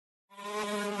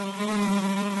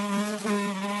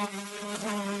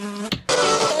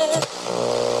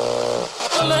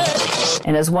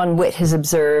And as one wit has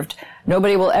observed,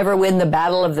 nobody will ever win the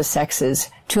battle of the sexes.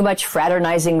 Too much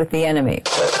fraternizing with the enemy.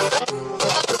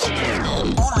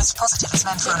 Almost Positive is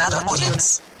meant for an adult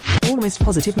audience. Almost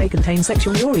Positive may contain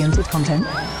sexually oriented content,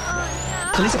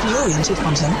 Politically oriented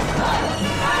content.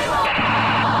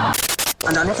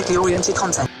 And unethically oriented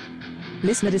content.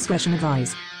 Listener discretion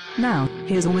advised. Now,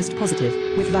 here's Almost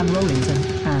Positive with Van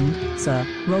Rollington and Sir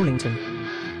Rollington.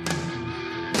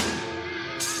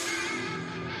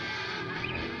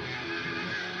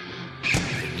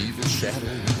 An evil shadow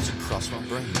runs across my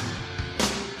brain.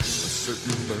 A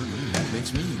certain burden that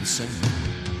makes me insane.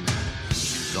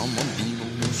 She's on my beam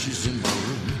when she's in my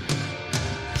room.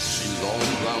 She's all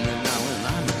around me now and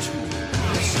I'm a tool.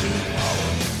 Listening power.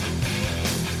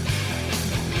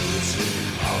 Listening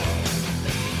power.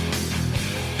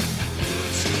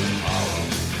 Listening power.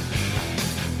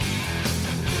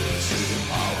 Listening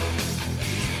power.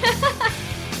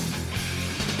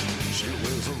 She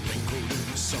wears a raincoat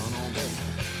in the sun all day.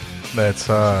 That's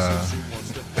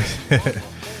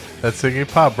that's Iggy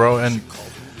Pop, bro, and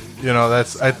you know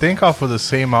that's I think off of the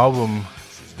same album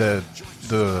that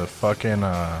the fucking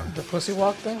The Pussy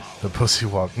Walk thing? the Pussy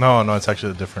Walk. No, it's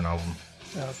actually a different album.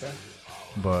 Oh, okay.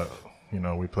 But you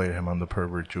know we played him on the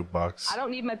Pervert Jukebox. I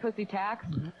don't need my pussy taxed.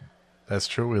 That's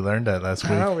true. We learned that last I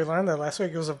week. know, we learned that last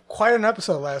week. It was quite an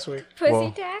episode last week. Pussy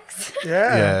Well- tax?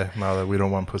 Yeah. Yeah, now that we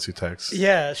don't want pussy text.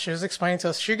 Yeah, she was explaining to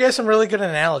us. She gave some really good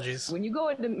analogies. When you go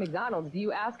into McDonald's, do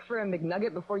you ask for a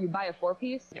McNugget before you buy a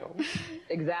 4-piece? No.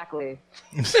 Exactly.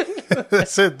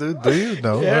 That's it, dude. Do you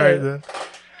know? Yeah. All right, then.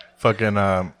 Fucking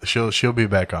she'll be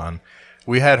back on.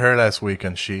 We had her last week,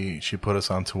 and she put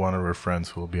us on to one of her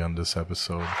friends who will be on this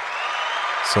episode.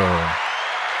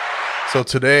 So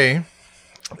today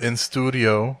in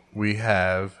studio we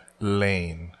have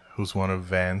Lane, who's one of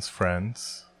Van's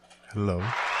friends. Hello.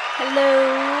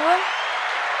 Hello.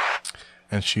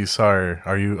 And she's our.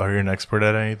 Are you an expert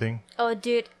at anything? Oh,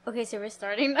 dude. Okay, so we're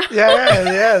starting now.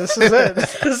 Yeah, this is it.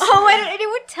 Oh, why didn't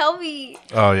anyone tell me?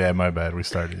 Oh yeah, my bad. We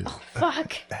started.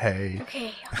 Fuck. Hey.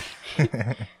 Okay. All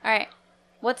right.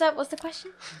 What's up? What's the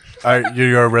question?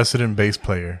 You're a resident bass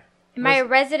player. Am I a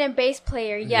resident bass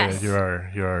player? Yes. Yeah,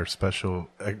 you're our special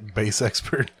bass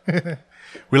expert.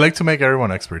 We like to make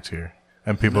everyone experts here,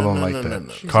 and people don't like that.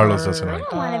 no. Carlos doesn't I like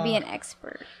don't that. want to be an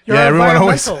expert. You're Yeah, everyone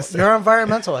always environmental. says that. You're an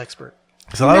environmental expert.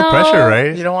 It's a lot of No. pressure,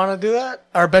 right? You don't want to do that?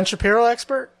 Our Ben Shapiro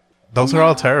expert? Those are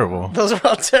all terrible. Those are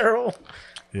all terrible.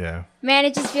 Yeah. Man,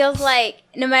 it just feels like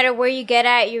no matter where you get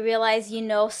at, you realize you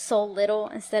know so little.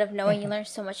 Instead of knowing, you learn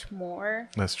so much more.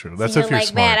 That's true. So That's you're if you're like,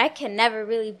 smart. man, I can never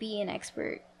really be an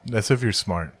expert. That's if you're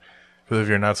smart. Because if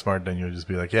you're not smart, then you'll just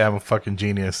be like, yeah, I'm a fucking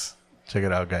genius. Check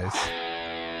it out, guys.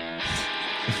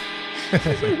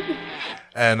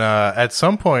 And at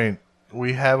some point,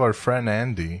 we have our friend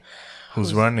Andy,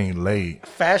 who's running late.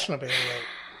 Fashionably late.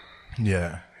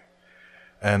 Yeah.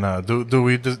 And do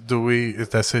we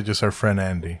that's it, just our friend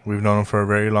Andy. We've known him for a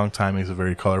very long time. He's a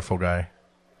very colorful guy.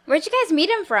 Where'd you guys meet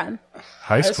him from?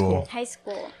 High school. school. High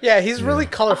school. Yeah, he's really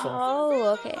colorful.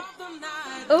 Oh, okay.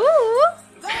 Ooh.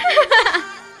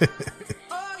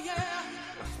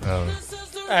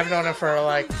 I've known him for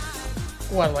like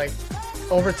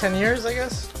over 10 years, I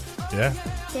guess. Yeah.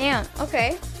 Damn.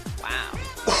 Okay.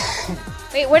 Wow.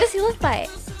 Wait, what does he look like?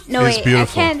 No, He's wait.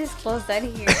 beautiful. I can't disclose that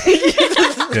here.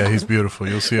 Yeah, he's beautiful.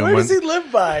 You'll see him Where when does he live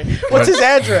by? What's his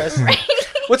address?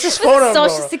 What's his phone number?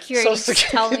 Social Security.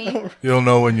 Tell me. you'll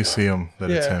know when you see him that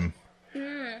it's Yeah. him.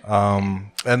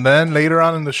 And then later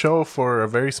on in the show, for a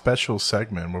very special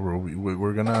segment where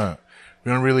we're gonna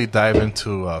really dive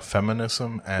into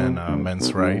feminism and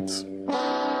men's rights.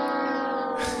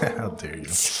 How dare you?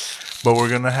 But we're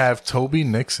gonna have Toby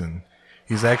Nixon.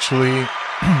 He's actually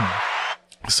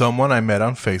someone I met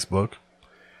on Facebook,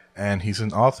 and he's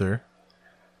an author.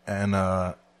 And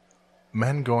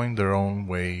men going their own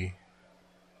way.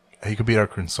 He could be our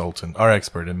consultant, our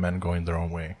expert in men going their own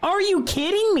way. Are you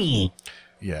kidding me?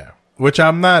 Yeah, which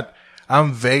I'm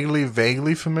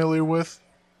vaguely familiar with.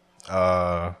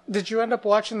 Did you end up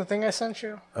watching the thing I sent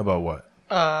you? About what?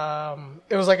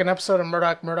 It was like an episode of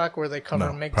Murdoch where they cover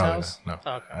probably MGTOWs. not.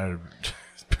 No. Okay. I-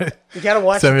 You gotta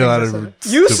watch Send the me a things lot I of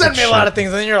sent. You stupid sent me a lot shit. of things,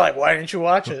 and then you're like, why didn't you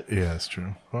watch it? Yeah, it's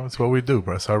true. Well, it's what we do,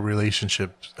 bro. It's our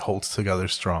relationship holds together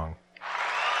strong.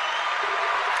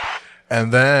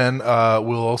 And then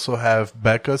we'll also have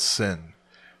Becca Sin.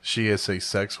 She is a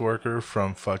sex worker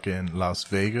from fucking Las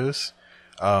Vegas.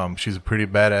 She's a pretty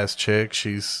badass chick.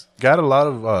 She's got a lot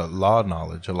of law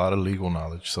knowledge, a lot of legal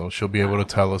knowledge. So she'll be able to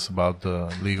tell us about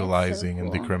the legalizing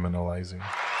and decriminalizing.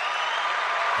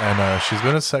 And she's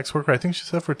been a sex worker. I think she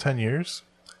said for 10 years.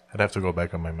 I'd have to go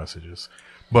back on my messages.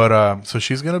 But so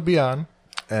she's going to be on.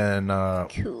 And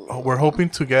we're hoping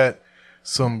to get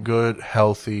some good,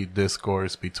 healthy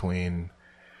discourse between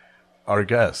our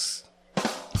guests.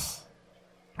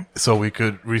 So we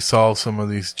could resolve some of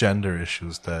these gender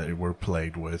issues that we're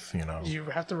plagued with, you know. You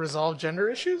have to resolve gender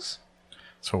issues?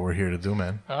 That's what we're here to do,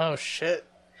 man. Oh, shit.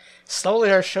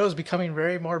 Slowly our show's becoming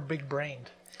very more big-brained.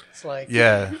 It's like...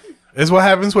 Yeah. It's what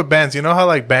happens with bands. You know how,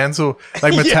 like, bands will...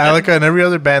 Like, Metallica and every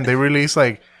other band, they release,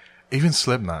 like... Even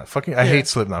Slipknot. I hate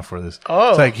Slipknot for this. Oh.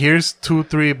 It's like, here's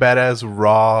 2-3 badass,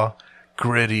 raw,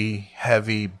 gritty,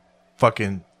 heavy,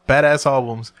 fucking badass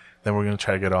albums. Then we're going to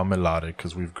try to get all melodic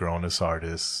because we've grown as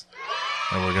artists.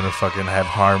 And we're going to fucking have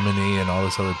harmony and all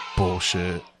this other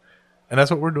bullshit. And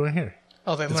that's what we're doing here.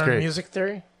 Oh, they It's learn great. music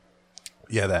theory?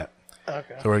 Yeah, that.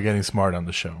 Okay. So we're getting smart on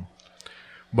the show.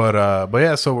 But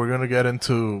yeah, so we're going to get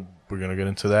into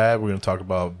that. We're going to talk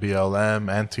about BLM,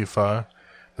 Antifa,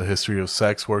 the history of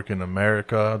sex work in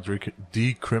America,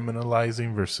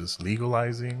 decriminalizing versus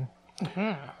legalizing.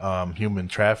 Human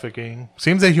trafficking.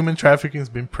 Seems that human trafficking has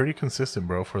been pretty consistent,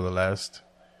 bro, for the last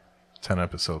 10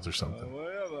 episodes or something.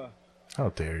 How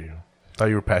dare you? Thought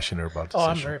you were passionate about this.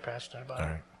 I'm issue. very passionate about All it.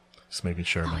 right. Just making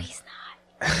sure, man. He's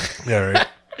not. Yeah,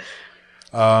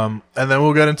 right. And then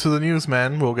we'll get into the news,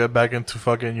 man. We'll get back into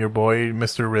fucking your boy,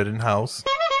 Mr. Rittenhouse.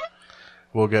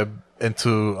 We'll get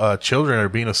into children are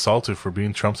being assaulted for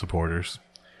being Trump supporters.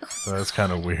 So that's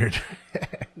kind of weird.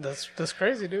 That's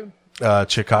crazy, dude.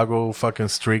 Chicago fucking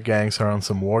street gangs are on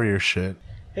some warrior shit.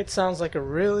 It sounds like a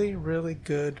really, really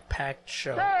good packed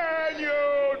show.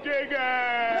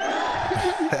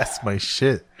 That's my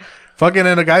shit. Fucking,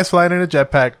 and a guy's flying in a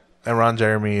jetpack, and Ron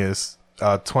Jeremy is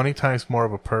 20 times more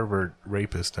of a pervert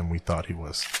rapist than we thought he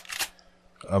was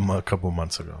a couple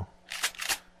months ago.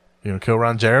 You gonna kill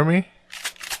Ron Jeremy?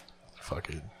 Fuck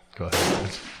it. Go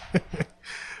ahead.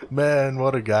 Man,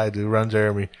 what a guy, dude. Ron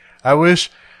Jeremy. I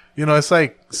wish, you know, it's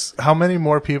like, how many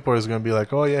more people is going to be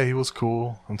like, oh, yeah, he was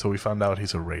cool until we found out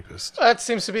he's a rapist? That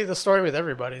seems to be the story with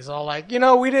everybody. It's all like,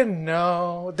 we didn't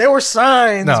know. There were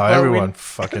signs. No, but everyone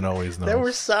fucking always knows. There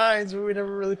were signs, but we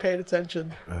never really paid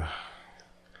attention.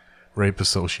 Rape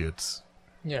associates.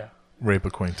 Yeah. Rape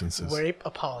acquaintances. Rape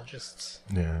apologists.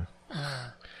 Yeah.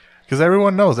 Because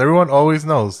everyone knows. Everyone always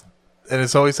knows. And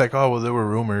it's always like, oh, well, there were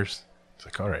rumors. It's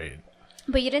like, all right.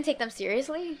 But you didn't take them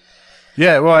seriously?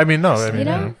 Yeah, well, I mean, no. I mean,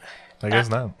 know? I guess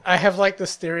not. I have like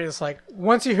this theory. It's like,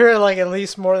 once you hear it like at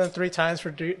least more than 3 times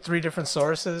for 3 different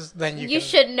sources, then you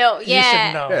should know. Yeah. You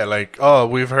should know. Yeah, like, oh,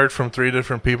 we've heard from 3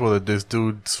 different people that this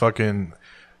dude's fucking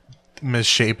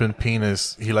misshapen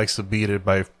penis, he likes to beat it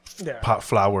by pot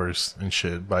flowers and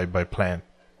shit, by plant.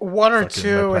 1 or fucking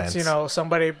 2, by it's, plants.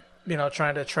 somebody,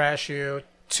 trying to trash you.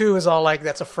 2 is all like,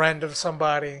 that's a friend of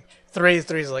somebody. 3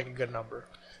 is like a good number.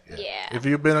 Yeah. If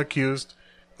you've been accused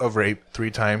of rape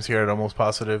 3 times here at Almost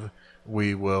Positive,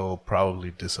 we will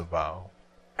probably disavow.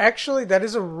 Actually, that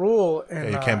is a rule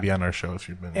in You can't be on our show if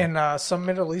you've been in some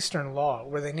Middle Eastern law,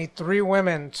 where they need 3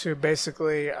 women to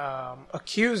basically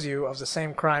accuse you of the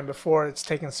same crime before it's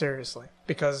taken seriously,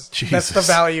 because that's the Jesus.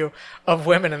 value of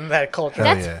women in that culture.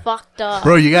 That's yeah. fucked up.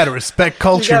 Bro, you gotta respect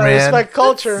culture, You gotta man. respect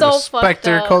culture. So Respect fucked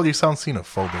their up. culture. You sound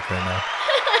xenophobic right now.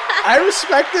 I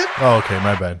respect it. Oh, okay,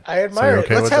 my bad. I So admire you're it.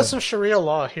 okay Let's with have that? some Sharia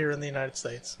law here in the United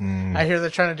States. I hear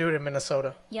they're trying to do it in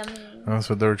Minnesota. Yummy.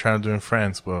 That's what they were trying to do in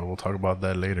France, but we'll talk about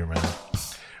that later, man.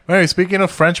 Anyway, speaking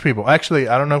of French people, actually,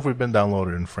 I don't know if we've been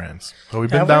downloaded in France. But we've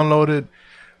been Have we? downloaded.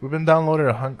 We've been downloaded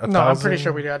a No, 1,000. I'm pretty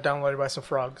sure we got downloaded by some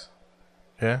frogs.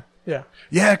 Yeah, Yeah.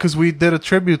 yeah, because we did a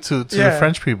tribute to the Yeah.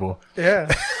 French people.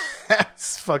 Yeah.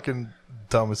 It's fucking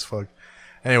dumb as fuck.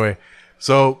 Anyway,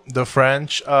 so the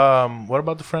French. What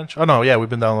about the French? Oh no, yeah, we've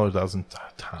been downloaded 1,000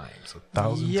 times. 1,000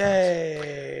 times.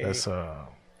 Yay. That's a an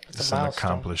milestone.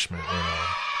 accomplishment,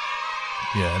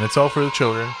 Yeah, and it's all for the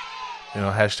children.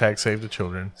 Hashtag save the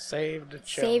children. Save the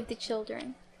children. Save the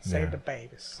children. Save Yeah. the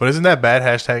babies. But isn't that bad?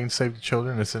 Hashtag save the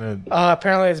children. Isn't it?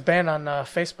 Apparently it's banned on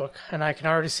Facebook, and I can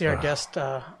already see our guest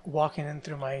walking in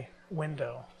through my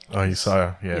window. Oh, you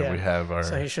saw. Yeah, we have our.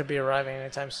 So he should be arriving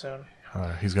anytime soon.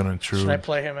 He's gonna intrude. Should I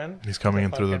play him in? He's coming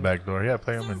in through the Fucking- back door. Yeah,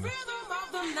 play him in.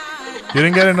 You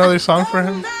didn't get another song for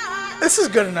him? This is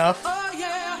good enough.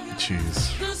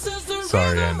 Jeez.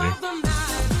 Sorry, Andy.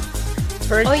 It's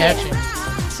very Oh, yeah. catchy.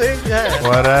 See? Yeah.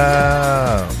 What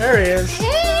up? There he is.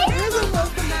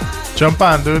 Jump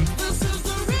on, dude.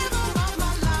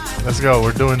 Let's go.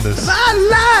 We're doing this.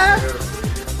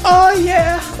 Oh,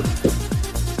 yeah.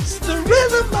 It's the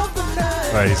rhythm of the night.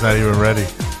 All right, he's not even ready.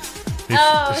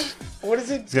 Oh, What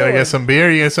is it He's gotta doing? get some beer.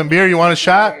 You get some beer? You want a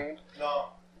shot? No,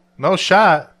 No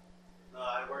shot.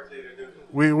 I work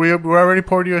We already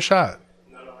poured you a shot.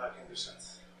 No, I can do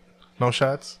shots. No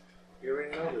shots? You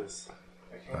already know this.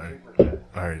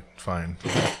 All right, fine.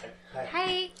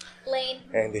 Hi, Lane.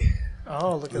 Andy.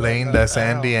 Oh, look at Lane, that. that's Oh.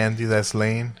 Andy. Andy, that's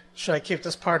Lane. Should I keep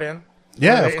this part in?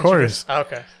 Yeah, Or of they course. introduce-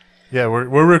 Okay. Yeah,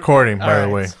 we're recording, by All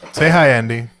the right. way. Say hi,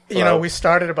 Andy. You know, we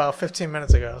started about 15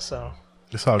 minutes ago, so.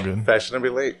 It's all good. Fashionably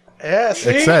late. Yeah, see?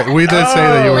 Except we did say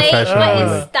that you were Lane, but fashionably in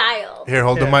late. style. Here,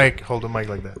 hold the Yeah. mic. Hold the mic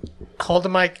like that. Hold the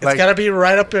mic. It's Like- got to be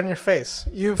right up in your face.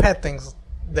 You've had things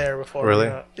there before. Really?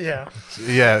 you know? Yeah.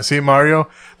 Yeah, see, Mario.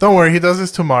 Don't worry, he does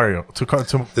this to Mario. To This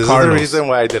Carlos. is the reason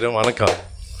why I didn't want to come.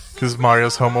 Because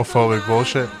Mario's homophobic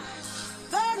bullshit.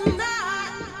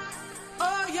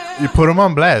 You put him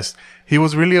on blast. He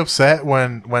was really upset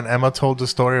when Emma told the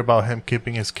story about him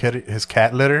keeping his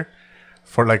cat litter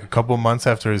for like a couple months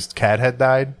after his cat had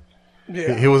died.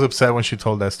 Yeah. He was upset when she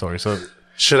told that story. So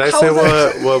Should I How say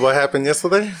is what happened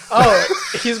yesterday? Oh,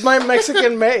 he's my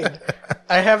Mexican maid.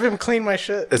 I have him clean my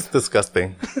shit. It's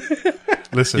disgusting.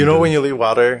 listen, You know dude. when you leave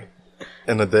water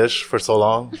in a dish for so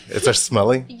long, it starts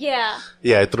smelling? Yeah.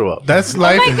 Yeah, I threw up. That's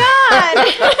life.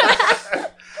 God.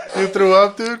 You threw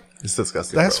up, dude. It's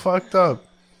disgusting. That's bro. fucked up.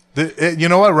 You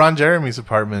know what? Ron Jeremy's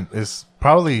apartment is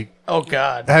probably. Oh,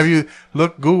 God. Have you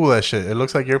Google that shit? It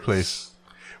looks like your place.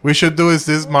 We should do is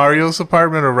this Mario's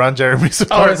apartment or Ron Jeremy's Oh,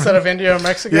 apartment? instead of India or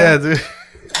Mexico? Yeah, dude.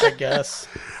 I guess.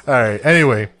 All right.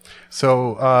 Anyway,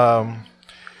 so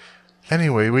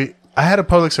I had a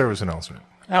public service announcement,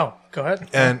 Oh, go ahead.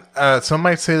 and some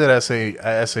might say that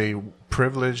as a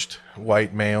privileged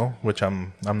white male, which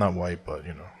I'm not white, but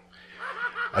you know,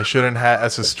 I shouldn't have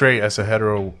as a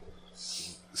hetero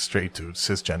straight dude,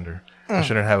 cisgender. I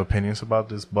shouldn't have opinions about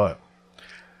this, but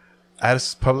I had a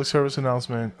public service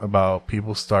announcement about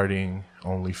people starting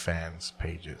OnlyFans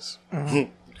pages.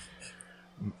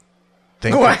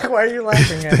 Why are you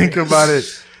laughing at Think me? about it.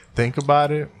 Think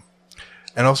about it.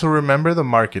 And also remember the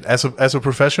market. As a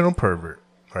professional pervert,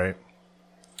 right?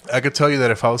 I could tell you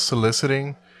that if I was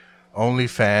soliciting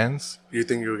OnlyFans, You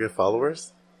think you'll get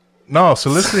followers? no,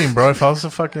 soliciting, bro. If I was a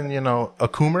fucking, a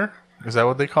coomer, is that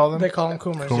what they call them? They call them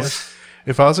Coomers. Coomers? Yes.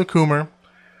 If I was a coomer,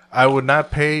 I would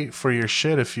not pay for your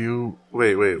shit if you.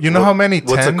 Wait. You know how many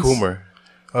What's a tens? coomer?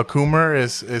 A coomer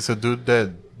is a dude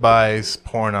that buys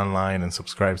porn online and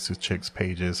subscribes to chicks'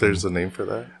 pages. There's a and name for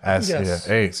that? asks, Yes.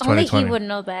 yeah, hey, it's Only 2020. he would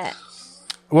know that.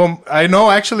 Well, I know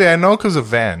because of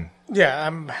Van. Yeah,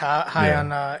 I'm high Yeah.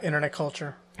 on internet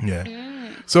culture. Yeah.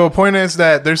 So the point is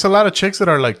that there's a lot of chicks that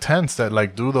are like 10s that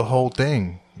like do the whole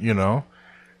thing, you know?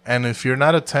 And if you're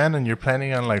not a 10 and you're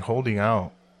planning on like holding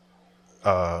out,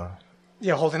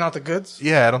 Yeah, holding out the goods.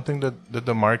 yeah, I don't think that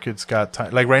the market's got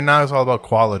time. Like right now it's all about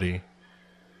quality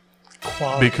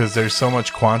Quality. because there's so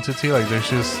much quantity. Like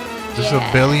there's a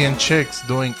Yeah. billion chicks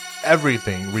doing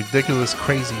everything, ridiculous,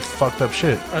 crazy, fucked up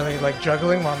shit. Are they like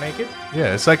juggling while naked?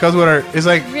 Yeah, it's like us with our, it's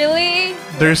like Really?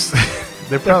 there's, they're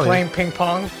They're probably, playing ping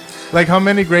pong. like how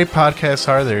many great podcasts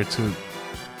are there to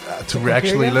compete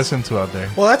actually against? listen to out there?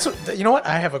 Well, you know what?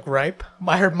 I have a gripe.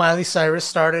 I heard Miley Cyrus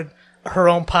started her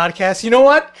own podcast. You know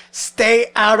what?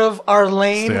 Stay out of our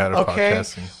lane. Stay out of okay?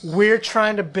 podcasting. We're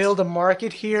trying to build a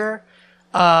market here.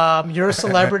 You're a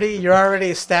celebrity. You're already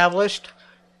established.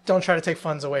 Don't try to take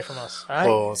funds away from us. All right?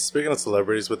 Well, speaking of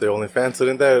celebrities with their OnlyFans,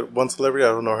 didn't that one celebrity, I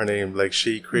don't know her name, like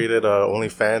she created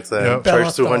OnlyFans and Yep.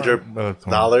 charged Bella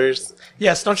 $200?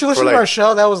 Yes. Don't you listen For to like- our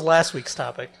show? That was last week's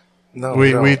topic. No,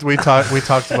 We no. we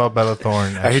talked about Bella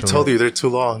Thorne. I Actually. told you they're too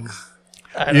long.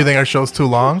 You think our show's too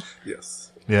long?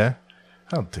 Yes. Yeah.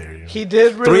 How dare you? He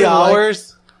did really 3 like-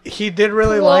 hours? He did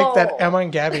really Whoa. like that Emma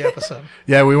and Gabby episode.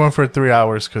 Yeah, we went for 3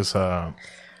 hours because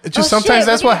it just Oh, sometimes shit,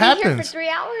 that's we're what gonna be here happens. for 3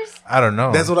 hours? I don't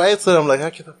know. That's what I said. I'm like, how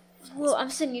can Whoa, I'm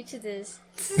so new to this.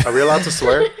 are we allowed to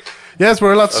swear? Yes,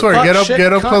 we're allowed to swear. Fuck, Get up, shit,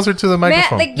 get up cunt. closer to the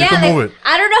microphone. Man, you can move it.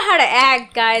 I don't know how to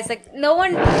act, guys. Like, no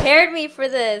one prepared me for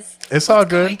this. It's all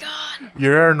good.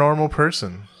 You're a normal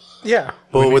person. Yeah.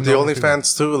 But need with the normal people.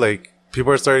 OnlyFans too, like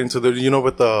people are starting to do,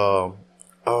 with the,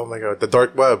 oh my god, the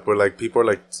dark web where like people are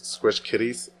like squish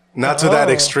kitties. Not to that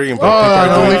Oh. extreme, but Oh, people on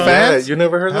are doing OnlyFans? that. You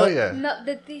never heard Hell that? yeah. No,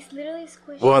 did these literally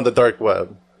squish? Well, on the dark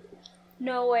web.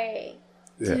 No way.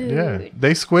 Yeah. Dude. Yeah.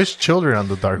 They squish children on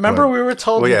the dark Remember web. we were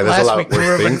told Well, yeah, there's a last lot week we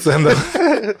worse were things than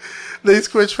that. They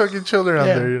squish fucking children on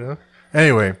Yeah. there, you know?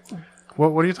 Anyway, what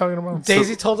are you talking about?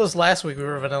 Daisy told us last week we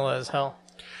were vanilla as hell.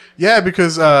 Yeah,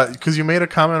 because you made a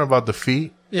comment about the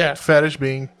feet Yeah. fetish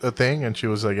being a thing, and she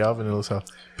was like, "Yeah, vanilla's hell."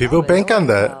 People bank on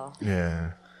that.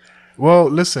 Yeah. Well,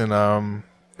 listen,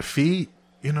 feet,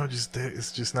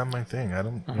 it's just not my thing. I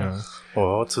don't,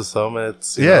 Well, to some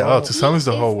it's you Yeah. know, Oh, to some it's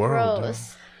the It's whole world.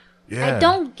 gross. Yeah. I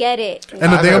don't get it. And the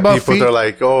I've thing had about people feet, they're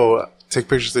like, oh, take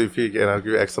pictures of your feet and I'll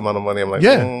give you X amount of money. I'm like,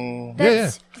 Yeah. mm,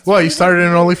 Yeah. Well, you started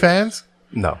in OnlyFans?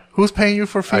 no. Who's paying you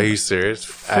for feet? Are you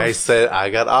serious? I said I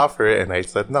got offered and I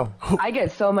said no. I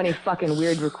get so many fucking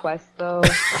weird requests though.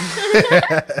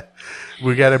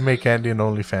 We gotta make Andy an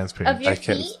OnlyFans page. Of your I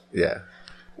can't. feet? Yeah.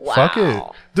 Wow. Fuck it.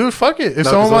 Dude, fuck it. If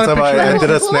No, someone 'cause wants a one time picture... I did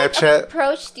a Who Snapchat.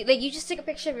 approached you? Like, you just took a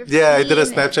picture of your feet. Yeah, I did a and-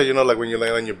 Snapchat. You know, like when you're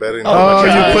laying on your bed. And Oh,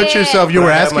 Yeah. you put yourself... You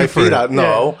were I had asking my for feet it. out.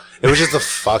 No, it was just a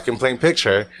fucking plain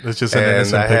picture. It's just an and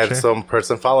innocent I had picture? some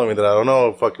person following me that I don't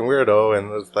know, fucking weirdo, and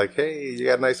it was like, "Hey, you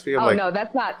got nice feet." I'm Oh like, no,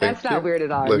 that's not thank you. weird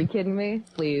at all. Are Look. you kidding me?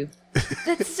 Please.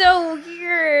 That's so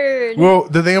weird. Well,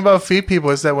 the thing about feet people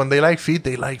is that when they like feet,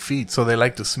 they like feet. So they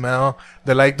like the smell.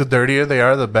 They like the dirtier they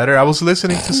are, the better. I was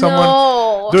listening to someone...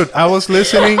 No. Dude, I was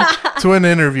listening to an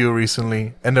interview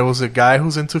recently, and there was a guy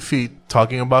who's into feet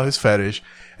talking about his fetish,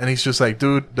 and he's just like,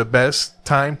 dude, the best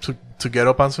time to get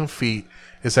up on some feet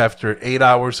is after 8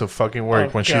 hours of fucking work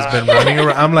Oh, when she's God. been running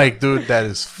around. I'm like, dude, that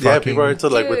is yeah, fucking people are into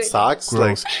like with Dude. socks.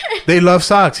 gross. Like, They love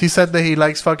socks. He said that he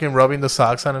likes fucking rubbing the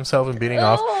socks on himself and beating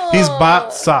off. He's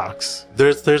bought socks.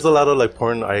 there's a lot of like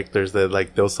porn actors that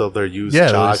like they'll sell their used Yeah,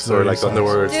 socks they'll or like sell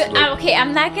underwear. Dude, Like, okay,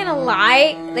 I'm not gonna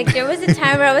lie. Like, there was a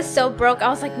time where I was so broke. I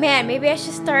was like, man, maybe I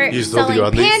should start You still do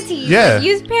selling undies? panties. Yeah. Like,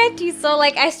 used panties. So,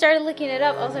 like, I started looking it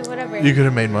up. I was like, whatever. You could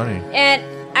have made money. And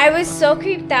I was so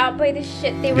creeped out by the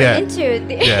shit they were Yeah. into.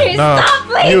 Yeah, no, Stop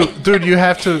playing. dude, you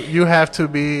have to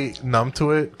be numb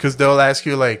to it because they'll ask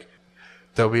you like,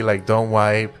 they'll be like, don't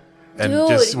wipe and Dude.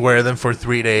 just wear them for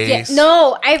 3 Yeah, days.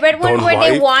 no, I read one Don't where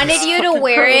they wipe? wanted you to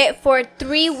wear it for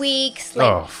 3 weeks.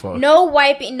 Like, Oh, fuck. no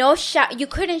wiping, no shower. You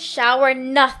couldn't shower,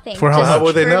 nothing. For how Just much? how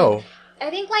would they for- know? I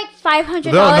think like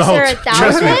 $500 No, or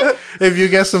trust me. $1,000. If you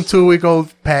get some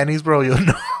 2-week-old panties, bro, you'll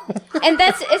know. And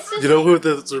it's just You know who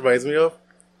this reminds me of?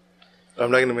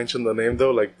 I'm not gonna mention the name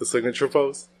though, like the signature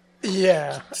pose.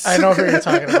 Yeah, I know who you're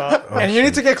talking about. And you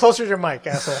need to get closer to your mic,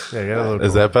 asshole. Yeah, get a little.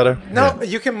 Is that better? No,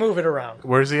 you can move it around.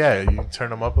 Where's he at? You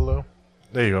turn him up a little.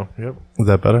 There you go. Yep. Is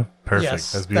that better? Perfect.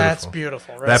 Yes, That's beautiful. That's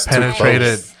beautiful. Right? That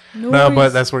penetrated. Nice. No, but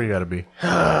that's where you gotta be.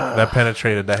 That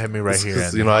penetrated. That hit me right here. 'Cause,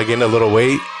 Andy. you know, I gained a little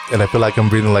weight and I feel like I'm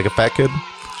breathing like a fat kid.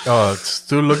 Oh,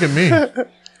 dude, look at me.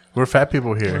 We're fat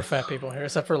people We're here. fat people here,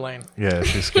 except for Lane. Yeah,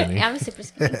 she's skinny. I'm super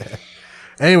skinny.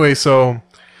 Anyway, so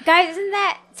Guys, isn't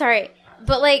that sorry,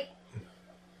 but like,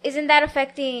 isn't that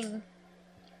affecting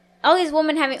all these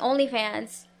women having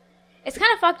OnlyFans? It's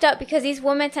kind of fucked up because these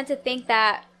women tend to think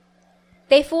that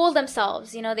they fool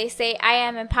themselves. You know, they say, "I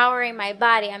am empowering my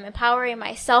body. I'm empowering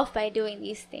myself by doing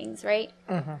these things," right?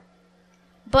 Mm-hmm.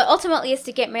 But ultimately, it's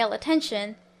to get male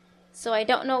attention. So I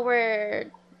don't know where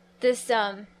this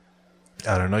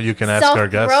I don't know. You can ask our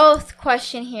guest. self-growth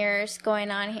question here is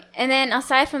going on here. And then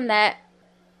aside from that,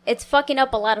 it's fucking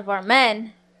up a lot of our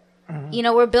men. Mm-hmm. You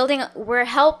know, we're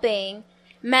helping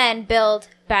men build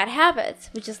bad habits,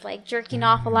 which is like jerking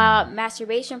off a lot,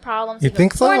 masturbation problems, You even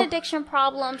think so? porn addiction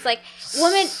problems. Like,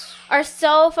 women are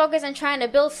so focused on trying to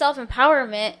build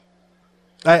self-empowerment.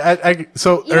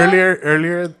 So You know?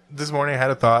 earlier this morning, I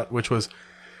had a thought, which was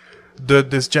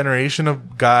this generation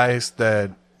of guys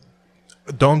that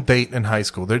don't date in high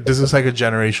school. This is like a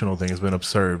generational thing. It's been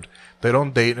observed. They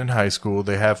don't date in high school.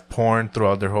 They have porn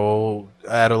throughout their whole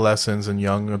adolescence and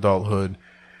young adulthood,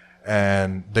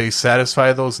 and they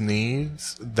satisfy those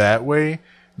needs that way.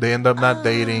 They end up not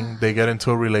dating. They get into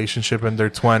a relationship in their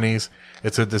 20s.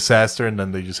 It's a disaster, and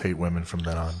then they just hate women from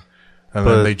then on. And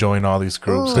But then they join all these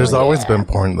groups. There's always been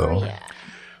porn though.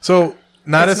 So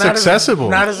not It's as accessible.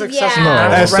 Not as accessible. Yeah.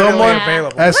 Not as As readily someone-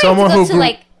 available. as Right, someone to go who to grew,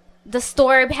 like the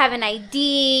store, have an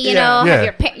ID, you Yeah. know, Yeah. have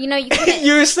your you know, you couldn't.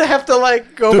 You used to have to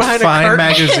like go Dude, behind a find curtain.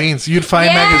 magazines. You'd find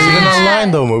Yeah. magazines. Even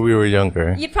online though, when we were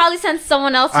younger. You'd probably send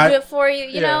someone else to I- do it for you,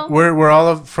 you know? We're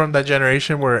all from that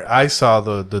generation where I saw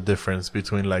the difference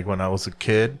between like when I was a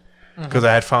kid, because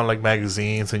I had found like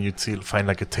magazines and you'd find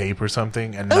like a tape or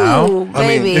something, and now I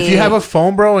mean, if you have a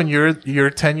phone, bro, and you're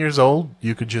 10 years old,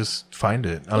 you could just find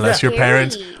it unless Yeah.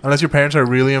 your parents are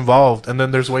really involved, and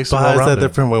then there's ways to But go how is around that it.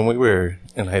 different when we were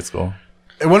in high school?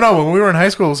 Well, no, when we were in high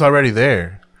school, it was already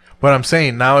there. But I'm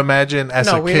saying now, imagine as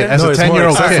No, a we kid, didn't- as No, a it's more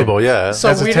 10-year-old kid. accessible, yeah. So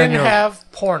As a we didn't 10-year-old. have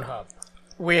Pornhub.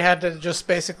 We had to just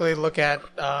basically look at.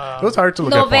 It was hard to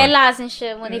look at porn. Novelas and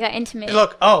shit when they got intimate.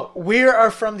 Look, we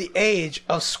are from the age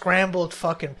of scrambled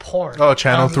fucking porn. Oh,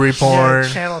 Channel 3 porn. Yeah,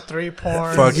 Channel 3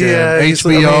 porn. Fucking Yeah,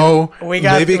 HBO. We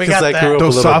got, Maybe we because got I that. grew up a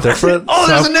Those little soft- different. Oh,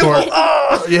 there's a nipple. softcore.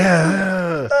 Oh!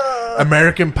 Yeah.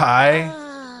 American Pie.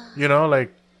 You know,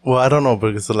 like, Well, I don't know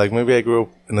because like maybe I grew up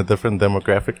in a different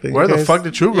demographic. Than where you the guys. fuck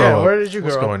did you grow Yeah, up? where did you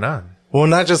What's grow up? going on? Well,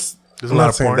 not just. There's I'm a lot not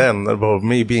of saying porn. then about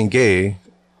me being gay.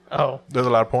 Oh, There's a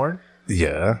lot of porn?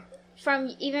 Yeah.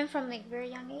 Even from like very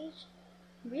young age.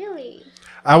 Really?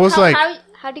 I was like,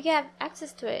 how do you have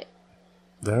access to it?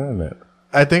 The internet.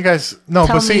 I think no,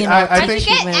 Tell but see, me and I'll I How'd think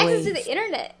you get my access ways. to the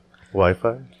internet?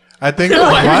 Wi-Fi. I think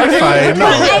Wi-Fi. No,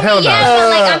 hell Yeah,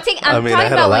 no. but like I'm I mean, I talking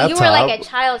had a about when you were like a laptop.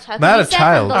 child. Not You a said for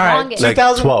child. The All right, longest. Like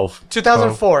 2000 12.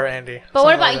 2004, Andy. But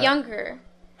what Something about like that. younger?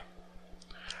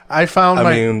 I found I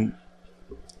my mean,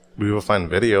 we will find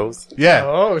videos. yeah.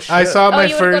 Oh, shit. I saw Oh, my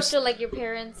you would go first. to like your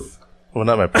parents. Well,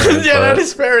 not my parents. Yeah, but, not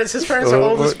his parents. His parents are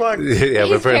old as fuck. Yeah, my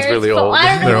His parents really phone. old. I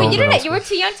don't They're know. old You didn't. enough. You were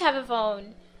too young to have a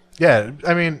phone. Yeah,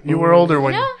 I mean, you were older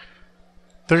when No.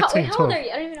 13, How 12. old are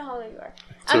you? I don't even know how old you are.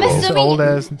 I'm Too old. assuming. Old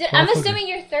as I'm motherfucker. assuming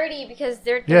you're 30 because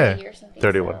they're 30 Yeah, or something.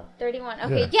 31. So 31.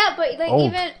 Okay. Yeah. Yeah, but like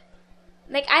Old. even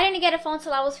like I didn't get a phone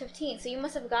till I was 15, so you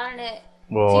must have gotten it.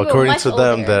 Well, So you were according much to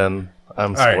them, older. then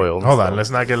I'm All right, spoiled. hold on. so. Let's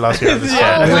not get lost here. On this Oh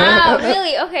wow!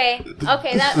 Really? Okay.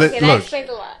 Okay. That Look, explains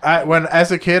a lot.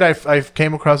 As a kid, I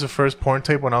came across the first porn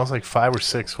tape when I was like 5 or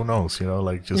 6. Who knows? You know,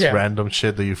 like just Yeah. random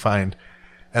shit that you find,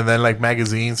 and then like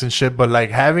magazines and shit. But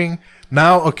like having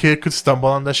now a kid could stumble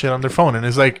on that shit on their phone, and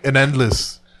it's like an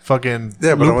endless fucking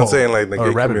Yeah, but loophole I'm saying like the or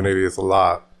gay rabbit hole. community is a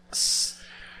lot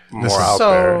more is- out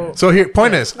there. So here,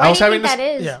 point is, Why I was do you having think this.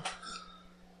 that is? Yeah.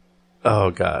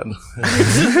 Oh God.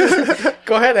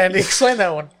 Go ahead, Andy. Explain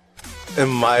that one. In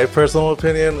my personal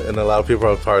opinion, and a lot of people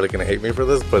are probably gonna hate me for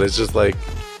this, but it's just like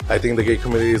I think the gay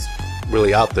community is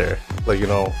really out there. Like, you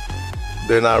know,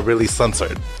 they're not really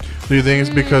censored. Do you think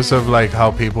it's because of like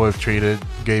how people have treated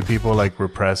gay people, like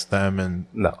repressed them, and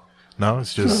No. no,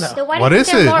 it's just So why do what you is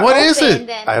think it? they're more What is open it?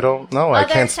 than I don't know. I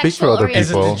Other can't speak for sexual other orientation.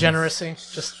 Is it people. degeneracy?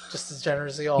 Just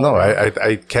degeneracy all No, around?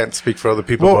 I can't speak for other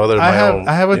people. Well, but other I my have own,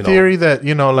 I have a you know. theory that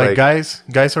like like-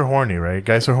 guys are horny, right?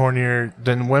 Guys are hornier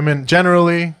than women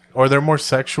generally, or they're more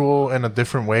sexual in a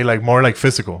different way, like more like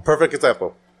physical. Perfect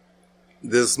example.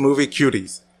 This movie,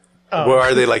 Cuties. Where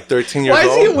are they, like 13 years Why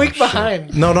old? is he a week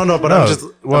behind? No, but No, I'm just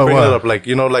well, I'm bringing what? it up. Like,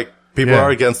 you know, like people Yeah.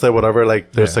 are against it, whatever.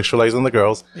 Like they're Yeah. sexualizing the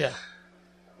girls. Yeah.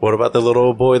 What about the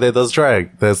little boy that does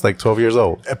drag? That's like 12 years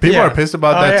old. People Yeah. are pissed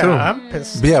about Oh, that yeah, too. I'm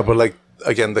pissed. Yeah, but like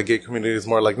again, the gay community is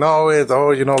more like, no, it's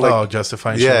you know, like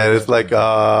justifying. shit yeah, like it's that.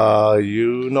 like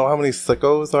you know how many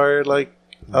sickos are like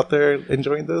out there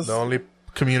enjoying this? The only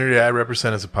community I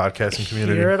represent is a podcasting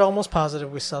community, Here at Almost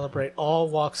Positive, we celebrate all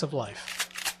walks of life.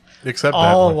 except All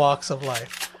that one. walks of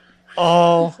life.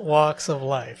 All walks of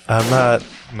life. I'm not.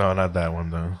 No, not that one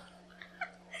though.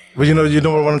 But you know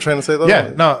what I'm trying to say though.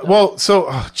 Yeah, no. Well, so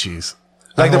jeez.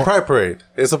 Like I the don't- Pride Parade.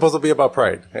 It's supposed to be about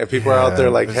Pride. And people are out there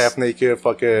like it's- half naked,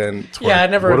 fucking. Yeah, I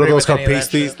never What are agree those with called? any of that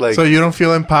Pasties? shit. Like, So you don't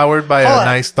feel empowered by Hold a on.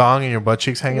 nice thong and your butt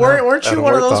cheeks hanging Weren't, out? weren't I you don't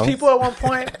one of wear those thongs. people at one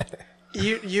point?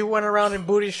 You went around in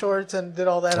booty shorts and did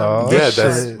all that. Oh, yeah, shit.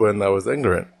 that's when I was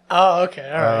ignorant. Oh, okay.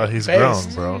 All right. He's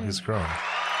Based. grown, bro. He's grown.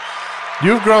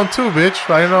 You've grown too, bitch.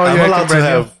 I know I'm you allowed to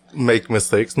have. make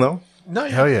mistakes, no? No,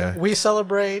 Hell yeah. We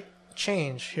celebrate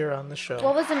change here on the show.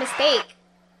 What was the mistake?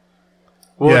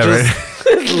 Well, Yeah,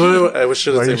 just, well, I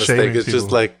shouldn't Why are say you mistake. shaming It's just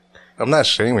people? like, I'm not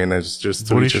shaming. It's just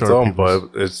to Booty each its short own. peoples.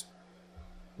 But it's,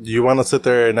 you want to sit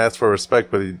there and ask for respect,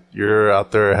 but you're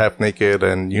out there half naked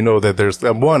and you know that there's,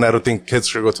 one, I don't think kids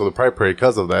should go to the Pride Parade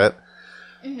because of that.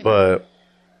 But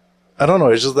I don't know.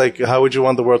 It's just like, how would you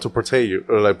want the world to portray you?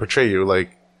 Or like portray you?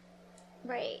 Like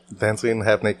Right. dancing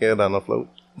half naked on a float?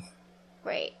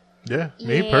 Right. Yeah, Yeah,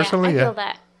 me personally, I yeah. feel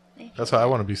that. That's how I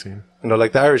want to be seen. You know,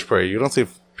 like the Irish Parade. You don't see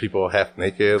people half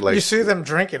naked. Like, You see them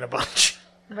drinking a bunch.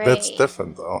 Right. that's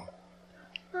different though.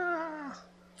 I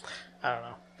don't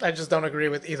know. I just don't agree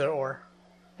with either or.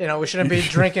 You know, we shouldn't be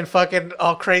drinking fucking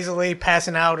all crazily,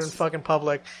 passing out in fucking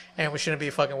public, and we shouldn't be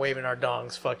fucking waving our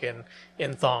dongs fucking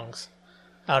in thongs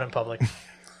out in public.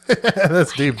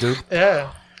 That's deep, dude.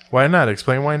 Yeah. Why not?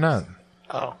 Explain why not.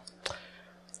 Oh.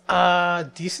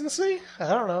 Decency? I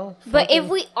don't know. But if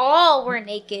we all were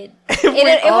naked, it we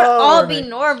would all all were be naked.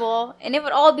 normal, and it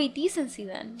would all be decency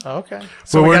then. Okay.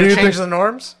 So But we where gotta do you change think- the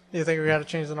norms? Do you think we gotta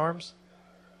change the norms?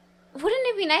 Wouldn't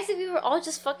it be nice if we were all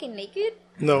just fucking naked?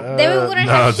 No. Then we wouldn't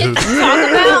no, have shit dude. to talk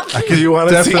about. Because you want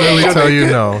to Definitely see tell you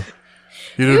no.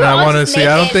 You do We were not all want to just see.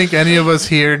 I don't naked. think any of us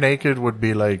here naked would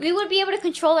be like. We would be able to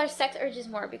control our sex urges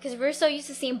more because we're so used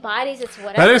to seeing bodies. It's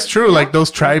whatever. That is true. you know? Like those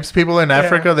tribes people in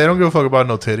Africa, they don't give a fuck about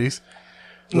no titties.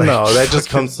 No, that just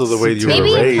comes to the way you Maybe were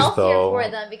it's raised, healthier though. for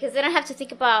them because they don't have to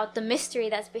think about the mystery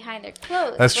that's behind their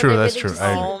clothes. That's but true, they that's really true. just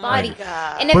I see agree. the body.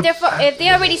 And But- if they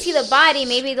already see the body,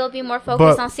 maybe they'll be more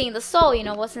focused But- on seeing the soul. You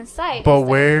know what's inside. But instead of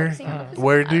where, focusing on the physical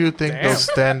where do body. you think Damn. those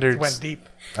standards? Went deep.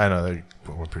 I know they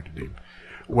went pretty deep.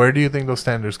 Where do you think those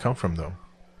standards come from, though?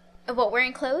 What,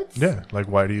 wearing clothes? Yeah, like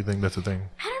why do you think that's a thing?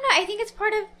 I don't know. I think it's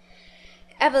part of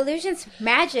evolution's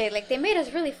magic. Like they made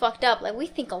us really fucked up. Like we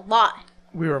think a lot.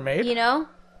 We were made? You know?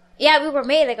 Yeah, we were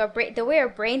made like the way our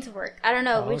brains work. I don't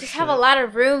know. Oh, we just have a lot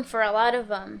of room for a lot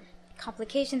of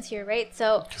complications here, right?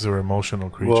 So Because we're emotional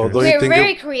creatures. Well, don't you we're think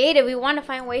very it- creative. We want to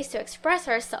find ways to express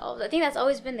ourselves. I think that's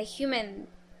always been the human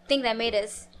thing that made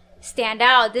us stand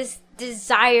out. This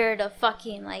desire to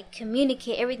fucking like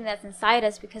communicate everything that's inside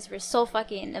us because we're so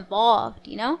fucking evolved,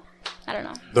 you know? I don't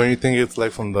know. Don't you think it's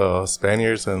like from the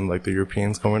Spaniards and like the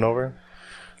Europeans coming over?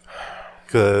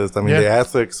 Because I mean, Yeah. the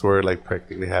Aztecs were like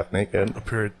practically half naked.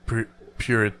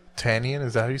 Puritanian,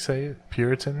 is that how you say it?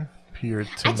 Puritan?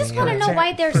 I just want to know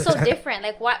why they're so different.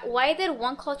 Like, why did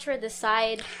one culture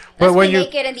decide But let's when be you-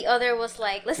 naked and the other was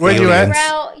like let's When take you the add-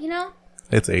 route, you know?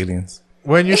 It's aliens.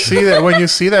 When you see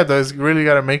that, though, it's really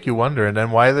got to make you wonder. And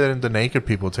then why didn't the naked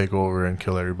people take over and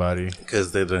kill everybody?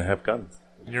 Because they didn't have guns.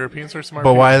 Europeans are smart.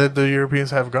 But why did the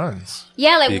Europeans have guns?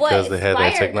 Yeah, like what? Because they had that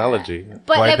inspired technology.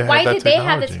 But Why'd like, they have why that did they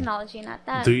have the technology? technology, not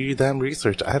that? Do you damn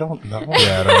research? I don't know.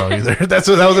 Yeah, I don't know either. That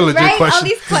was a legit Right? All question.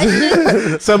 these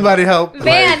questions. Somebody help.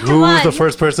 Van, come Who was on. the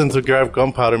first person to grab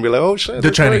gunpowder and be like, "Oh shit"? The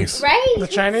that's Chinese. Right? The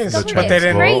Chinese. Discovered But it. they It's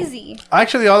didn't- crazy.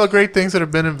 Actually, all the great things that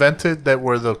have been invented that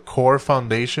were the core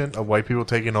foundation of white people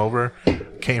taking over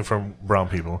came from brown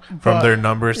people. From But- their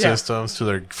number yeah. systems to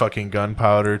their fucking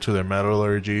gunpowder to their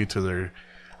metallurgy to their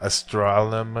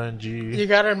astrology. You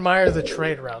gotta admire the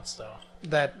trade routes, though.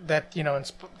 That you know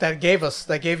that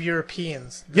gave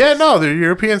Europeans. Yeah, no, the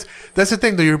Europeans. That's the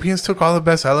thing. The Europeans took all the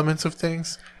best elements of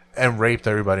things and raped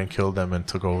everybody and killed them and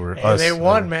took over And us. they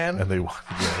won, and, man. And they won.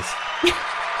 Yes.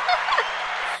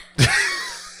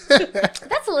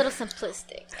 That's a little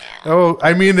simplistic. Oh,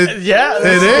 I mean, it Yeah,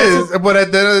 is. But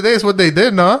at the end of the day, it's what they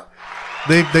did, no?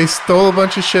 They stole a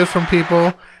bunch of shit from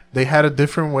people. They had a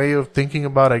different way of thinking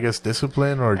about, I guess,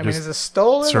 discipline or I mean, just is it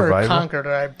stolen survival? or conquered?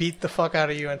 Or I beat the fuck out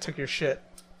of you and took your shit.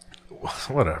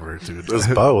 whatever, dude. It's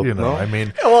both, you know, no? I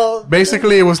mean, Well,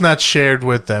 basically, it was not shared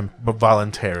with them, but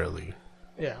voluntarily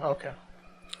yeah, okay.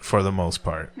 for the most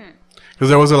part, because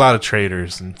there was a lot of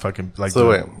traitors and fucking like. So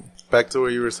wait, back to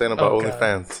what you were saying about Oh, God.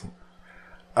 OnlyFans.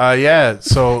 Yeah.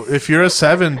 So if you're a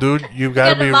 7, dude, you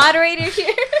gotta Got a be. moderator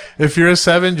here. If you're a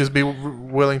 7, just be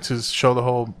willing to show the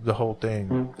whole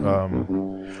thing.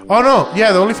 Oh no,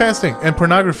 yeah, the OnlyFans thing and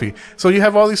pornography. So you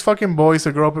have all these fucking boys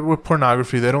that grow up with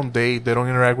pornography. They don't date. They don't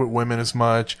interact with women as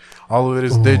much. All of it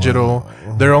is digital.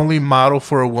 Their only model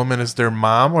for a woman is their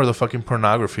mom or the fucking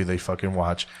pornography they fucking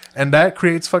watch, and that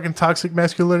creates fucking toxic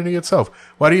masculinity itself.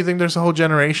 Why do you think there's a whole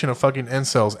generation of fucking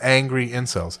incels, angry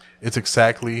incels? It's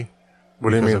exactly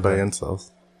What do you because mean of by that. incels?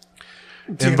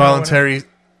 Do you know what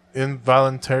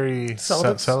involuntary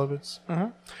Celibates? celibates.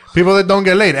 People that don't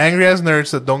get laid, angry ass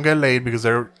nerds that don't get laid because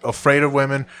they're afraid of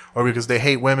women or because they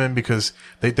hate women because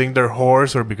they think they're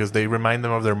whores or because they remind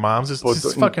them of their moms. It's Well, just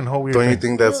don't- fucking whole weird Don't you thing.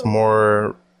 think that's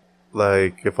more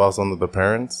like it falls under the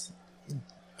parents?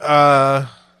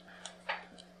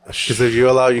 Because if you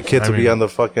allow your kid I to be mean- on the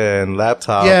fucking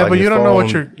laptop, yeah, on but your you don't know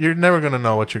what phone- you're never gonna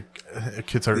know what your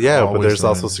kids are. Yeah, but always there's doing.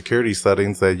 also security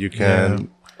settings that you can.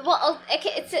 Well,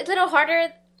 okay, it's a little harder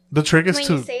The trick is when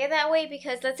to you say it that way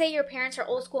because let's say your parents are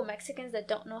old school Mexicans that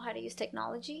don't know how to use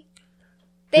technology.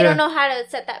 They Yeah. don't know how to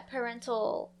set that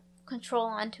parental control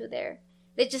onto there.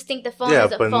 They just think the phone Yeah,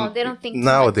 is a but phone. They don't think too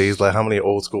nowadays, much. like how many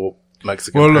old school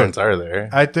Mexican Well, look, parents are there?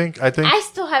 I think I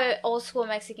still have an old school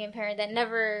Mexican parent that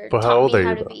never But how taught old me are how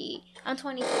you, to though? be. I'm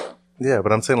 22. Yeah,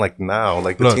 but I'm saying like now,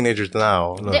 like the Look. teenagers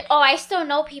now. I still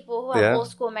know people who have Yeah? old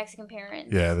school Mexican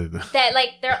parents. yeah. That like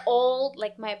they're old,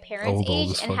 like my parents' Old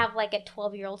age, as and fuck. have like a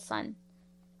 12-year-old son.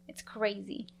 It's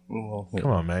crazy. Well, yeah.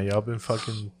 Come on, man. Y'all been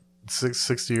fucking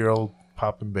 60-year-old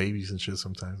popping babies and shit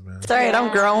sometimes, man. It's all right.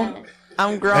 I'm grown.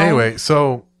 I'm grown. Anyway,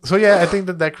 so yeah, I think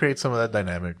that creates some of that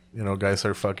dynamic. You know, guys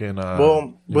are fucking.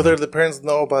 Well, whether the parents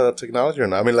know about technology or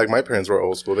not. I mean, like my parents were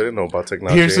old school; they didn't know about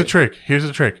technology. Here's the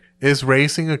trick. Is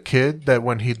raising a kid that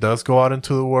when he does go out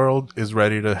into the world is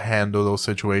ready to handle those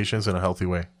situations in a healthy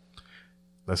way.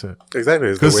 That's it. Exactly,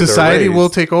 it's the Because way they're society will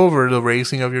raised. take over the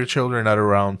raising of your children at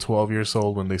around 12 years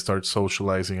old when they start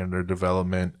socializing and their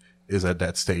development is at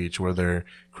that stage where they're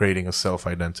creating a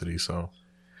self-identity. So,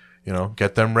 you know,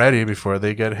 get them ready before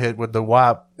they get hit with the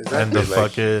WAP and the Exactly,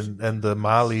 like- fucking and the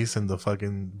mollies and the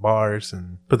fucking bars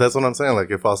and. But that's what I'm saying.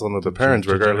 Like, it falls on the parents,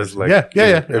 regardless. Like,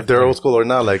 Yeah. if they're old school or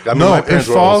not. Like, I mean, No, my it parents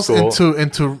were old falls school.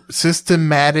 into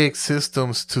systematic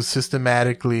systems to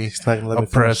systematically not gonna let me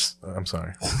oppress. I'm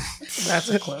sorry. That's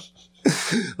a clip.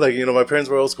 Like, you know, my parents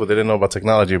were old school. They didn't know about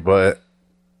technology, but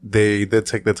they did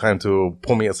take the time to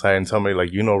pull me aside and tell me,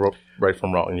 like, you know, right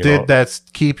from wrong. You know? Did that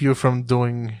keep you from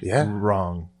doing Yeah.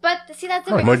 wrong? But see, that's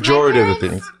different. Majority of the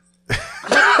parents- things.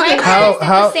 My parents did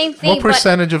the same thing. What but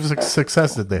percentage of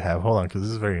success did they have? Hold on, because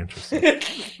this is very interesting.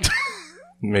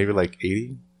 Maybe like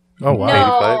 80. Oh wow.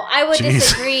 No, I would Jeez.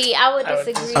 disagree. I would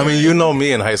disagree. I mean, you know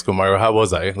me in high school, Mario. How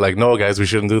was I? Like, no, guys, we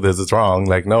shouldn't do this. It's wrong.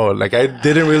 Like, no, like I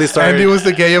didn't really start. Andy was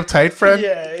the gay uptight friend.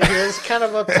 Yeah, he was kind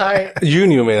of uptight. You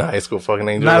knew me in high school, fucking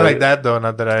angel. Not like that though.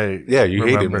 Not that I. Yeah, you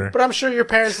hated me. But I'm sure your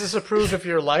parents disapproved of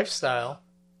your lifestyle,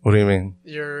 What do you mean?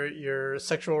 your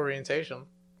sexual orientation.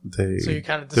 They So you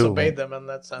kind of disobeyed them in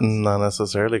that sense. Not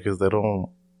necessarily, because they don't.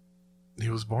 He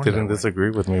was born. Didn't that way. disagree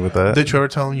with me with that. Did you ever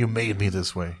tell him you made me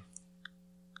this way?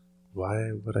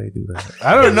 Why would I do that?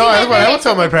 I don't know. You had I very would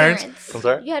tell my accepting parents. I'm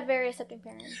sorry? You had very accepting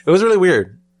parents. It was really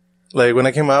weird. Like, when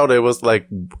I came out, it was like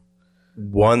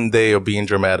one day of being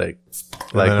dramatic.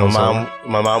 Like, then it was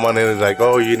my mom wanted to, like,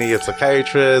 oh, you need a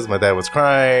psychiatrist. My dad was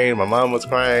crying. My mom was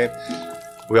crying.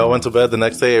 We all went to bed. The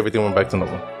next day, everything went back to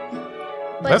normal.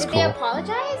 But That's did cool. they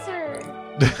apologize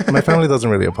or My family doesn't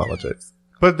really apologize.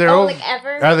 But they're oh, o- like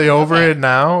ever? Are they over Okay. it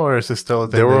now, or is it still a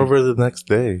thing? They were over the next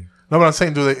day. No, but I'm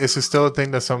saying, is it still a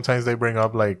thing that sometimes they bring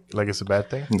up, like it's a bad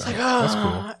thing? No. That's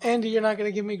cool. Andy, you're not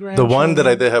gonna give me The grandchildren. one that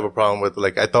I did have a problem with,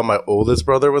 like, I thought my oldest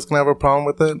brother was going to have a problem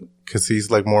with it because he's,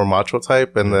 like, more macho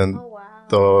type. And then Oh wow.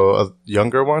 the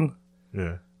younger one,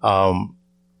 Yeah.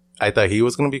 I thought he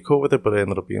was going to be cool with it, but it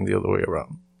ended up being the other way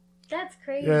around. That's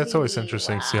crazy. Yeah, it's always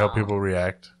interesting to see how Wow. people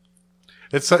react.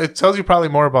 It tells you probably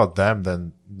more about them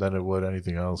than it would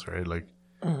anything else, right? Like,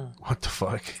 what the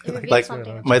fuck? It reveals Like,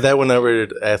 something. my dad would never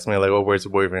ask me, like, oh, where's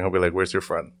your boyfriend? He'll be like, where's your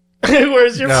friend?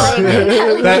 Where's your No,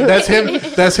 friend? yeah. That's him.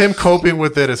 That's him coping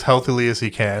with it as healthily as he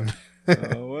can.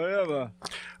 Whatever.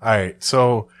 All right,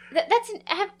 so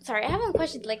I have one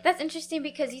question. Like, that's interesting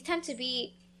because you tend to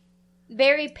be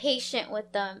very patient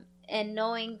with them and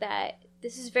knowing that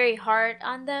this is very hard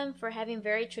on them for having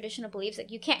very traditional beliefs.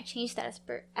 Like, you can't change that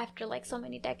after like so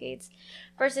many decades,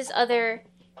 versus other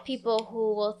people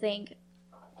who will think,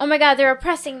 oh my god, they're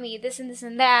oppressing me, this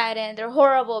and that, and they're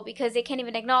horrible because they can't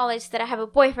even acknowledge that I have a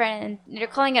boyfriend and they're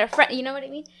calling it a friend. You know what I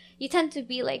mean? You tend to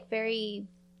be like very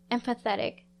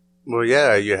empathetic. Well,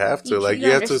 yeah, you have to. You Like, truly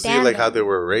you have to see, understand like, how them. they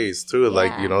were raised, too.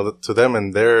 Like, Yeah. you know, to them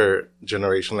and their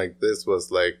generation, like, this was,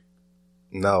 like,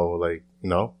 no, like,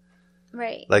 no.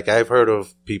 Right. Like, I've heard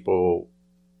of people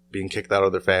being kicked out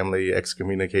of their family,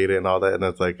 excommunicated and all that. And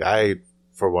it's like,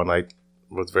 for one, I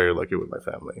was very lucky with my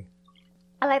family.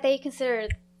 I like that you consider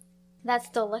that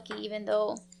still lucky, even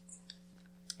though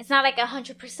it's not like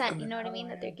 100%. You know what I mean?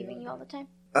 That they're giving you all the time.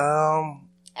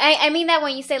 I mean that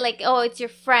when you say like, oh, it's your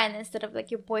friend instead of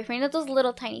like your boyfriend. Those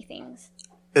little tiny things.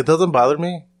 It doesn't bother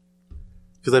me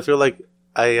because I feel like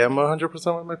I am 100%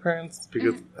 with my parents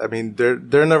because I mean they're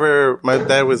never. My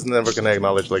dad was never gonna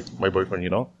acknowledge like my boyfriend, you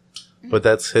know, but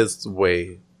that's his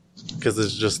way because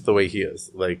it's just the way he is.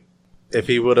 Like if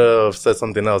he would have said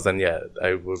something else, then yeah,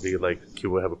 I would be like he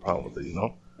would have a problem with it, you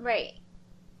know. Right.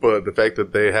 But the fact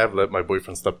that they have let my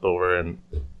boyfriend stepped over and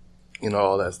you know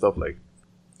all that stuff, like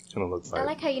kind of looks I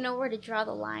like how you know where to draw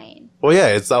the line. Well, yeah,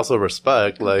 it's also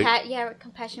respect, like.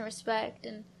 Compassion, respect,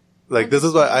 and Like, this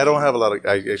is why I don't have a lot of...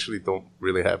 I actually don't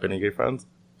really have any gay friends.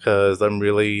 Because I'm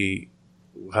really...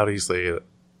 How do you say it?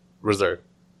 Reserved.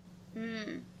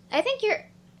 I think you're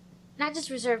not just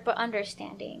reserved, but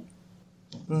understanding.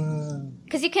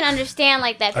 Because you can understand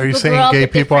like that. are you people saying grow up gay a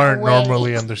people aren't different way.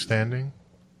 normally understanding?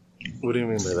 What do you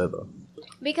mean by that, though?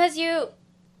 Because you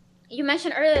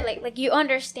mentioned earlier, like you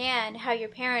understand how your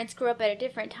parents grew up at a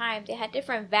different time. They had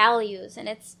different values, and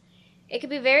it could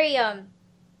be very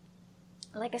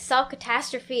like a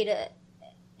self-catastrophe to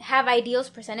have ideals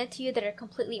presented to you that are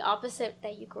completely opposite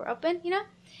that you grew up in, you know?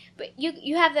 But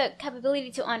you have the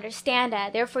capability to understand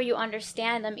that. Therefore, you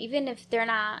understand them, even if they're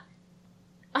not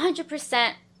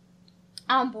 100%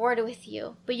 on board with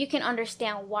you. But you can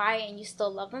understand why, and you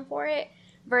still love them for it.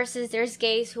 Versus there's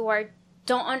gays who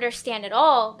don't understand at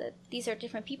all that these are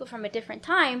different people from a different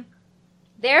time.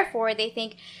 Therefore, they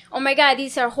think, oh my god,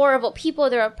 these are horrible people.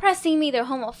 They're oppressing me. They're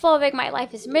homophobic. My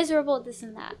life is miserable. This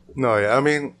and that. No, yeah, I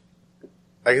mean...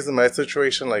 I guess in my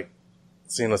situation, like...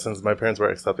 since my parents were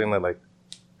accepting that, like...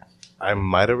 I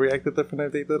might have reacted different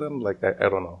if they didn't. Like, I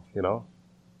don't know, you know?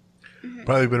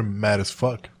 Probably been mad as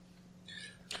fuck.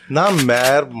 Not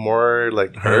mad, more,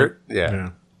 like, hurt.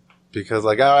 Yeah. Because,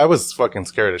 like, I was fucking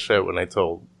scared as shit when I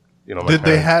told, you know, my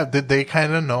parents. Did they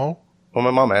kind of know? Well,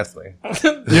 my mom asked me.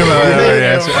 Your mom already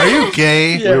asked you, are you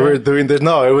gay? We were doing this.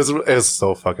 No, it was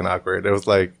so fucking awkward. It was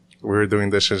like, we were doing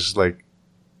this and she's like,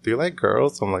 do you like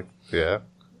girls? I'm like, yeah.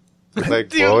 Do you like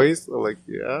boys? I'm like,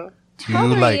 yeah. Do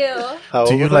you like? you?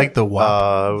 Do you like the WAP?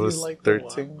 I was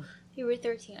 13. You were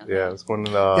 13. Okay. Yeah, it was when.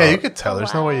 Yeah, you could tell.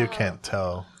 There's no way you wow. can't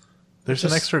tell. There's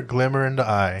an extra glimmer in the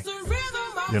eye.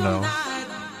 You know,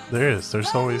 there is.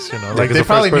 There's always, you know, like 'cause they the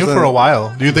probably first knew person- for a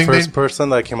while. Do you The think first person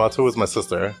that I came out to was my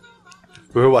sister.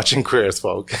 We were watching Queer as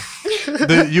Folk.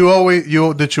 Did you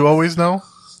always know?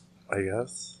 I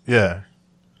guess. Yeah.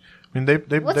 I mean, they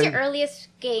What's your earliest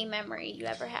gay memory you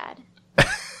ever had?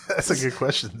 That's a good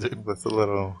question, dude. That's a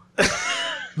little.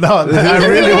 No, I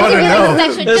really want to know.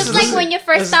 Sexual, just like when you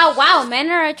first thought, "Wow, men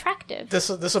are attractive." This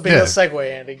will be a segue,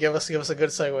 Andy. Give us a good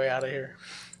segue out of here.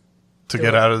 To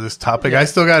get out of this topic, I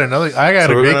still got another. I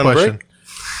got a great question.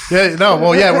 Yeah, no,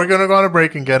 well, yeah, we're gonna go on a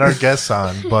break and get our guests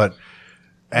on, but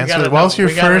answer. What was your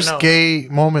first gay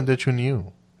moment that you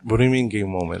knew? What do you mean gay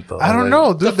moment, though? I don't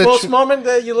know, dude. The first moment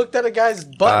that you looked at a guy's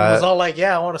butt and was all like,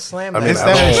 "Yeah, I want to slam." Is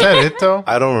that it though?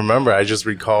 I don't remember. I just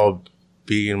recall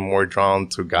being more drawn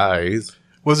to guys.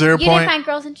 Was there a you point? Didn't find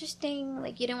girls interesting?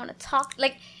 Like you didn't want to talk?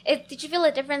 Like did you feel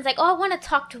a difference? Like, oh, I want to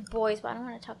talk to boys, but I don't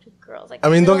want to talk to girls. Like, I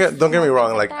mean, don't get me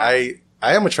wrong. Like I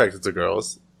am attracted to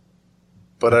girls,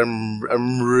 but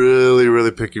I'm really, really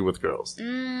picky with girls.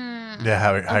 Yeah,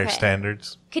 higher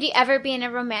standards. Could you ever be in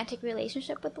a romantic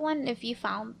relationship with one if you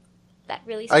found that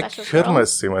really special? I could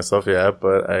see myself, yeah,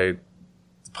 but the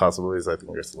possibilities I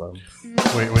think are slim.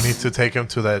 We need to take him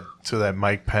to that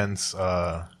Mike Pence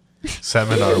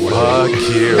seminar. Fuck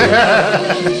you.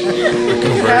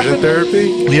 Conversion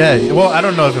therapy? Yeah. Well, I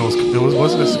don't know if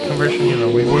was this a conversion? You know,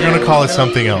 we're gonna call it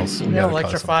something else.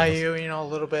 Electrify you, a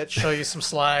little bit. Show you some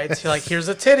slides. You're like, here's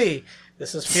a titty.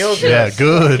 This is feel good. Yeah,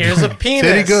 good. Here's a penis.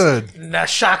 Titty good. Now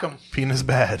shock him. Penis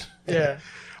bad. Yeah.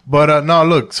 But no,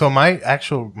 look. So my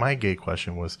gay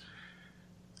question was,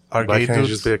 are Why gay can't it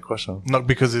dudes just be a question? No,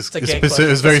 because it's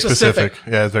very specific.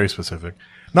 Yeah, it's very specific.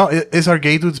 No, is our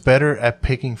gay dudes better at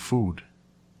picking food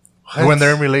when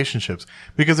they're in relationships?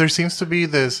 Because there seems to be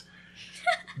this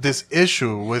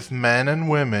issue with men and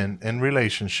women in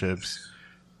relationships,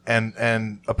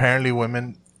 and apparently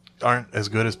women aren't as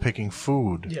good as picking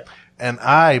food. Yeah. And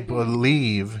I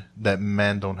believe that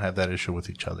men don't have that issue with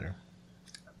each other.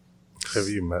 Have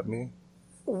you met me?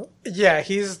 Yeah,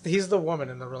 he's the woman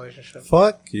in the relationship.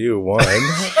 Fuck you, one.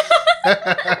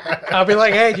 I'll be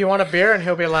like, hey, do you want a beer? And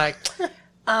he'll be like,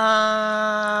 I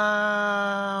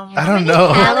don't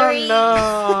know.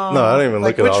 No, I don't even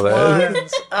look at all that.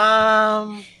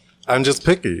 I'm just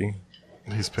picky.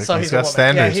 He's picky. So he's got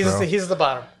standards, yeah, bro. He's the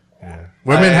bottom. Yeah.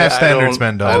 Women have standards,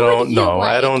 men don't. I don't know.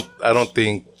 I don't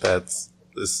think that's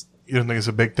this. You don't think it's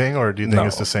a big thing, or do you think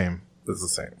it's the same? It's the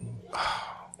same.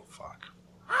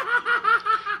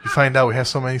 You find out we have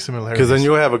so many similarities. Because then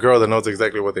you have a girl that knows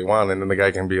exactly what they want, and then the guy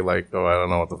can be like, "Oh, I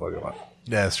don't know what the fuck I want."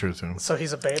 Yeah, that's true too. So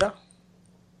he's a beta.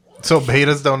 So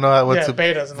betas don't know what to.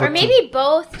 Betas. Or maybe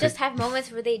both just have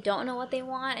moments where they don't know what they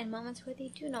want and moments where they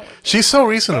do know what they want. She's so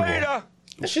reasonable.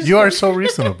 You are so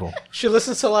reasonable. She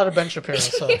listens to a lot of Ben Shapiro,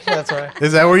 so that's why.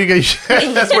 Is that where you get?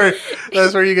 That's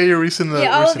where you get your recent.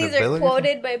 Yeah, all of these ability are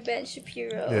quoted by Ben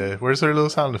Shapiro. Yeah, where's her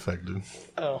little sound effect, dude?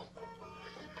 Oh.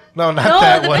 No, not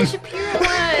that the one. Ben Shapiro one.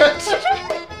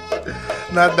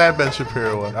 Not that Ben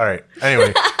Shapiro one. All right.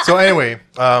 Anyway,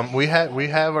 we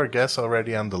have our guests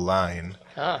already on the line.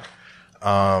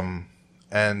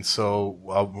 And so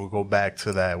we'll go back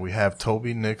to that. We have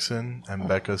Toby Nixon and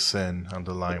Becca Sin on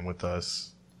the line with us.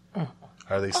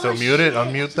 Are they still muted?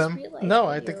 Unmute them. No,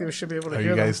 I think we should be able to Are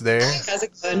hear you guys them. there? How's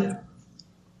it going?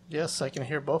 Yes, I can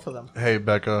hear both of them. Hey,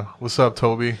 Becca. What's up,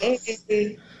 Toby?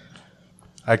 Hey.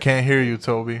 I can't hear you,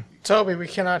 Toby. Toby, we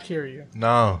cannot hear you.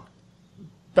 No.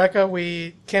 Becca,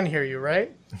 we can hear you,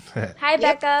 right? Hi,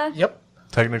 Becca. Yep.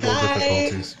 Technical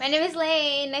difficulties. My name is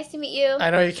Lane. Nice to meet you. I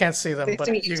know you can't see them, Nice but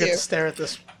to meet you you get too. to stare at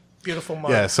this beautiful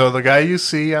mug. Yeah, so the guy you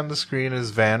see on the screen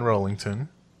is Van Rollington.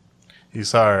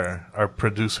 He's our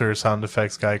producer, sound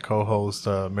effects guy, co-host,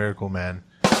 Miracle Man.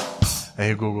 And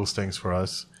he Googles things for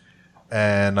us.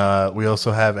 And we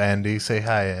also have Andy. Say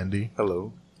hi, Andy.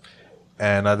 Hello.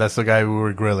 And that's the guy we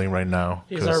were grilling right now.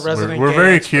 He's our resident We're gay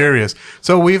very expert. curious.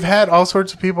 So we've had all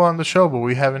sorts of people on the show, but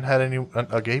we haven't had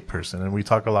a gay person, and we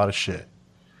talk a lot of shit.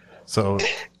 So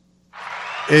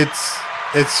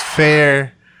it's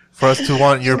fair for us to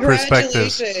want your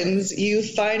perspective. Congratulations, you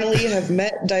finally have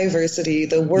met diversity.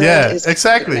 The world is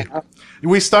exactly.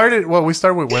 We started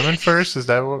with women first. Is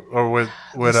that what, or with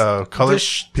colored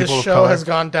people This of show color? has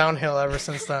gone downhill ever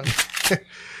since then.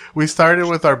 We started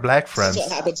with our black friends. That's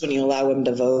what happens when you allow women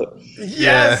to vote.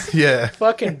 Yes. Yeah.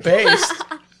 Fucking based.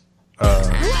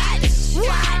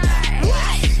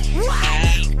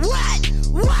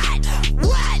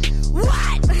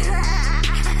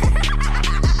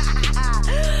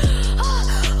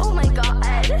 Oh my god.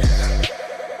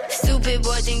 Stupid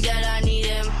boy think that I need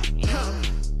him.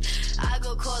 I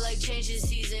go cold like changing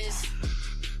seasons.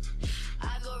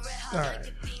 I go red hot like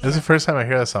the This is the first time I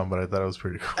hear that song, but I thought it was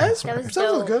pretty cool. That was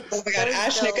dope. good. Oh my god,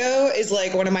 Ash Nico is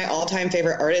like one of my all-time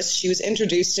favorite artists. She was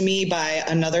introduced to me by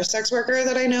another sex worker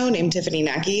that I know named Tiffany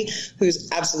Nacki,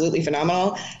 who's absolutely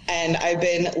phenomenal. And I've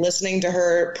been listening to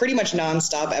her pretty much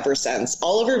nonstop ever since.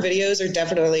 All of her videos are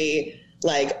definitely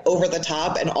like over the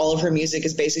top, and all of her music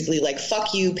is basically like,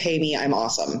 fuck you, pay me, I'm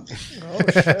awesome. Oh,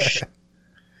 shit.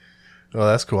 Well,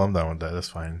 that's cool. I'm done with that. That's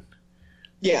fine.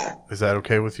 Yeah. Is that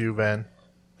okay with you, Van?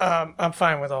 I'm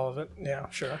fine with all of it. Yeah,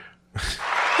 sure.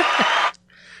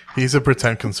 He's a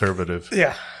pretend conservative.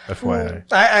 Yeah.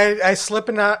 FYI. I slip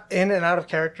in and out of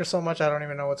character so much I don't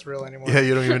even know what's real anymore. Yeah,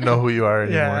 you don't even know who you are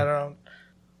anymore. Yeah, I don't.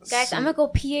 Guys, I'm gonna go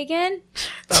pee again.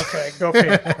 Okay, go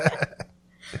pee.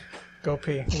 Go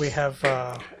pee. We have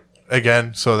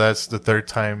Again, so that's the third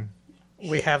time.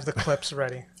 we have the clips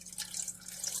ready.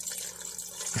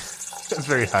 That's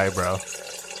very highbrow.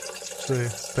 So,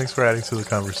 thanks for adding to the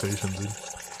conversation, dude.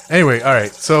 Anyway, all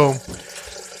right. So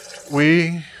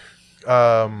we're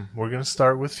gonna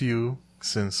start with you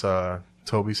since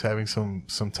Toby's having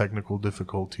some technical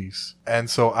difficulties, and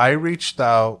so I reached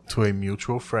out to a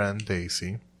mutual friend,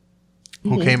 Daisy,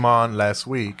 who came on last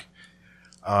week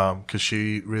because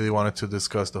she really wanted to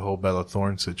discuss the whole Bella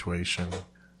Thorne situation,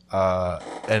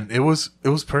 and it was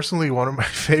personally one of my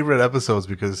favorite episodes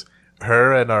because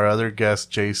her and our other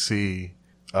guest JC,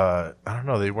 I don't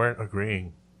know, they weren't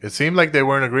agreeing. It seemed like they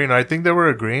weren't agreeing. I think they were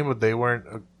agreeing, but they weren't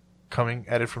coming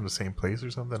at it from the same place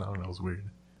or something. I don't know. It was weird,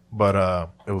 but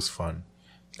it was fun.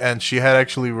 And she had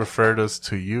actually referred us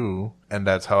to you, and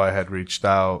that's how I had reached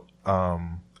out.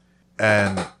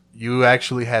 And you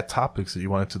actually had topics that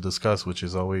you wanted to discuss, which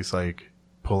is always like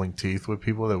pulling teeth with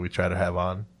people that we try to have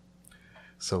on.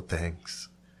 So thanks.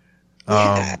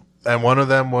 Yeah. And one of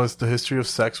them was the history of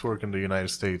sex work in the United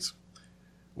States,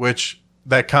 which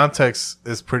that context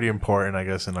is pretty important, I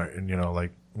guess, in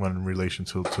like when in relation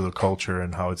to the culture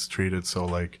and how it's treated. So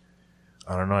like,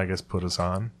 I don't know, I guess put us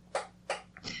on.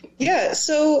 Yeah,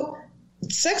 so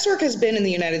sex work has been in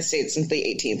the United States since the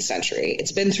 18th century.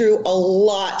 It's been through a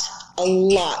lot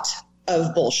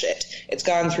of bullshit. It's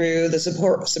gone through the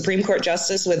Supreme Court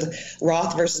justice with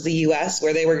Roth versus the U.S.,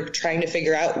 where they were trying to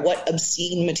figure out what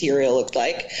obscene material looked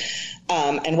like,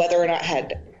 and whether or not it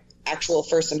had actual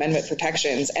First Amendment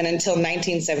protections. And until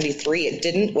 1973, it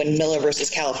didn't, when Miller versus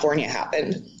California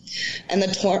happened. And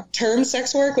the term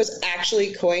sex work was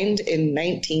actually coined in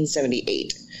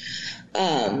 1978.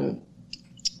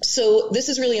 So this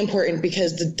is really important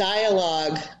because the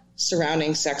dialogue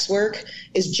surrounding sex work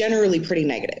is generally pretty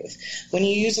negative. When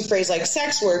you use a phrase like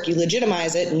sex work, you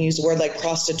legitimize it, and use a word like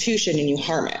prostitution and you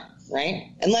harm it,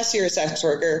 right? Unless you're a sex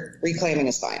worker, reclaiming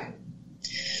is fine.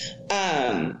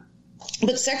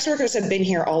 But sex workers have been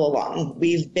here all along.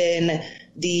 We've been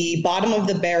the bottom of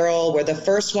the barrel. We're the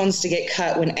first ones to get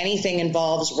cut when anything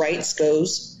involves rights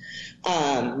goes.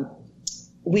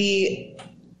 We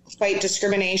fight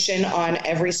discrimination on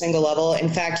every single level. In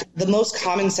fact, the most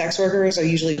common sex workers are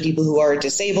usually people who are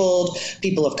disabled,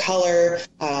 people of color,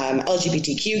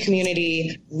 LGBTQ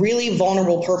community, really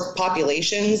vulnerable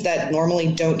populations that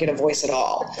normally don't get a voice at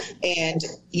all. And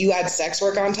you add sex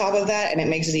work on top of that, and it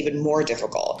makes it even more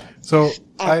difficult. So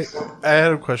I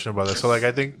had a question about that. So like,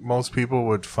 I think most people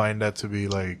would find that to be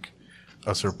like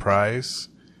a surprise.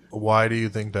 Why do you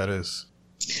think that is?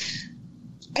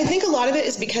 I think a lot of it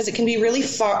is because it can be really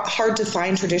hard to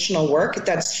find traditional work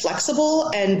that's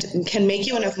flexible and can make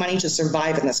you enough money to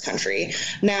survive in this country.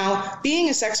 Now, being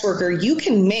a sex worker, you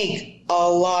can make a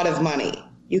lot of money.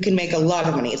 You can make a lot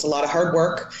of money. It's a lot of hard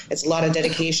work. It's a lot of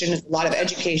dedication. It's a lot of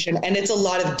education. And it's a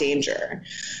lot of danger.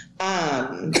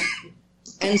 And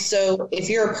so if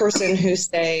you're a person who,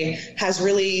 say, has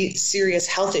really serious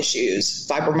health issues,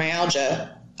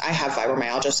 fibromyalgia, I have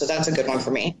fibromyalgia, so that's a good one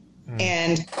for me.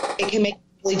 And it can make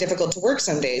really difficult to work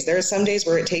some days. There are some days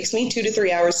where it takes me 2 to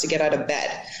 3 hours to get out of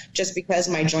bed just because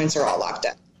my joints are all locked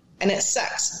up. And it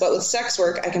sucks. But with sex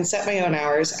work, I can set my own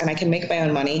hours and I can make my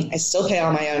own money. I still pay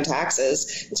all my own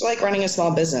taxes. It's like running a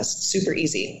small business. Super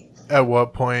easy. At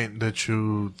what point did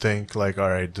you think like, all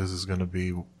right, this is going to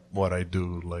be what I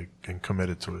do, like, and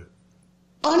committed to it?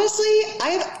 Honestly,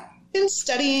 I've been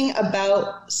studying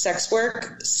about sex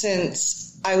work since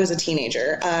I was a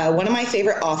teenager. One of my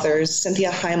favorite authors, Cynthia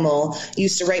Heimel,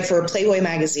 used to write for Playboy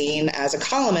magazine as a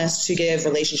columnist to give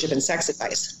relationship and sex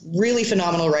advice. Really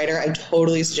phenomenal writer. I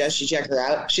totally suggest you check her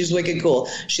out. She's wicked cool.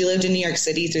 She lived in New York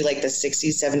City through like the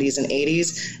 60s, 70s, and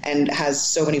 80s and has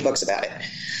so many books about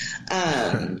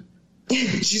it.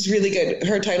 She's really good.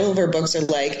 Her title of her books are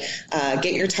like,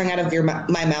 Get Your Tongue Out of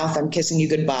My Mouth, I'm Kissing You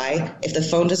Goodbye. If the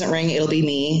phone doesn't ring, it'll be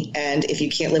me. And if you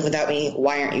can't live without me,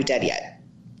 why aren't you dead yet?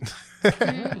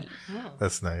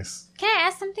 That's nice. Can I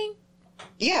ask something?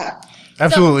 Yeah.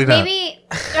 Absolutely not. Maybe.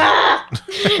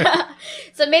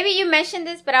 So maybe you mentioned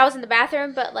this, but I was in the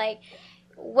bathroom. But like,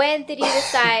 when did you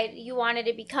decide you wanted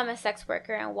to become a sex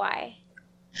worker and why?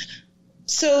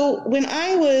 So when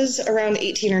I was around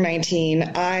 18 or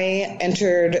 19, I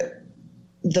entered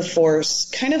the force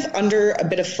kind of under a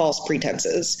bit of false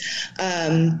pretenses.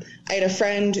 I had a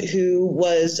friend who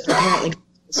was apparently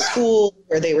school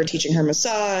where they were teaching her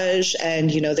massage, and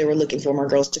they were looking for more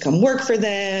girls to come work for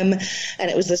them, and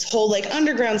it was this whole like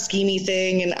underground schemey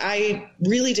thing, and I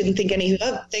really didn't think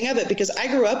anything of it because I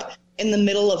grew up in the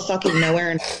middle of fucking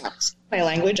nowhere, and my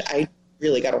language, I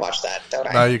really got to watch that, don't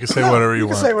I? No, you can say whatever you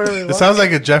want. say whatever you It want. sounds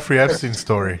like a Jeffrey Epstein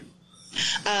story.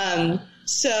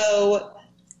 So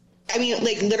I mean,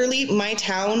 like, literally, my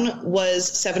town was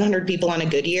 700 people on a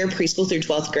good year, preschool through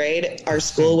 12th grade. Our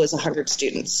school was 100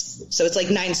 students. So it's like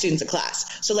 9 students a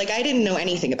class. So, like, I didn't know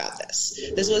anything about this.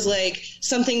 This was, like,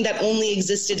 something that only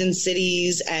existed in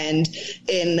cities and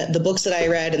in the books that I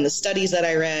read and the studies that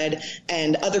I read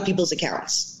and other people's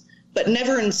accounts, but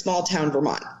never in small town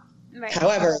Vermont. Right.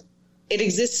 However, it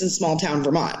exists in small town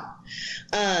Vermont.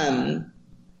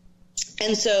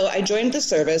 And so I joined the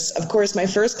service. Of course, my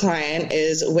first client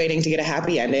is waiting to get a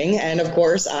happy ending. And of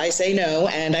course, I say no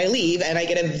and I leave and I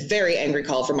get a very angry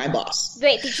call from my boss.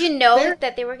 Wait, did you know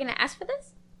that they were going to ask for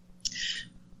this?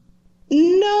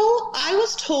 No, I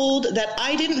was told that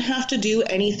I didn't have to do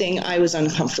anything I was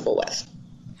uncomfortable with.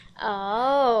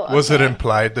 Oh. Was it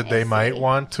implied that they might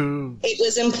want to? It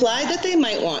was implied that they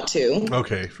might want to.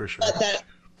 Okay, for sure. But that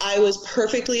I was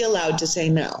perfectly allowed to say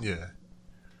no. Yeah.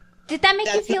 Did that make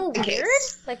That's you feel not the weird?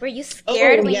 case. Like, were you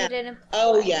scared when yeah. you didn't?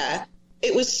 Oh, yeah.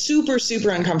 It was super,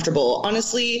 super uncomfortable.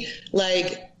 Honestly,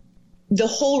 like, the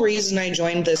whole reason I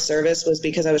joined this service was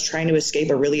because I was trying to escape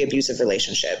a really abusive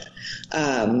relationship.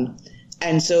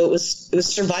 And so it was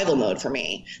survival mode for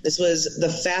me. This was the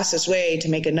fastest way to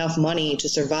make enough money to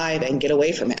survive and get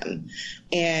away from him.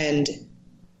 And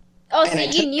Oh, so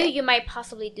and you knew you might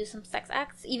possibly do some sex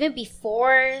acts even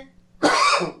before?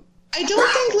 I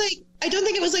don't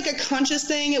think it was like a conscious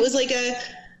thing. It was like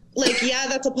yeah,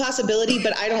 that's a possibility,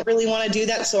 but I don't really want to do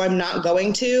that, so I'm not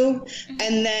going to.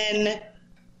 And then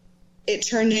it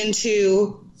turned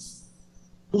into,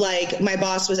 like, my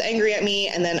boss was angry at me,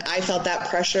 and then I felt that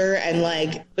pressure, and,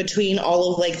 like, between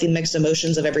all of, like, the mixed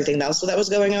emotions of everything else that was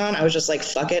going on, I was just like,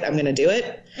 fuck it, I'm going to do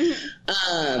it.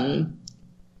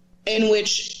 In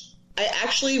which I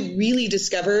actually really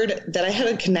discovered that I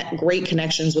had great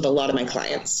connections with a lot of my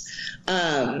clients.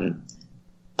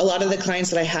 A lot of the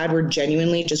clients that I had were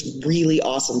genuinely just really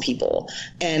awesome people.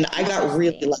 And I got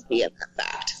really lucky in that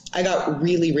fact. I got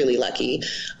really, really lucky.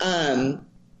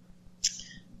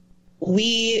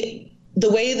 The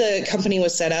way the company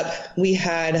was set up, we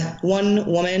had one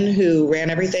woman who ran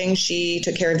everything. She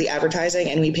took care of the advertising,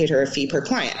 and we paid her a fee per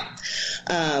client.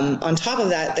 On top of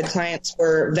that, the clients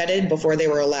were vetted before they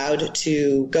were allowed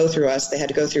to go through us. They had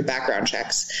to go through background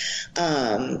checks,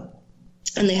 and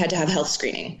they had to have health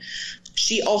screening.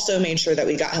 She also made sure that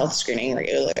we got health screening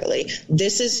regularly.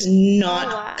 This is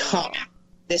not common.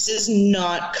 This is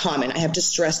not common. I have to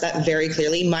stress that very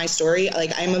clearly. My story,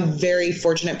 like, I'm a very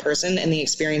fortunate person in the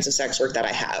experience of sex work that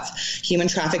I have. Human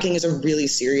trafficking is a really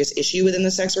serious issue within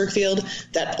the sex work field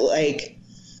that, like,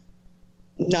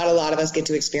 not a lot of us get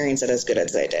to experience it as good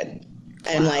as I did.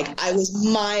 And, like, I was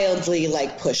mildly,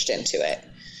 like, pushed into it.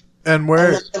 And a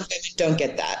lot of women don't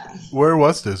get that. Where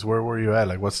was this? Where were you at?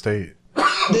 Like, what state?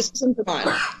 This was in Vermont.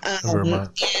 Vermont.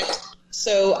 And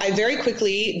so I very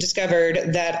quickly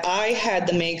discovered that I had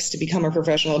the makes to become a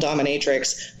professional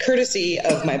dominatrix, courtesy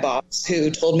of my boss,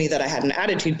 who told me that I had an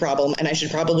attitude problem and I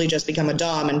should probably just become a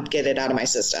dom and get it out of my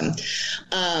system.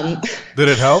 Did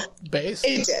it help?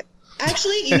 It did.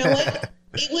 Actually, you know what?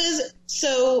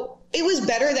 It was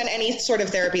better than any sort of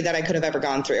therapy that I could have ever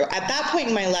gone through. At that point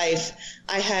in my life,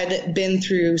 I had been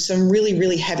through some really,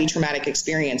 really heavy traumatic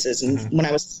experiences. And when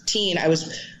I was a teen, I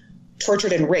was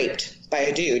tortured and raped by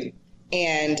a dude.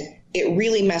 And it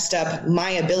really messed up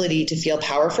my ability to feel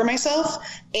power for myself.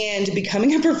 And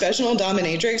becoming a professional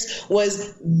dominatrix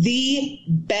was the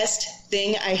best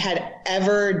thing I had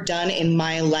ever done in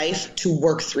my life to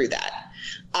work through that.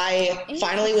 I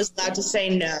finally was allowed to say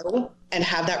no and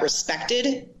have that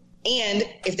respected. And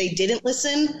if they didn't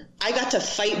listen, I got to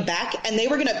fight back, and they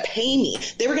were going to pay me.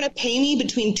 They were going to pay me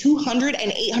between $200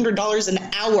 and $800 an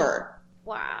hour.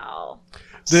 Wow.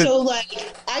 So,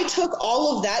 like, I took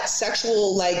all of that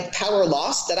sexual, like, power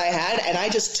loss that I had, and I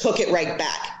just took it right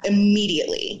back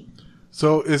immediately.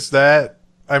 So is that?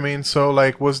 I mean, so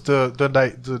like, was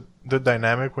the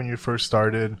dynamic when you first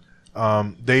started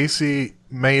Daisy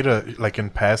made in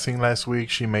passing last week,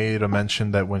 she made a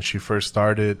mention that when she first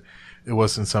started, it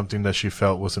wasn't something that she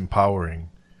felt was empowering.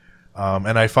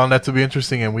 And I found that to be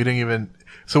interesting, and we didn't even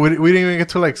get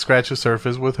to like scratch the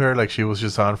surface with her. Like, she was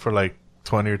just on for like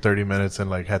 20 or 30 minutes and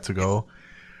like had to go.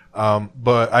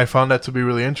 But I found that to be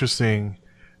really interesting.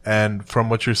 And from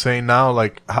what you're saying now,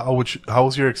 like, how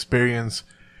was your experience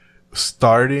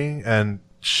starting and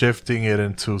shifting it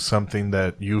into something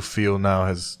that you feel now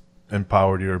has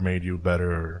empowered you or made you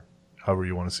better, or however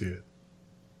you want to see it?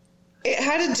 It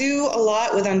had to do a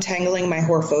lot with untangling my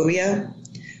whorephobia.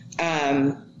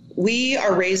 We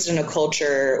are raised in a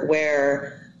culture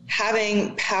where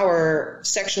having power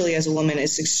sexually as a woman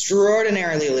is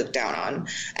extraordinarily looked down on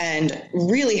and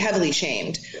really heavily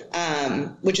shamed,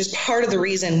 which is part of the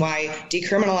reason why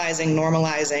decriminalizing,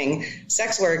 normalizing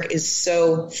sex work is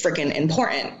so freaking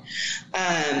important.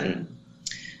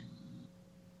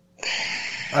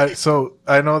 So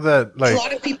I know that, like, a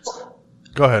lot of people.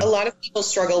 Go ahead. A lot of people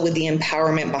struggle with the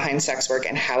empowerment behind sex work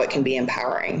and how it can be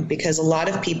empowering, because a lot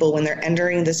of people, when they're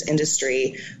entering this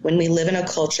industry, when we live in a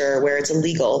culture where it's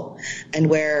illegal and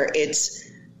where it's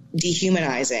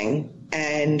dehumanizing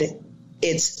and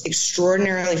it's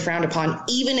extraordinarily frowned upon,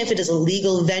 even if it is a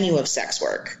legal venue of sex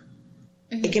work,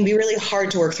 it can be really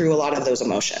hard to work through a lot of those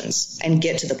emotions and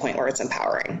get to the point where it's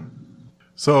empowering.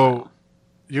 So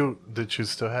did you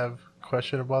still have a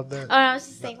question about that? Oh, I was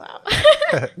just saying, wow.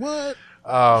 What?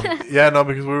 Yeah, no,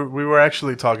 because we were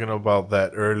actually talking about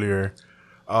that earlier.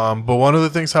 But one of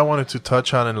the things I wanted to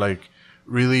touch on and like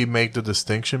really make the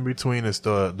distinction between is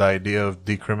the idea of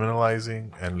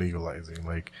decriminalizing and legalizing,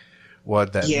 like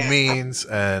what that means.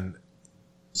 And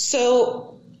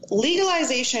so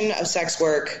legalization of sex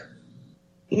work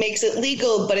makes it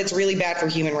legal, but it's really bad for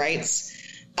human rights.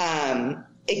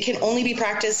 It can only be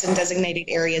practiced in designated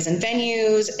areas and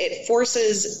venues. It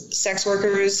forces sex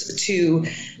workers to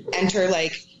enter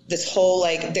like this whole,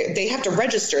 like, they have to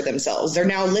register themselves. They're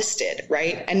now listed,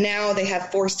 right? And now they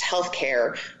have forced health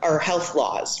care or health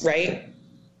laws, right?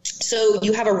 So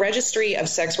you have a registry of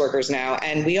sex workers now,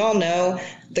 and we all know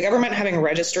the government having a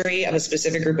registry of a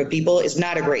specific group of people is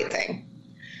not a great thing.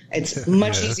 It's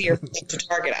much easier to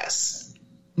target us.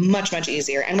 Much, much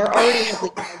easier. And we're already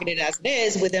heavily targeted as it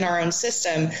is within our own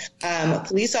system.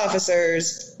 Police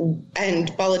officers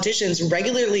and politicians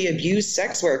regularly abuse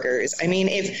sex workers. I mean,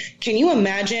 can you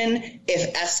imagine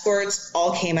if escorts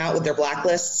all came out with their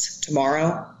blacklists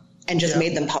tomorrow and just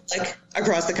made them public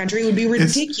across the country? It would be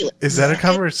ridiculous. Is that a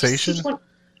conversation?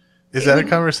 Is that a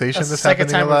conversation that's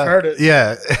happening a lot? Heard it.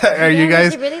 Yeah. Are you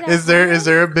guys, really is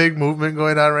there a big movement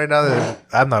going on right now?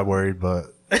 I'm not worried, but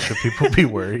should people be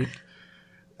worried?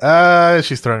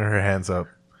 She's throwing her hands up.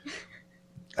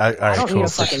 All right, I don't cool. need a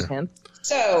fucking hint.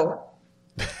 So,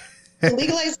 the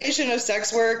legalization of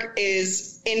sex work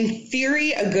is, in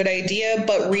theory, a good idea,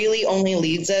 but really only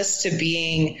leads us to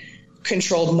being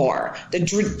controlled more. The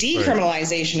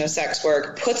decriminalization of sex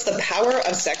work puts the power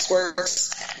of sex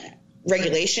work's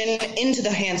regulation into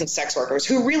the hands of sex workers,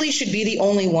 who really should be the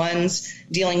only ones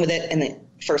dealing with it in the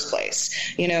first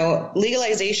place. You know,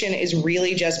 legalization is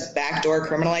really just backdoor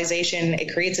criminalization.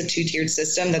 It creates a two-tiered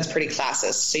system that's pretty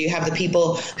classist. So you have the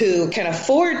people who can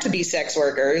afford to be sex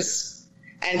workers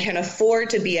and can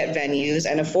afford to be at venues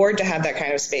and afford to have that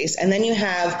kind of space. And then you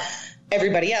have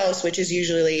everybody else, which is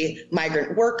usually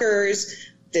migrant workers,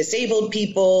 disabled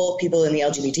people, people in the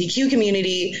LGBTQ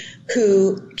community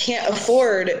who can't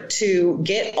afford to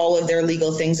get all of their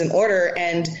legal things in order,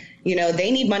 and you know, they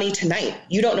need money tonight.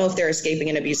 You don't know if they're escaping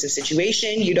an abusive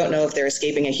situation. You don't know if they're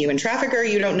escaping a human trafficker.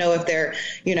 You don't know if they're,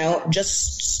 you know,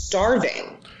 just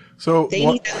starving. So they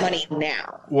need that money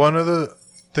now. One of the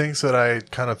things that I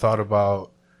kind of thought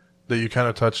about that you kind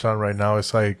of touched on right now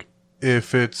is like,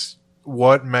 if it's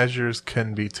what measures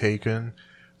can be taken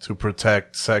to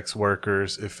protect sex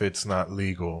workers if it's not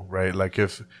legal, right? Like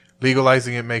if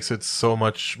legalizing it makes it so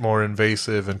much more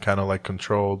invasive and kind of like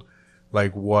controlled,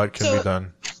 like what can be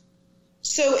done?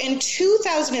 So in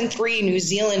 2003, New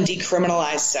Zealand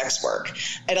decriminalized sex work.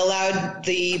 It allowed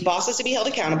the bosses to be held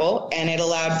accountable, and it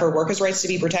allowed for workers' rights to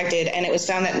be protected. And it was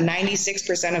found that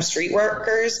 96% of street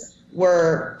workers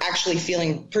were actually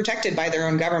feeling protected by their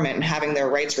own government and having their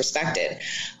rights respected.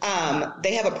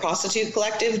 They have a prostitute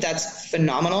collective that's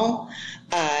phenomenal.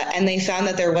 And they found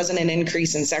that there wasn't an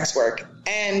increase in sex work,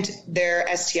 and their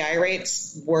STI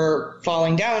rates were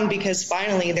falling down because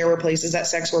finally there were places that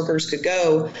sex workers could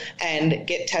go and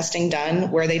get testing done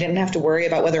where they didn't have to worry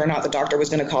about whether or not the doctor was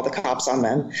going to call the cops on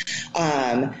them.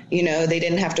 You know, they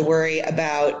didn't have to worry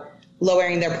about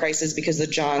lowering their prices because the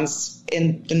Johns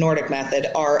in the Nordic method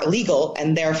are illegal,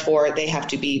 and therefore they have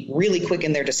to be really quick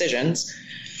in their decisions.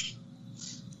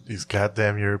 These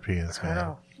goddamn Europeans, I man.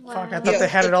 know. Fuck, I thought they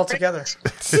had it all together.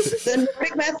 The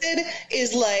Nordic method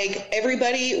is like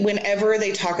everybody, whenever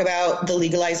they talk about the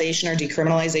legalization or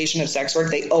decriminalization of sex work,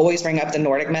 they always bring up the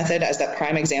Nordic method as that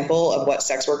prime example of what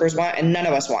sex workers want, and none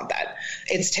of us want that.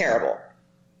 It's terrible.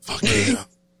 Fuck yeah.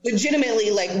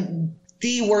 Legitimately, like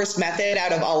the worst method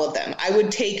out of all of them. I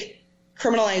would take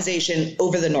criminalization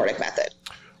over the Nordic method.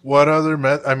 What other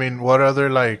what other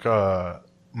like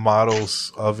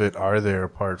models of it are there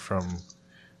apart from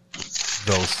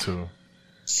those two?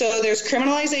 So there's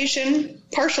criminalization,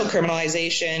 partial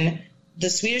criminalization, the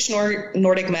Swedish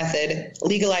Nordic method,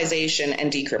 legalization,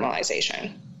 and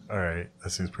decriminalization. All right,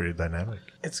 that seems pretty dynamic.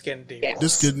 It's getting deep. Yes.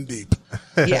 This getting deep.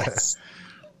 Yes.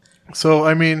 So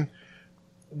I mean,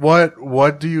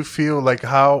 what do you feel like?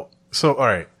 How? So all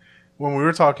right, when we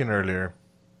were talking earlier,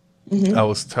 I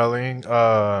was telling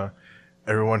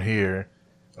everyone here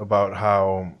about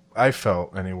how I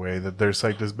felt anyway that there's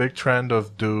like this big trend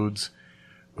of dudes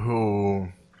who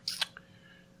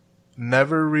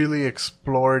never really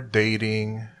explore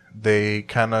dating. They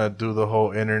kind of do the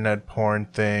whole internet porn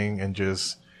thing and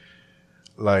just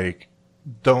like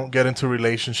don't get into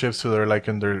relationships till they're like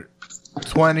in their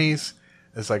 20s.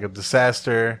 It's like a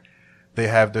disaster. They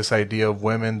have this idea of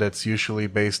women that's usually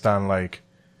based on like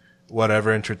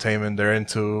whatever entertainment they're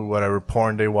into, whatever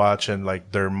porn they watch, and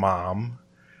like their mom.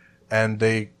 And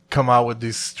they come out with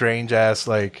these strange ass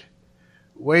like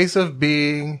ways of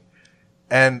being.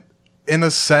 And in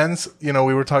a sense, you know,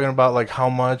 we were talking about like how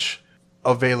much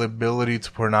availability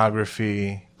to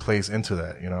pornography plays into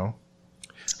that, you know?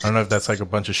 I don't know if that's like a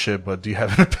bunch of shit, but do you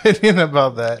have an opinion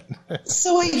about that?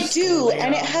 So I do,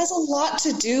 and it has a lot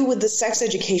to do with the sex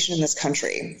education in this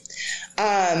country.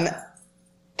 And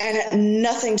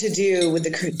nothing to do with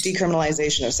the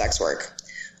decriminalization of sex work.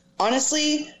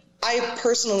 Honestly, I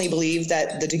personally believe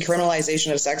that the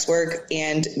decriminalization of sex work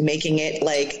and making it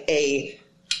like a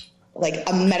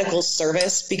medical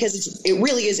service, because it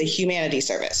really is a humanity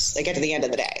service, like at the end of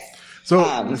the day.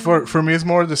 So for me, it's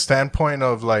more the standpoint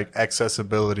of like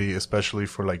accessibility, especially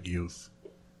for like youth.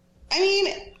 I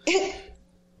mean,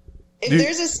 if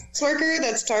there's a sex worker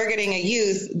that's targeting a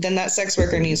youth, then that sex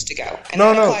worker needs to go. And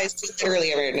that applies to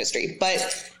literally every industry.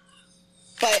 But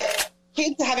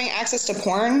kids having access to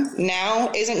porn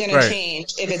now isn't going to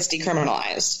change if it's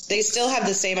decriminalized. They still have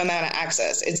the same amount of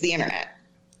access. It's the internet.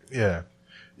 Yeah.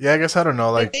 Yeah, I guess I don't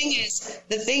know. Like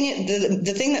the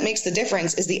thing that makes the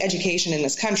difference is the education in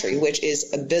this country, which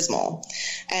is abysmal.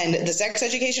 And the sex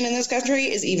education in this country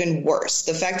is even worse.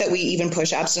 The fact that we even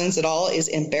push abstinence at all is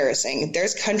embarrassing.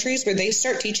 There's countries where they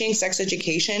start teaching sex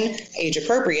education age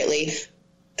appropriately,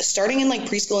 starting in like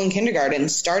preschool and kindergarten,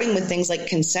 starting with things like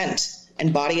consent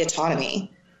and body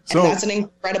autonomy. And that's an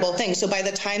incredible thing. So by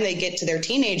the time they get to their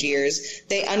teenage years,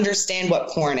 they understand what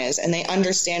porn is, and they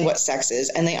understand what sex is,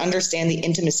 and they understand the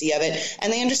intimacy of it,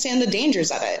 and they understand the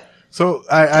dangers of it. So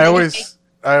I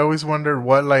always wondered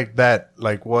what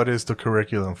what is the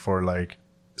curriculum for like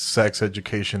sex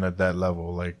education at that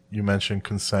level? Like you mentioned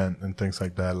consent and things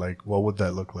like that. Like what would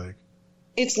that look like?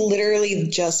 It's literally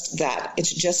just that.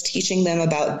 It's just teaching them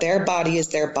about their body is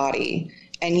their body,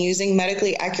 and using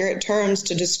medically accurate terms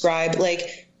to describe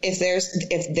like,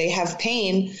 if they have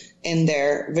pain in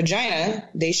their vagina,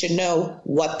 they should know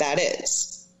what that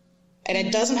is. And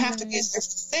it doesn't have to be a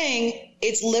surface thing.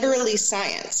 It's literally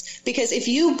science. Because if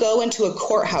you go into a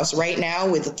courthouse right now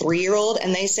with a 3-year-old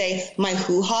and they say, my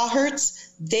hoo-ha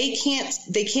hurts, they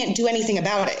can't do anything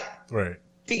about it. Right.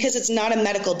 Because it's not a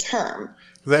medical term.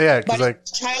 Yeah, but if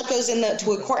a child goes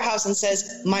to a courthouse and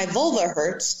says, my vulva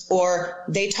hurts, or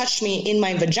they touched me in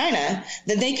my vagina,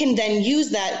 then they can then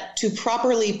use that to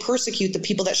properly persecute the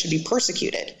people that should be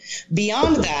persecuted.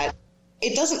 Beyond that,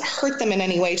 it doesn't hurt them in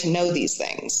any way to know these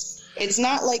things. It's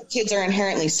not like kids are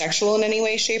inherently sexual in any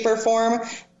way, shape, or form.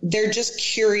 They're just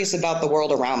curious about the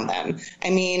world around them.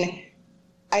 I mean,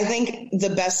 I think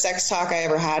the best sex talk I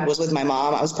ever had was with my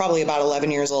mom. I was probably about 11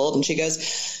 years old, and she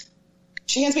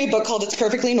hands me a book called It's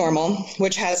Perfectly Normal,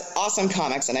 which has awesome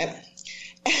comics in it.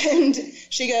 And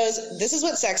she goes, this is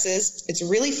what sex is. It's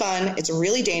really fun. It's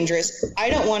really dangerous. I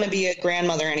don't want to be a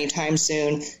grandmother anytime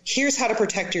soon. Here's how to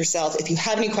protect yourself. If you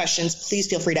have any questions, please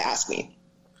feel free to ask me.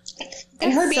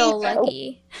 And her being so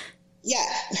lucky.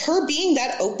 Her being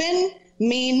that open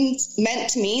meant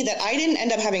to me that I didn't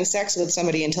end up having sex with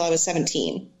somebody until I was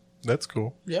 17. That's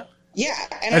cool. Yeah. Yeah,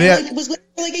 and I was with her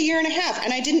for like a year and a half,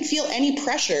 and I didn't feel any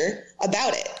pressure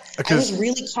about it. I was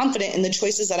really confident in the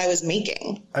choices that I was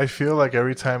making. I feel like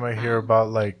every time I hear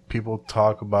about like people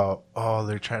talk about, oh,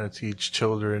 they're trying to teach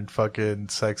children fucking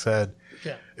sex ed,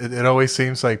 Yeah. It always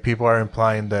seems like people are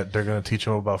implying that they're going to teach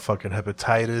them about fucking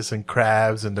hepatitis and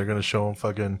crabs, and they're going to show them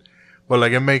fucking, but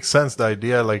like, it makes sense, the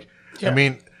idea. Like, I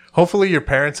mean, hopefully your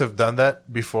parents have done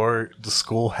that before the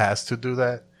school has to do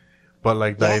that. But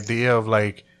like the idea of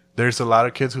like, there's a lot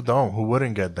of kids who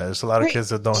wouldn't get that. There's a lot of kids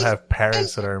that don't have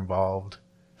parents that are involved.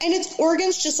 And it's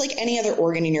organs just like any other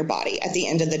organ in your body at the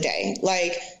end of the day.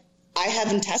 Like, I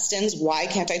have intestines. Why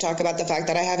can't I talk about the fact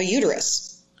that I have a uterus?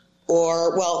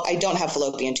 Or, well, I don't have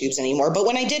fallopian tubes anymore, but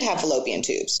when I did have fallopian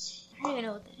tubes. I don't even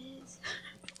know what that is.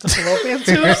 The fallopian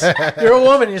tubes? You're a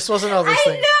woman. You're supposed to know these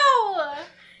things. I know!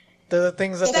 They're the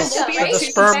things that, fallopian the tubes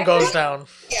sperm goes down.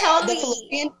 Yeah,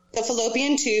 the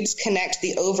fallopian tubes connect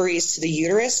the ovaries to the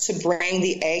uterus to bring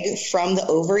the egg from the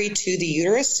ovary to the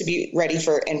uterus to be ready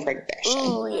for impregnation.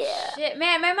 Oh, yeah. Shit,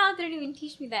 man, my mom didn't even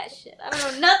teach me that shit. I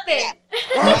don't know nothing.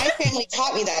 My family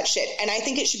taught me that shit, and I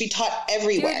think it should be taught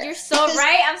everywhere. Dude, you're so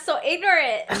right. I'm so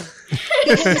ignorant. And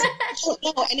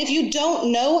if you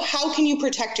don't know, how can you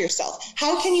protect yourself?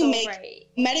 How can you make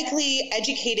medically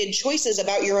educated choices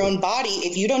about your own body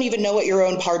if you don't even know what your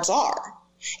own parts are?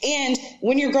 And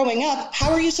when you're growing up,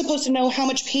 how are you supposed to know how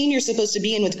much pain you're supposed to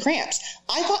be in with cramps?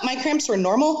 I thought my cramps were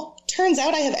normal. Turns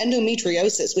out I have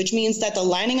endometriosis, which means that the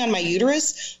lining on my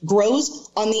uterus grows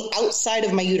on the outside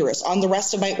of my uterus, on the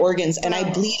rest of my organs, and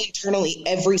I bleed internally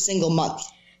every single month.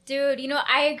 Dude, you know,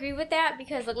 I agree with that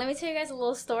because, like, let me tell you guys a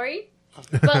little story.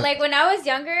 But, like, when I was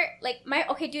younger, like,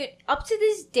 up to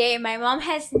this day, my mom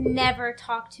has never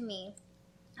talked to me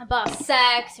about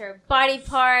sex or body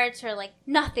parts or like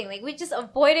nothing. Like, we just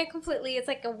avoid it completely. It's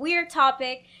like a weird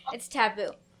topic. It's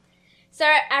taboo. So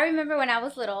I remember when I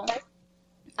was little,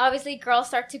 obviously girls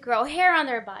start to grow hair on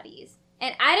their bodies.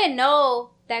 And I didn't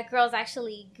know that girls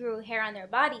actually grew hair on their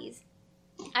bodies.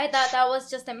 I thought that was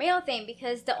just a male thing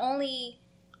because the only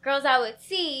girls I would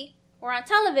see were on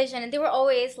television and they were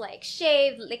always like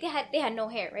shaved. Like they had no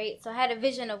hair, right? So I had a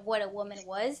vision of what a woman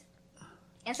was.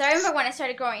 And so I remember when I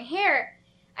started growing hair,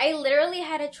 I literally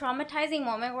had a traumatizing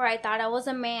moment where I thought I was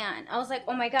a man. I was like,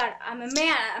 oh my God, I'm a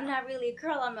man. I'm not really a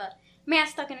girl. I'm a man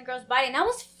stuck in a girl's body. And I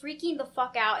was freaking the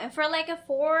fuck out. And for like a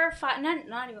 4 or 5,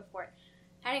 not even 4.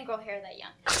 I didn't grow hair that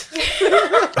young.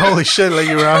 Holy shit, like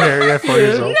you were out here, 4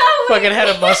 years old. No, fucking had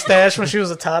a mustache when she was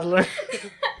a toddler.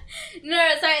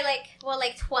 No, sorry,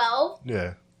 like 12.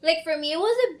 Yeah. Like for me, it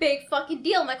was a big fucking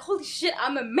deal. I'm like, holy shit,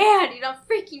 I'm a man. You know, I'm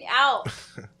freaking out.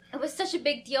 It was such a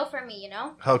big deal for me, you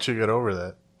know? How'd you get over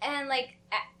that? And, like,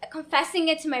 confessing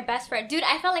it to my best friend. Dude,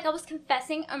 I felt like I was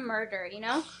confessing a murder, you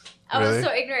know? I was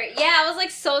so ignorant. Yeah, I was,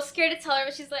 like, so scared to tell her.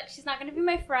 But she's like, she's not going to be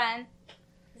my friend.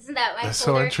 Isn't that my That's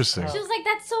so interesting. She was like,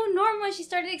 that's so normal. And she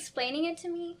started explaining it to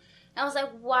me. And I was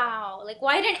like, wow. Like,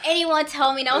 why didn't anyone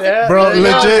tell me? And I was like, bro,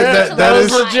 legit. That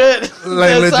is legit.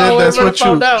 Like, legit, that's what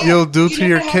you'll do to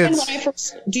your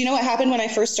kids. Do you know what happened when I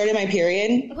first started my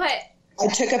period? What? I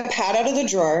took a pad out of the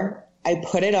drawer, I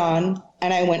put it on,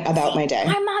 and I went about my day.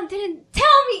 My mom didn't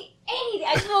tell me anything.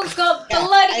 I just woke up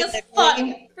bloody as fuck,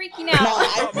 freaking out. No,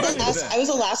 I was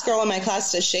the last girl in my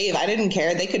class to shave. I didn't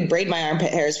care. They could braid my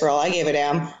armpit hairs for all I gave a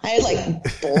damn. I had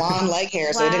like blonde leg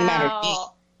hair, so it didn't matter to me.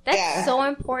 That's so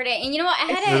important. And you know what? I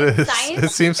had a science. It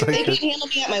seems like they can't handle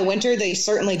me at my winter. They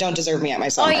certainly don't deserve me at my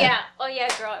summer. Oh yeah,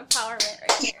 girl, empowerment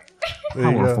right here.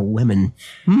 Powerful women.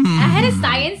 I had a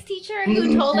science teacher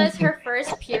who told us her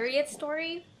first period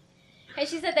story. And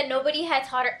she said that nobody had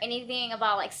taught her anything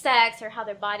about like sex or how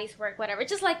their bodies work, whatever,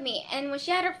 just like me. And when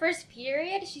she had her first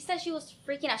period, she said she was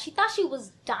freaking out. She thought she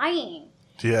was dying.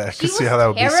 Yeah, I could see how that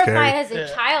would be scary. She was terrified as a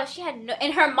child. She had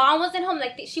and her mom wasn't home.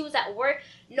 Like she was at work.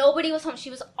 Nobody was home. She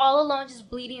was all alone, just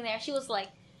bleeding there. She was like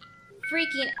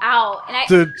freaking out.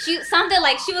 And she sounded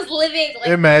like she was living. Like,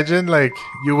 imagine like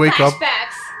you wake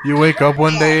flashbacks. You wake up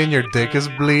one day and your dick is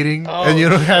bleeding, and you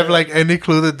don't have like any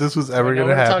clue that this was ever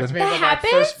gonna happen. Talk to me about my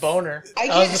first boner. I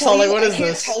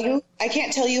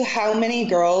can't tell you how many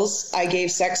girls I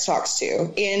gave sex talks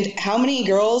to, and how many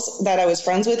girls that I was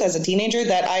friends with as a teenager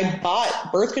that I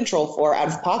bought birth control for out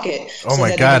of pocket. Oh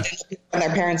my God! They on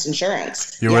their parents'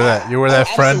 insurance. You were that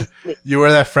friend. Absolutely. You were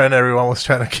that friend everyone was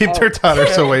trying to keep their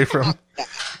daughters away from.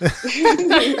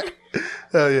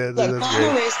 Oh yeah, look,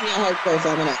 Mama raised me a hardcore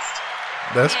feminist.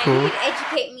 That's cool. You can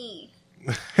educate me.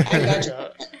 I got you.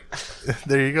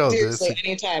 There you go. Seriously,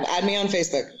 anytime. Add me on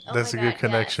Facebook. That's a good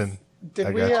connection.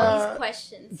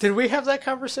 Yes. Did we have that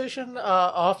conversation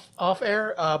off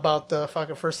air about the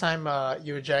fucking first time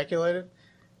you ejaculated?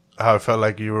 How it felt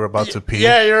like you were about to pee.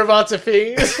 Yeah, you were about to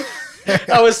pee.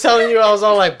 I was telling you, I was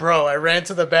all like, bro, I ran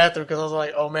to the bathroom because I was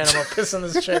like, oh man, I'm gonna piss on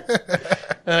this chick.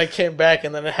 And I came back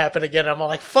and then it happened again. I'm all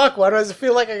like, fuck, why does it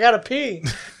feel like I gotta pee?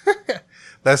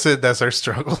 That's it. That's our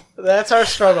struggle. That's our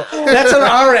struggle. That's on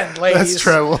our end, ladies. That's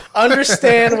trouble.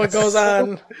 Understand what goes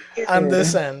on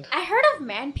this end. I heard of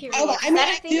man periods. Oh, I mean,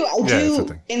 I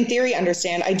do, in theory,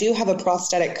 understand. I do have a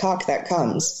prosthetic cock that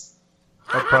comes.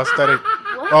 A prosthetic.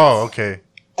 Oh, okay.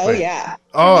 Oh, Wait. yeah.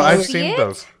 Oh, I've seen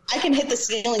those. I can hit the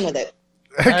ceiling with it.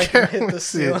 I can hit the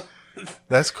ceiling.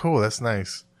 That's cool. That's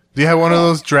nice. Do you have one of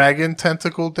those dragon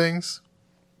tentacle things?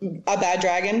 A bad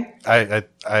dragon? I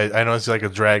know it's like a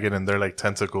dragon and they're like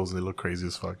tentacles and they look crazy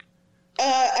as fuck.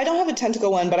 I don't have a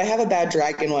tentacle one, but I have a bad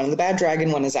dragon one. The bad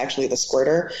dragon one is actually the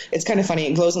squirter. It's kind of funny.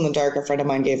 It glows in the dark. A friend of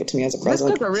mine gave it to me as a This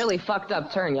present. took a really fucked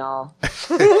up turn, y'all.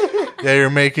 Yeah, you're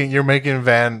making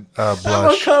Van blush. I'm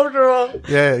uncomfortable.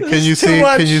 Yeah, can you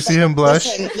see him blush?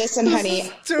 Listen, honey.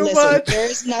 Too listen, much.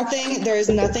 there is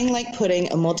nothing like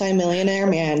putting a multimillionaire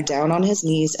man down on his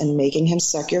knees and making him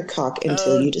suck your cock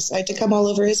until you decide to come all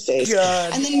over his face,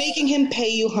 God. and then making him pay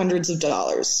you hundreds of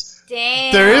dollars.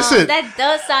 Damn. There isn't. That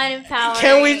does sound empowering.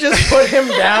 Can we just put him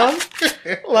down?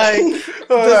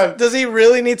 Like, does he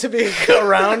really need to be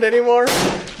around anymore?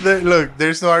 Look,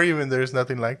 there's no argument. There's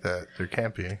nothing like that. There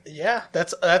can't be. Yeah,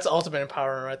 that's ultimate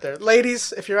empowerment right there.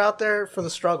 Ladies, if you're out there for the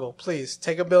struggle, please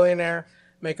take a billionaire,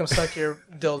 make him suck your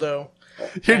dildo.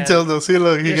 Your dildo. See,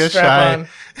 look, he gets shy. strap-on.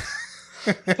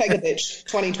 Pegabitch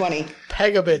 2020.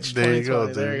 Pegabitch 2020. There you go,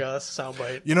 dude. There you go. That's a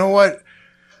soundbite. You know what?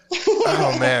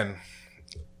 Oh man,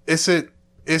 is it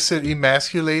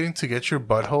emasculating to get your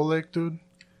butthole licked, dude?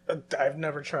 I've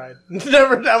never tried.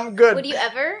 Never. I'm good. Would you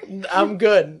ever? I'm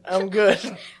good.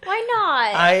 Why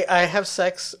not? I have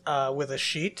sex with a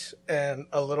sheet and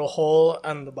a little hole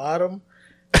on the bottom.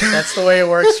 That's the way it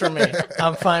works for me.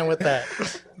 I'm fine with that.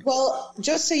 Well,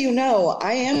 just so you know,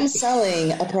 I am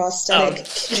selling a prosthetic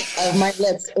of my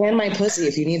lips and my pussy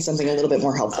if you need something a little bit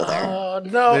more helpful there. No,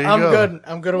 There you I'm go. good.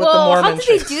 I'm good with Whoa, the Mormon how did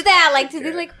they shit. do that? Like, did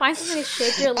they like find something to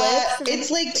shape your lips? and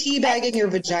It's like teabagging your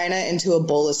vagina into a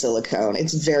bowl of silicone.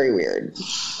 It's very weird.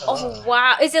 Oh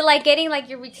wow! Is it like getting like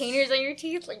your retainers on your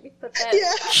teeth? Like you put that?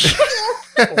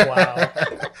 Yeah. Wow.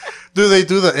 Do they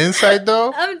do the inside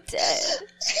though? I'm dead.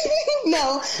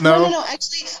 No.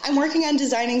 Actually, I'm working on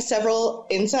designing several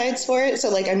insides for it. So,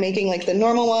 like, I'm making, like, the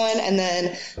normal one and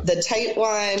then the tight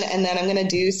one. And then I'm going to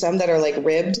do some that are, like,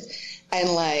 ribbed and,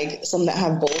 like, some that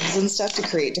have bulbs and stuff to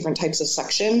create different types of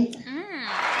suction.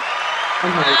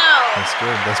 Wow. That's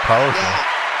good. That's powerful. Yeah.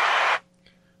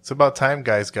 It's about time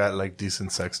guys got like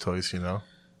decent sex toys, you know.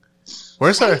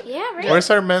 Where's our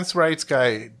Where's our men's rights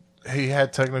guy? He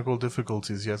had technical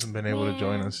difficulties. He hasn't been able to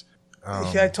join us.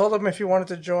 Yeah, I told him if he wanted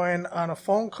to join on a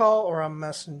phone call or on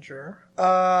Messenger.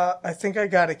 I think I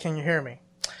got it. Can you hear me?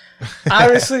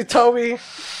 Obviously, Toby,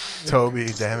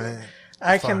 damn it.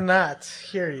 I cannot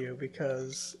hear you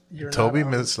because you're Toby not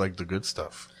on. missed like the good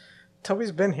stuff.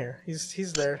 Toby's been here.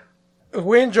 He's there.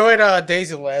 We enjoyed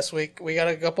Daisy last week. We got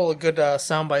a couple of good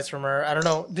sound bites from her. I don't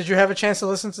know. Did you have a chance to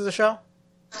listen to the show?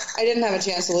 I didn't have a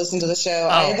chance to listen to the show.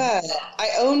 Oh. I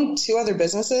own 2 other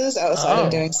businesses outside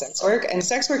of doing sex work, and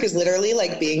sex work is literally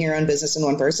like being your own business in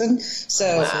one person.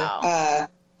 So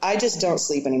I just don't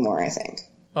sleep anymore, I think.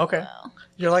 Okay.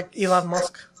 You're like Elon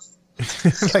Musk.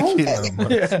 Elon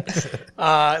Musk.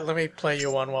 Let me play you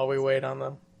one while we wait on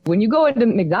them. When you go into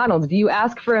McDonald's, do you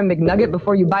ask for a McNugget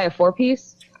before you buy a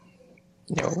 4-piece?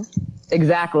 No.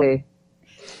 Exactly.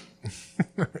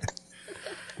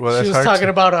 Well, that's she was hard talking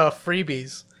to- about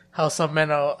freebies. How some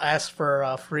men ask for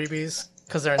freebies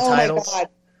because they're Oh my entitled. God.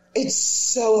 It's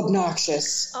so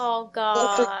obnoxious. Oh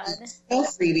God. No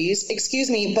freebies. Excuse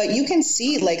me, but you can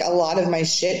see like a lot of my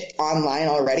shit online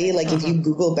already. Like if you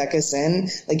Google Becca Sin,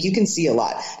 like you can see a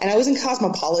lot. And I was in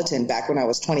Cosmopolitan back when I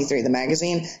was 23, the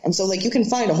magazine. And so like you can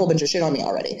find a whole bunch of shit on me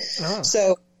already. Oh.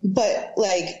 So, but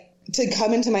like to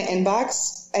come into my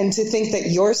inbox and to think that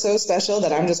you're so special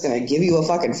that I'm just going to give you a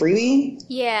fucking freebie.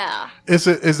 Yeah. Is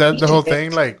that the whole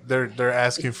thing? Like they're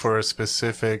asking for a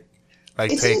specific,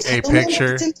 like It's take a entitlement.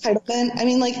 picture. It's entitlement. I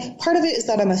mean, like, part of it is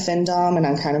that I'm a findom and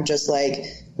I'm kind of just, like,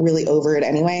 really over it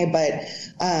anyway. But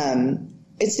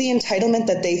it's the entitlement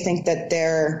that they think that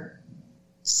they're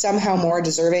somehow more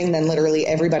deserving than literally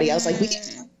everybody else. Like, we get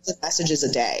hundreds of messages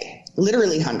a day.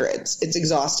 Literally hundreds. It's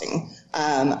exhausting.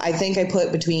 I think I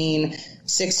put between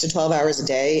 6 to 12 hours a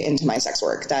day into my sex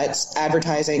work. That's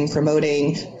advertising,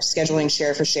 promoting, scheduling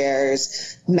share for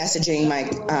shares, messaging my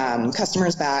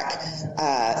customers back,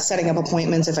 setting up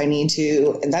appointments if I need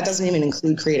to. And that doesn't even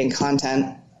include creating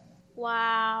content.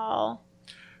 Wow.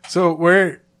 So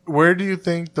where do you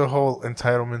think the whole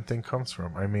entitlement thing comes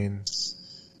from? I mean,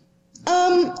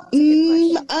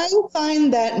 I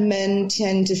find that men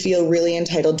tend to feel really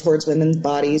entitled towards women's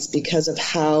bodies because of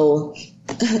how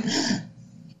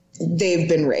they've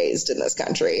been raised in this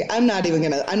country. I'm not even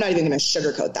gonna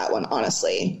sugarcoat that one,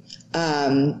 honestly.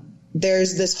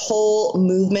 There's this whole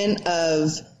movement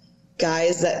of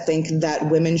guys that think that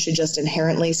women should just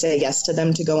inherently say yes to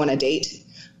them to go on a date,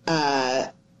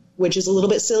 which is a little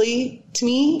bit silly to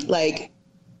me. Like,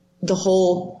 there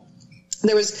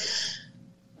was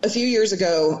a few years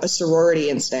ago a sorority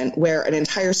incident where an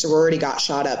entire sorority got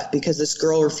shot up because this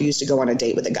girl refused to go on a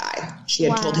date with a guy. She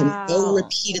had told him no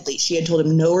repeatedly. She had told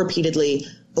him no repeatedly,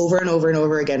 over and over and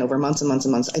over again, over months and months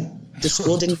and months. The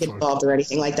school didn't get involved or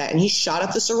anything like that. And he shot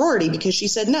up the sorority because she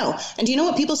said no. And do you know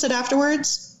what people said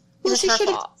afterwards? Well, she should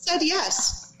have said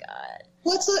yes. God.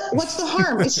 What's the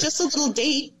harm? It's just a little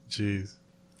date. Jeez.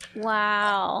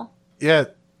 Wow. Yeah.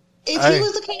 If he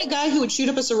was the kind of guy who would shoot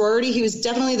up a sorority, he was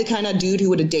definitely the kind of dude who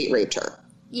would have date raped her.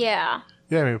 Yeah.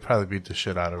 Yeah, I mean, he'd probably beat the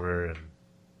shit out of her,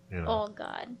 and Oh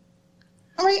God.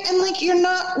 All right, and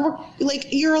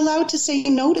you're allowed to say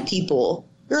no to people.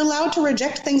 You're allowed to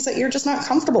reject things that you're just not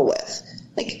comfortable with.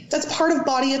 Like, that's part of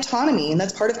body autonomy, and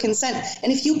that's part of consent.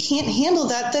 And if you can't handle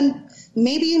that, then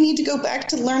maybe you need to go back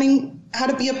to learning how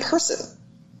to be a person.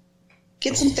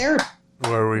 Get some therapy.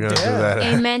 Where are we going to do that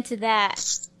at? Amen to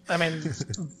that. I mean,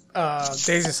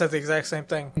 Daisy said the exact same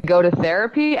thing. Go to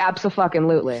therapy?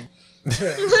 Abso-fucking-lutely.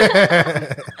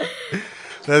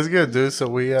 That's good, dude. So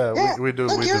we do.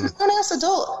 Look, you're a grown-ass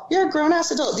adult. You're a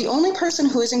grown-ass adult. The only person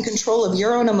who is in control of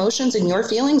your own emotions and your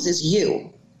feelings is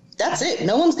you. That's it.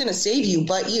 No one's going to save you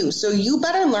but you. So you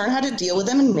better learn how to deal with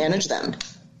them and manage them.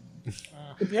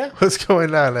 Yeah. What's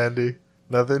going on, Andy?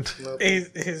 Nothing?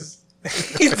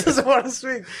 He doesn't want to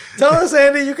speak. Tell us,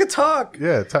 Andy. You can talk.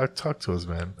 Yeah, talk to us,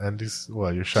 man. Andy's,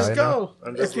 you're shy Just go.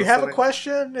 If you have a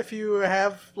question, if you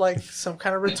have, some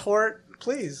kind of retort,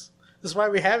 please. This is why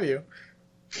we have you.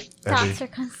 Thoughts or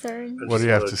concerns? What do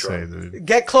you have to say, dude?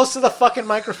 Get close to the fucking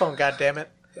microphone, goddammit.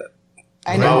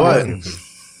 I know. About what?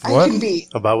 I can be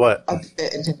About what? a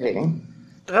bit intimidating.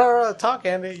 No, talk,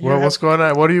 Andy. What's going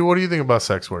on? What do you think about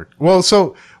sex work? Well,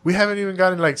 so we haven't even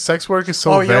gotten sex work is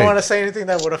so vague. You don't want to say anything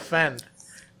that would offend.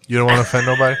 You don't want to offend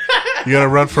nobody? You gonna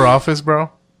run for office,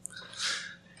 bro?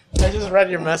 I just read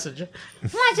your message. Come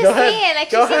on, just say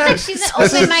it. She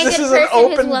seems like she's an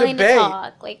open-minded person who's willing to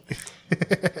talk.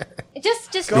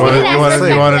 Just you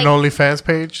want an OnlyFans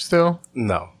page still?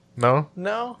 No. No?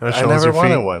 No. I never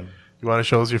wanted one. You want to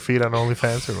show us your feet on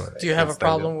OnlyFans or what? Do you have a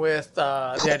problem with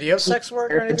the idea of sex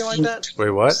work or anything like that? Wait,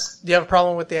 what? Do you have a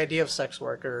problem with the idea of sex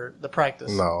work or the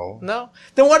practice? No. No?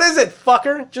 Then what is it,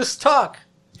 fucker? Just talk.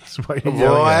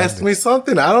 Well, ask me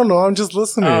something. I don't know. I'm just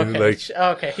listening.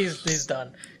 Okay, he's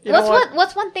done.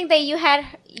 What's one thing that you had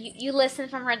you listened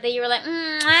from her that you were like,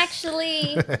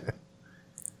 actually?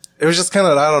 It was just kind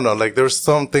of, I don't know. There was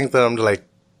some things that I'm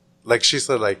like she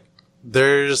said,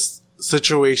 there's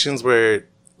situations where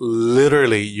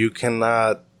literally you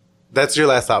cannot, that's your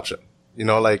last option.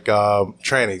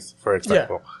 Trannies, for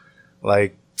example. Yeah.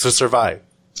 To survive.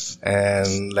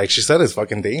 And she said, it's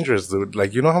fucking dangerous, dude.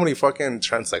 You know how many fucking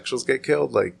transsexuals get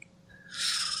killed? One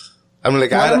of my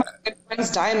good friends,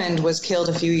 Diamond, was killed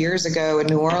a few years ago in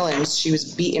New Orleans. She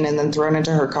was beaten and then thrown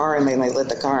into her car, and they lit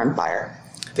the car on fire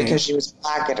because she was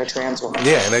black and a trans woman.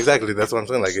 Yeah, and exactly. That's what I'm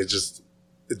saying.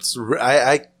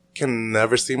 I can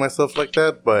never see myself like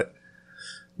that, but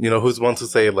who's one to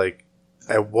say,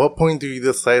 at what point do you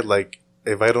decide,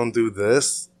 if I don't do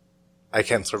this, I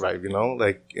can't survive, and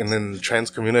in the trans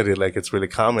community, it's really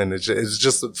common. It's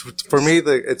just, for me,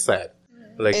 it's sad.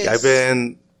 I've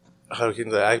been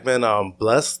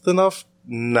blessed enough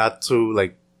not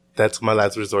to, that's my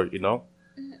last resort,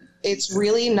 It's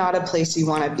really not a place you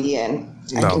want to be in.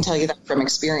 No. I can tell you that from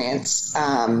experience.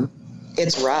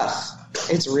 It's rough.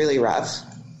 It's really rough.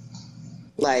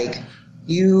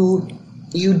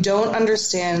 You don't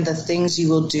understand the things you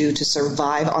will do to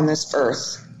survive on this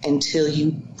earth until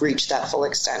you reach that full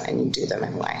extent, and you do them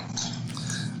anyway.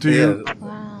 Do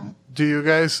you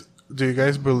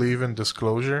guys believe in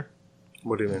disclosure?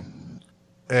 What do you mean?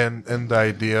 And the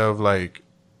idea of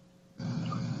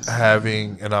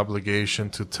having an obligation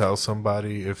to tell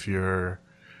somebody if you're,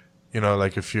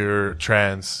 if you're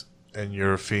trans and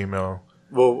you're a female.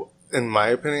 Well, in my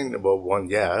opinion,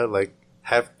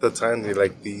 half the time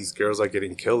these girls are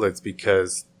getting killed, it's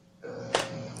because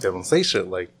they don't say shit.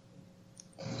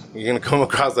 You're gonna come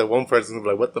across that one person and be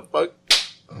like, what the fuck?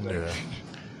 Yeah.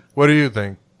 What do you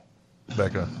think,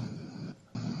 Becca?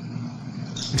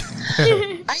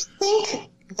 I think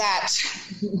that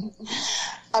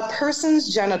a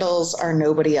person's genitals are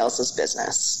nobody else's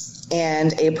business,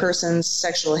 and a person's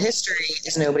sexual history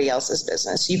is nobody else's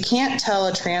business. You can't tell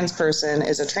a trans person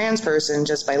is a trans person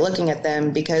just by looking at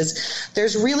them, because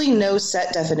there's really no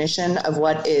set definition of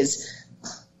what is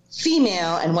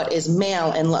female and what is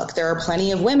male. And look, there are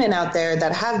plenty of women out there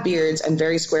that have beards and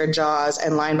very square jaws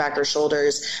and linebacker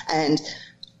shoulders and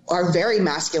are very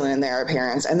masculine in their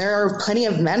appearance. And there are plenty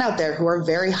of men out there who are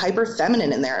very hyper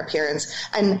feminine in their appearance.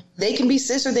 And they can be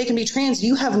cis or they can be trans.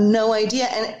 You have no idea.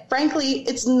 And frankly,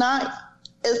 it's not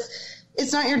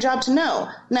your job to know.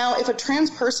 Now, if a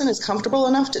trans person is comfortable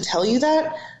enough to tell you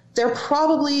that, they're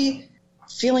probably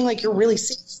feeling like you're really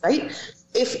safe, right?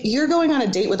 If you're going on a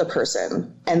date with a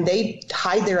person and they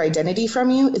hide their identity from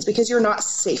you, it's because you're not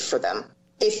safe for them.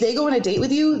 If they go on a date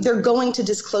with you, they're going to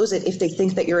disclose it if they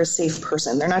think that you're a safe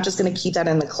person. They're not just going to keep that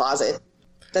in the closet.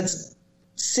 That's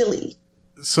silly.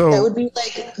 So that would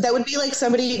be like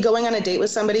somebody going on a date with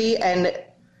somebody and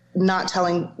not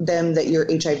telling them that you're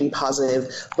HIV positive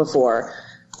before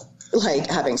like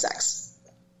having sex.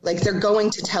 Like they're going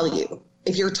to tell you.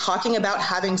 If you're talking about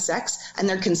having sex and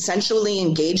they're consensually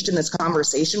engaged in this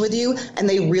conversation with you and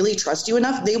they really trust you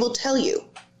enough, they will tell you.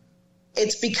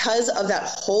 It's because of that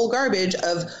whole garbage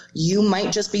of you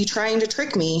might just be trying to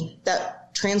trick me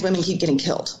that trans women keep getting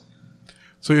killed.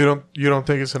 So you don't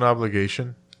think it's an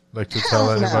obligation, like to tell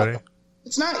anybody? No.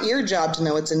 It's not your job to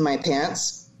know what's in my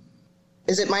pants.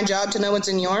 Is it my job to know what's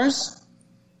in yours?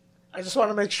 I just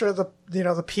want to make sure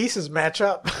the pieces match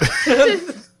up.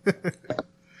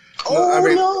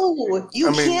 No,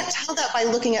 you can't tell that by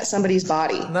looking at somebody's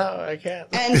body. No, I can't.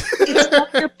 And it's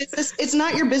not your business. It's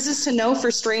not your business to know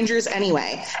for strangers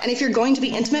anyway. And if you're going to be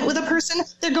intimate with a person,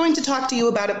 they're going to talk to you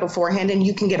about it beforehand, and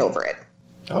you can get over it.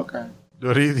 Okay.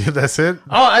 That's it?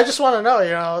 Oh, I just want to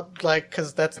know,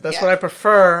 because that's what I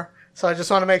prefer. So I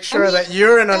just want to make sure that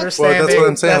you're in understanding. Well, that's what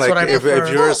I'm saying. That's like, what I if prefer.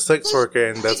 you're a sex worker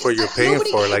and that's what you're paying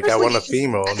for, like, I want a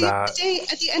female, not.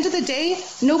 At the end of the day,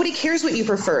 nobody cares what you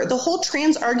prefer. The whole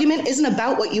trans argument isn't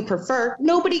about what you prefer.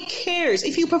 Nobody cares.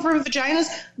 If you prefer vaginas,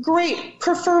 great.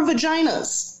 Prefer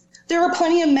vaginas. There are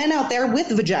plenty of men out there with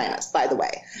vaginas, by the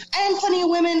way, and plenty of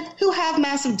women who have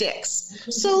massive dicks.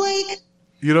 So, like,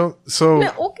 you don't. So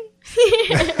okay.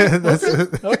 That's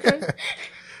it. Okay.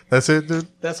 That's it, dude.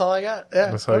 That's all I got.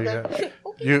 Yeah. That's all you got.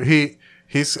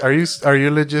 He's. Are you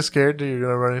legit scared that you're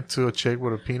gonna run into a chick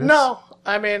with a penis? No,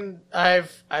 I mean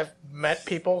I've met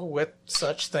people with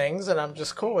such things, and I'm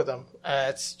just cool with them.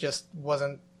 It's just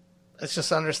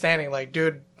understanding. Like,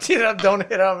 dude, don't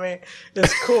hit on me.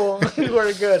 It's cool.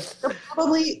 We're good. You're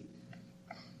probably.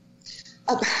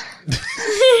 I'm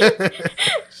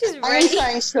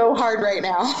trying so hard right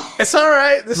now. It's all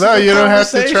right. No, you don't have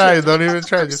to try. Don't even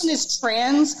try. If a person is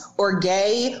trans or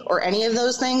gay or any of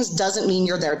those things doesn't mean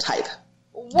you're their type.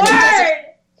 Word.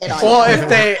 Well,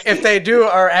 if they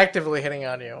are actively hitting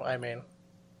on you, I mean,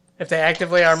 if they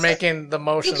actively are making the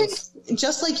motions,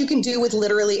 just like you can do with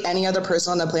literally any other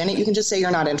person on the planet, you can just say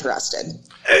you're not interested.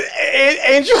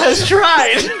 Angel has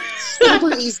tried.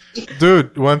 Super easy.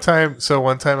 Dude, one time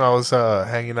I was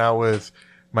hanging out with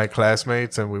my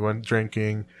classmates and we went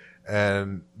drinking,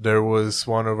 and there was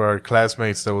one of our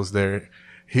classmates that was there.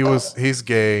 He's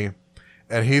gay,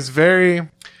 and he's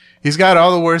got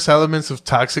all the worst elements of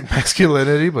toxic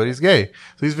masculinity, but he's gay.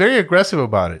 So he's very aggressive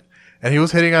about it. And he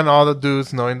was hitting on all the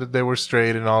dudes knowing that they were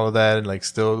straight and all of that, and like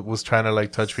still was trying to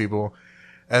like touch people.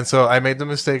 And so I made the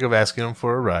mistake of asking him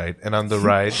for a ride, and on the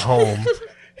ride home,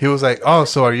 he was like, "Oh,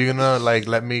 so are you gonna like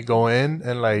let me go in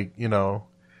and like, we're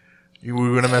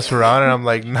gonna mess around?" And I'm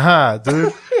like, "Nah,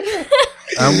 dude,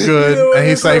 I'm good." And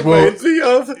he's like, "Well,"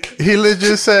 he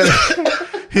legit said,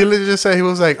 he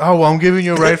was like, "Oh, well, I'm giving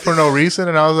you a ride for no reason."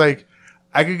 And I was like,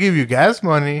 "I could give you gas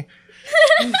money."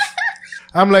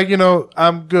 I'm like,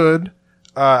 I'm good.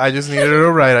 I just needed a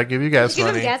ride. I give you gas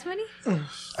money. Give him gas money?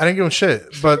 I didn't give him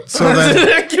shit. But so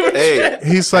then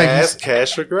he's like, ass,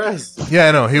 cash, or grass. Yeah,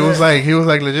 I know. He was like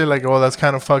legit, like, "Oh, that's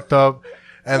kind of fucked up."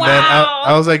 And then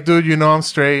I was like, "Dude, I'm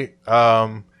straight.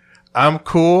 I'm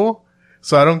cool.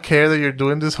 So I don't care that you're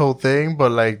doing this whole thing,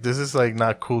 but like, this is like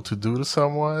not cool to do to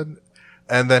someone."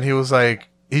 And then he was like,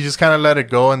 he just kind of let it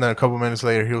go. And then a couple minutes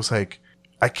later, he was like,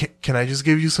 can I just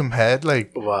give you some head?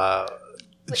 Like, wow.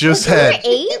 Just head.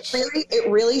 It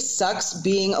really sucks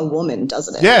being a woman,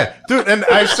 doesn't it? Yeah, dude. And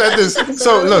I've said this.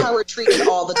 So look, how we're treated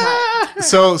all the time.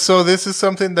 So this is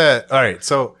something that. All right.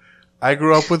 So I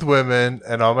grew up with women,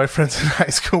 and all my friends in high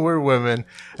school were women,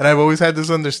 and I've always had this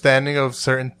understanding of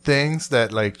certain things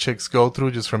that like chicks go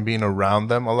through just from being around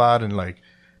them a lot and like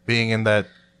being in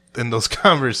those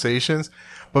conversations.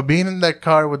 But being in that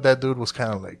car with that dude was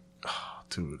kind of like, oh,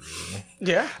 dude. Really?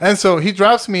 Yeah. And so he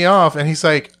drops me off, and he's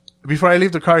like, before I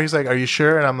leave the car, he's like, "Are you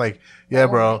sure?" And I'm like, "Yeah,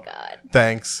 bro. My God.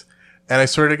 Thanks." And I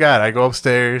swear to God, I go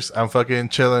upstairs. I'm fucking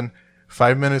chilling.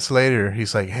 5 minutes later,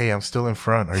 he's like, "Hey, I'm still in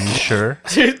front. Are you sure?"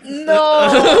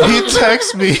 No. He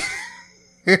texts me.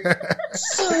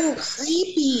 So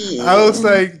creepy. I was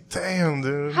like, damn,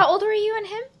 dude. How old were you and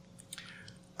him?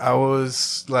 I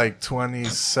was like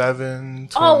 27.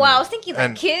 Oh wow, I was thinking like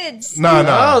and- kids. No.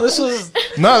 Oh, this was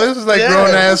like Yeah.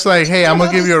 grown ass. Like, hey, I'm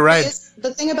gonna give you a ride.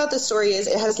 The thing about this story is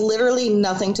it has literally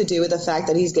nothing to do with the fact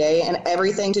that he's gay and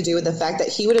everything to do with the fact that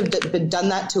he would have done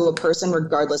that to a person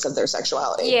regardless of their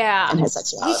sexuality. Yeah, and his he's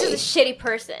sexuality. just a shitty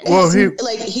person. Well,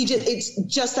 It's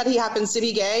just that he happens to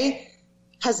be gay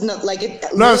has no like it. No,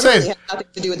 I'm literally saying- has nothing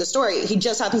to do with the story. He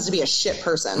just happens to be a shit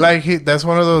person. Like that's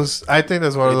one of those. I think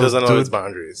that's one of He those. doesn't know his dude-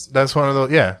 boundaries. That's one of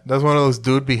those. Yeah, that's one of those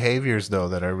dude behaviors though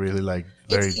that I really like.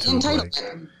 Very It's the dude like.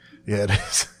 entitlement. Yeah, it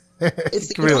is.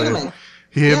 It's the really. entitlement.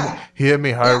 He hit, Yeah. he hit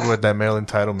me hard with that male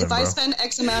entitlement, If bro. I spend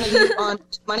X amount of you on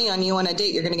money on you on a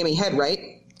date, you're going to give me head,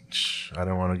 right? I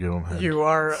don't want to give him head. you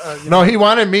are. No, he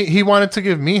wanted me. He wanted to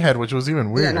give me head, which was even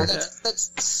Yeah, weirder. no,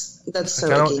 that's so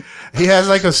Like, I don't- icky. he has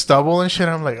like a stubble and shit.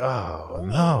 I'm like, oh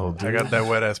no, dude. I got that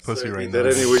wet ass pussy right now.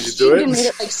 Did anyway you You do can it? make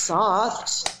it like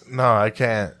soft. No, I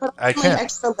can't. I Put can't.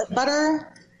 extra lip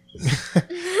butter.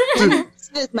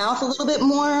 His mouth a little bit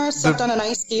more. Stuffed on an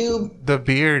ice cube. The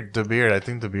beard. I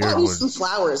think the beard At would. least some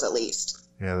flowers, at least.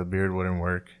 Yeah, the beard wouldn't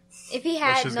work. If he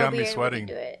That had shit's no got me beard, would sweating.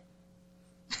 he do it?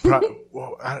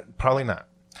 Probably not.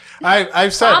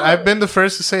 I've said I've been the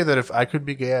first to say that if I could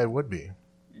be gay, I would be.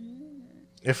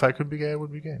 If I could be gay, I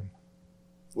would be gay.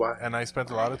 Why? And I spent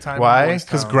a lot of time. Why?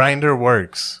 Because Grindr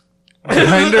works.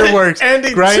 Grindr works. Andy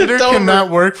Grindr tipped over. cannot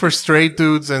work for straight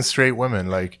dudes and straight women.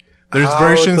 Like there's How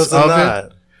versions does it of not?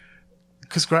 it.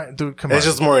 Because dude, come on. It's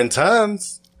just more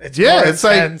intense. It's more it's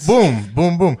intense. like boom,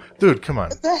 boom, boom, dude. Come on.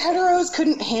 The heteros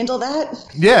couldn't handle that.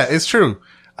 Yeah, it's true.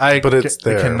 But it's I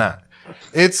there. cannot.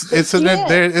 It's Yeah.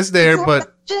 it's there,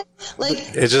 but Like,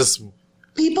 It just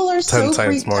people are 10 so times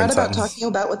freaked more out about intense. talking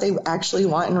about what they actually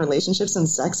want in relationships and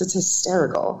sex. It's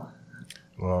hysterical.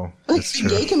 well, Like it's the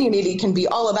true. gay community can be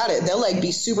all about it. They'll like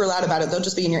be super loud about it. They'll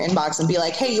just be in your inbox and be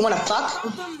like, "Hey, you want to fuck?"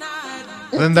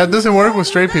 Then that doesn't work with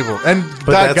straight people. And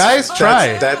But guys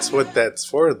try. That's what that's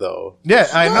for, though. Yeah,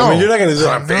 I know. I mean, you're not gonna do it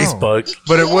I on know. Facebook.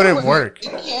 But it wouldn't work.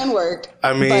 It can work.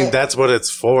 I mean, but that's what it's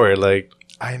for. Like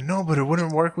I know, but it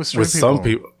wouldn't work with straight with people. some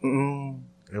people,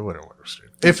 It wouldn't work with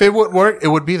straight people. If it would work, it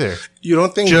would be there. you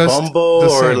don't think Just Bumble the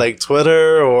or same. like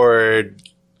Twitter or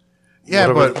Yeah,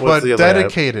 whatever- what's but the other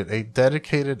app? a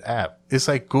dedicated app. It's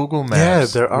like Google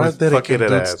Maps. Yeah, there are with dedicated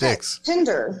fucking dude apps. sticks.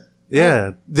 Tinder.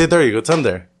 Yeah, there you go.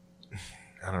 Tinder.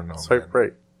 I don't know. Swipe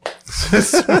right.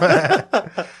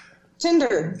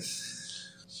 Tinder.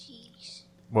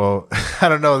 Well, I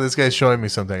don't know. This guy's showing me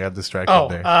something. I got distracted Oh,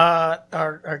 there.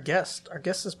 our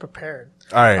guest is prepared.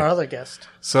 All right. Our other guest.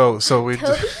 So we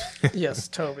Yes,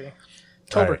 Toby. All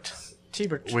Tobert. right.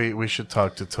 Tebert. we should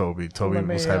talk to Toby. Toby Let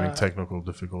me, was having technical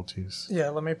difficulties. Yeah,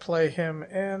 let me play him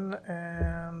in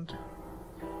and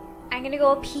I'm gonna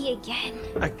go pee again.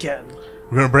 again.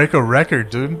 We're gonna break a record,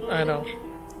 dude. I know.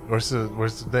 Where's the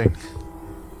thing?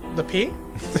 The P?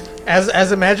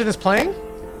 As Imagine is playing?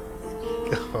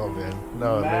 Oh man,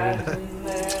 no, maybe not.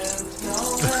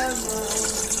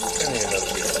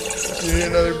 You need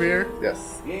another beer?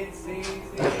 Yes.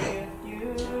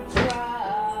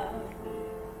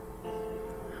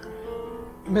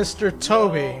 Mr.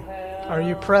 Toby, are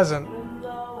you present?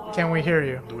 Can we hear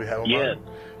you? Do we have him Yes.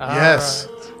 on? Yes.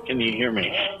 Can you hear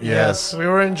me? Yes. We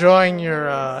were enjoying your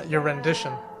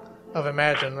rendition of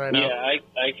Imagine right now. Yeah,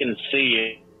 I can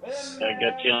see it. I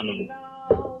got you on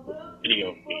the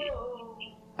video feed.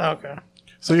 Okay.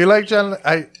 So you like John?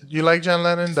 You like John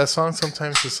Lennon? That song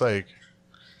sometimes is like.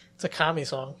 It's a commie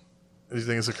song. You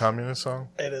think it's a communist song?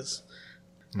 It is.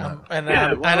 No. And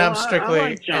Yeah, I'm strictly. I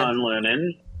like John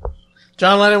Lennon.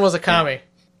 John Lennon was a commie.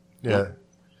 Yeah.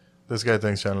 This guy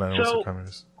thinks John Lennon was So- a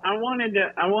communist. I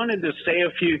wanted to say a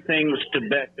few things to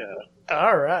Becca.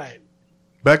 All right.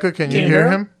 Becca, can you Can you hear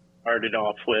hear him? Started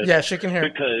off with. Yeah, she can hear.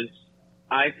 Because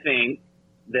I think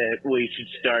that we should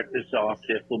start this off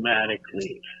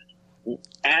diplomatically.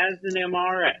 As an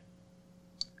MRA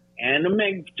and a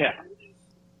MGTOW,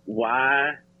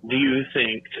 why do you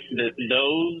think that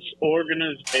those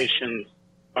organizations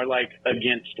are like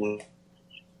against it?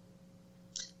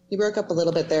 You broke up a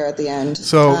little bit there at the end.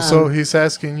 So he's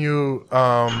asking you,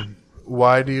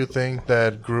 why do you think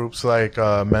that groups like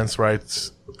men's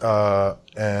rights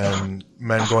and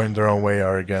men going their own way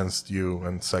are against you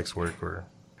and sex work? Or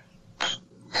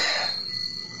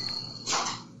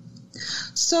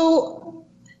So,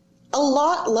 a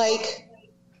lot like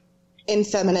in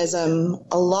feminism,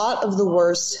 a lot of the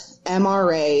worst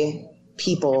MRA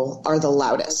people are the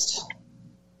loudest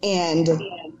and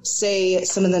say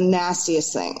some of the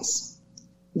nastiest things.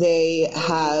 They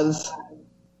have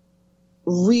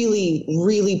really,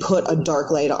 really put a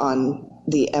dark light on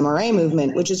the MRA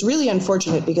movement, which is really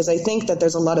unfortunate because I think that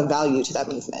there's a lot of value to that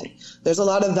movement. There's a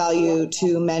lot of value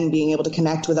to men being able to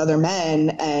connect with other men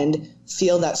and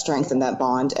feel that strength and that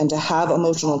bond and to have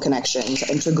emotional connections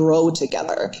and to grow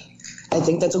together. I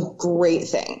think that's a great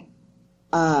thing.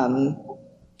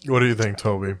 What do you think,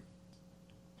 Toby?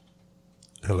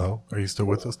 Hello? Are you still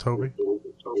with us, Toby?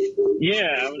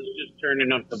 Yeah, I was just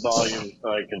turning up the volume so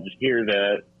I could hear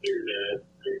that.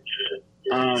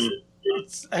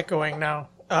 It's echoing now.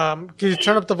 Can you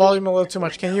turn up the volume a little too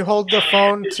much? Can you hold the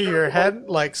phone to your head,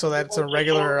 like so that it's a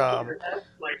regular,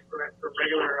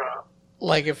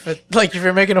 like if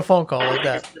you're making a phone call like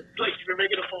that.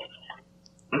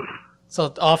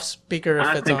 So off speaker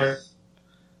if it's on.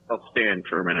 I'll stand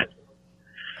for a minute.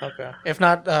 Okay. If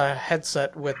not,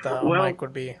 headset with mic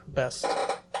would be best.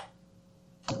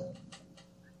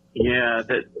 Yeah,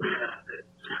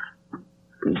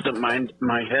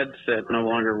 my headset no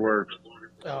longer works.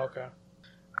 Oh, okay.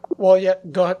 Well, yeah,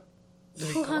 go ahead.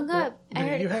 Who hung up? I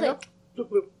heard you it hang click.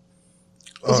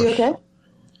 Is he okay?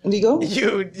 Indigo?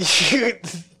 You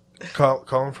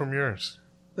Call him from yours.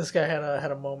 This guy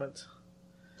had a moment.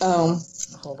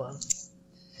 Hold on.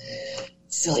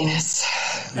 Silliness.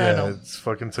 Yeah, it's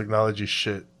fucking technology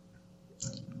shit.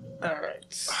 All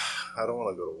right. I don't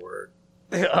want to go to work.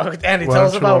 Oh, Andy, tell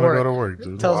us about work. Go to work,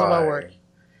 dude? Tell us about work.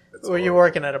 Were you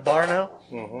working at a bar now?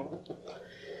 Mm-hmm.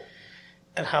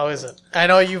 And how is it? I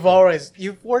know you've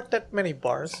worked at many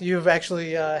bars. You've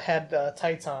actually had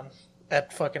tights on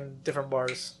at fucking different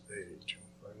bars.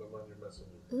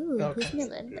 Ooh, Okay. who's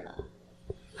Melinda?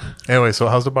 Anyway, so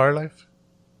how's the bar life?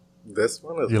 This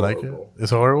one is You like horrible. it?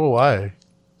 It's horrible. Why?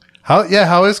 How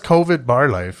is COVID bar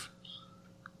life?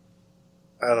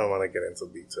 I don't want to get into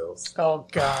details. Oh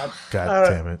God. God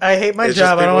damn it. I hate my It's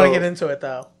job. just I don't want to people- get into it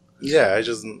though. Yeah,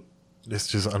 It's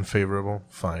just unfavorable.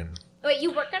 Fine. Wait,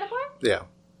 you worked at a bar? yeah.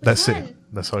 That's one? it.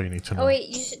 That's all you need to know. Oh wait,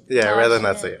 you should. Yeah, no, I'd rather I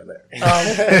not shouldn't. say on there.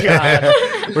 Oh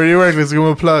God. Where do you work? Let's give him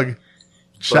a plug.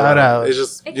 Shout out. It's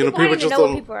just, Like, you know, people don't people even just know where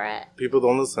don't, people are at. people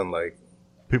don't listen. Like,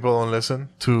 People don't listen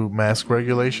to mask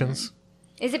regulations.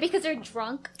 Is it because they're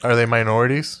drunk? Are they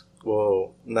minorities?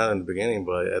 well, not in the beginning,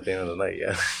 but at the end of the night,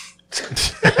 yeah.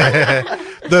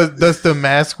 Does the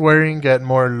mask wearing get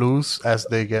more loose as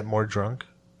they get more drunk?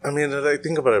 I mean, like,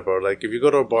 think about it, bro. Like, if you go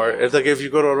to a bar, it's like if you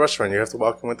go to a restaurant, you have to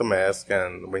walk in with a mask,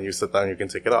 and when you sit down, you can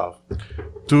take it off.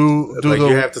 Do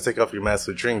You have to take off your mask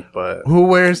to drink, but who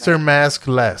wears their mask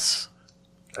less?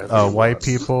 Everyone White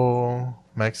does. people,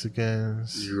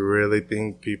 Mexicans. You really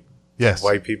think Yes.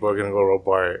 white people are gonna go to a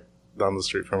bar down the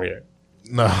street from here?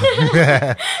 No.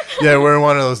 Yeah, we're in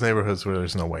one of those neighborhoods where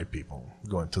there's no white people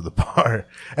going to the bar.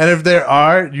 And if there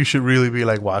are, you should really be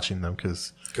like watching them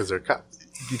because they're cops.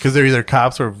 Because they're either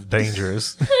cops or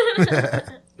dangerous.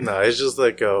 No, it's just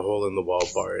like a hole in the wall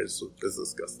bar. It's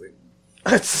disgusting.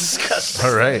 That's disgusting.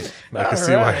 All right. I can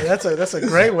see why. That's a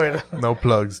great way to. No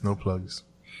plugs.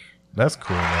 That's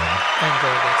cool, man.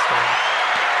 Enjoy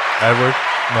that I work.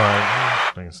 No,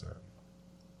 I think it's not. story.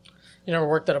 You never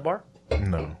worked at a bar?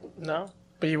 No. No,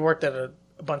 but you worked at a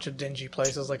bunch of dingy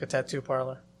places like a tattoo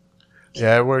parlor.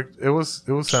 Yeah, I worked. It was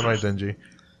semi dingy.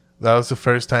 That was the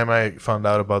first time I found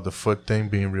out about the foot thing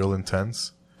being real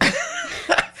intense.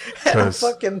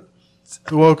 Fucking.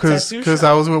 Well, tattoo because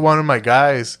I was with one of my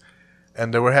guys,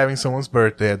 and they were having someone's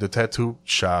birthday at the tattoo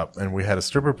shop, and we had a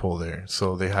stripper pole there,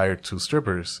 so they hired 2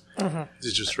 strippers. Mm-hmm.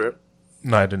 Did you strip?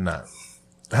 No, I did not.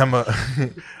 I'm a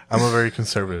very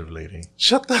conservative lady.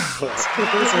 Shut the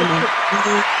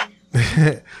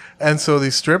And so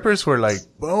these strippers were like,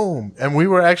 boom, and we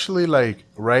were actually like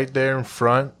right there in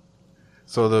front.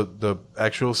 So the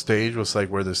actual stage was like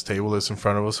where this table is in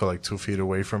front of us, so like 2 feet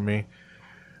away from me.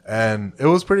 And it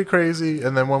was pretty crazy.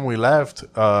 And then when we left,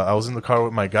 I was in the car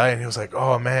with my guy, and he was like,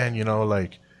 "Oh man, you know,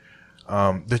 like,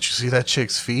 did you see that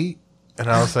chick's feet?" And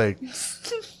I was like,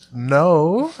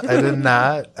 "No, I did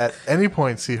not at any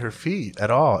point see her feet at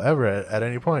all, ever at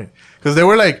any point, because they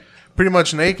were like pretty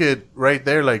much naked right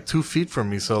there, like 2 feet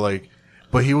from me. So like,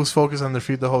 but he was focused on their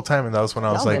feet the whole time, and that was when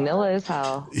I was like, vanilla as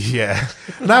hell. yeah,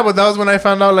 no, but that was when I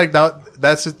found out like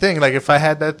that's the thing. Like if I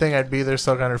had that thing, I'd be there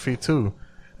stuck on her feet too.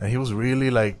 And he was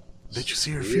really like, "Did you see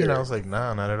her feet?" And I was like,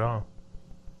 "Nah, not at all."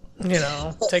 You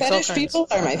know, But takes all fetish kinds. people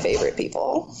are my favorite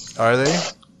people. Are they?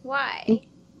 Why?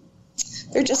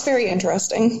 They're just very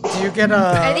interesting. Do you get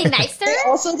Are they nicer?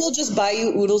 Also, they'll just buy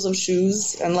you oodles of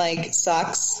shoes and like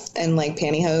socks and like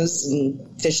pantyhose and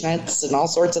fishnets and all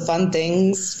sorts of fun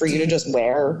things for you to just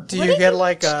wear. Do you get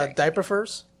like diaper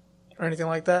furs or anything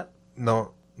like that?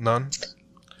 No, none.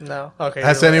 No. Okay.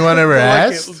 Has you're right. anyone ever The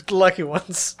asked? lucky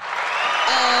ones.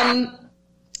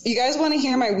 You guys want to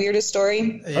hear my weirdest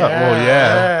story? Yeah. Well,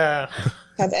 yeah.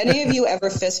 Have any of you ever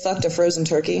fist fucked a frozen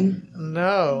turkey?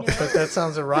 No, but that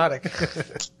sounds erotic.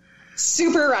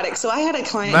 Super erotic. So I had a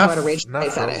client who had a Rachel Ray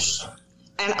fetish.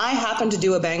 And I happened to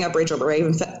do a bang up Rachel Ray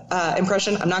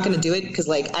impression. I'm not going to do it because,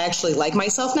 like, I actually like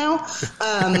myself now.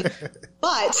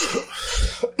 But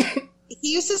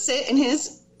he used to sit in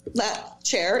his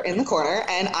chair in the corner,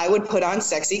 and I would put on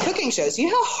sexy cooking shows. You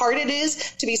know how hard it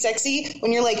is to be sexy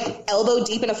when you're like elbow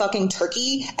deep in a fucking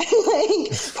turkey and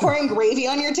like pouring gravy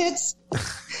on your tits?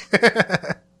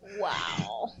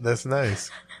 Wow. That's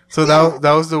nice. So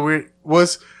that was the weird.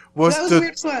 Was the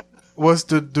weirdest one. Was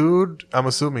the dude? I'm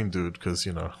assuming dude, because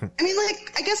you know. I mean,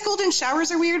 like, I guess golden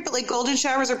showers are weird, but like golden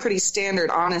showers are pretty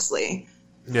standard, honestly.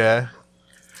 Yeah.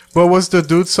 But was the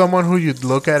dude someone who you'd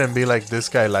look at and be like, this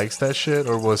guy likes that shit?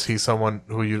 Or was he someone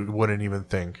who you wouldn't even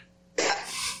think?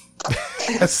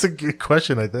 That's a good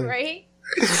question, I think. Right?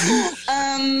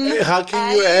 How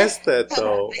can you ask that,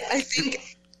 though? I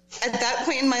think at that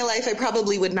point in my life, I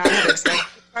probably would not have expected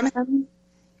from him.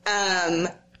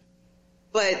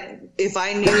 But if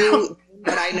I knew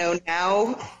what I know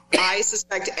now, I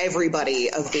suspect everybody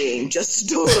of being just a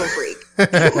total freak.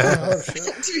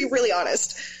 To be really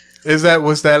honest. Was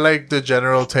that like the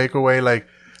general takeaway? Like,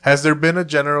 has there been a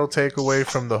general takeaway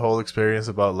from the whole experience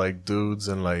about like dudes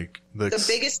and like the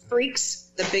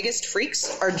biggest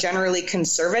freaks are generally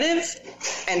conservative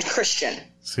and Christian.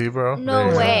 See, bro?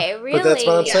 No way, really? But that's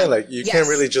what I'm saying. Like, you can't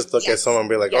really just look at someone and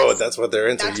be like, oh, that's what they're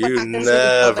into. You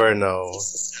never know.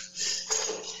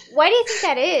 Why do you think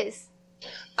that is?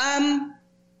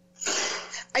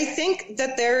 I think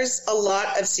that there's a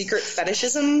lot of secret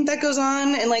fetishism that goes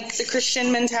on in like the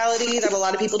Christian mentality that a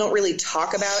lot of people don't really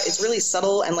talk about. It's really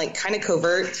subtle and like kind of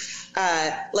covert.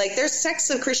 Like there's sects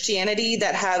of Christianity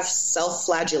that have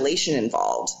self-flagellation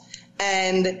involved.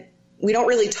 And we don't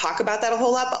really talk about that a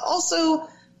whole lot, but also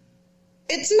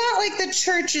it's not like the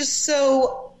church is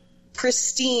so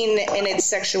pristine in its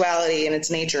sexuality and its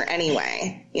nature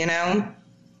anyway, you know?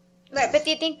 Right, but do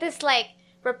you think this like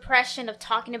repression of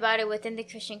talking about it within the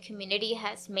Christian community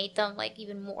has made them like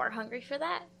even more hungry for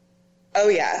that? Oh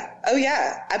yeah,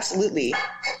 absolutely.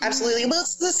 Well,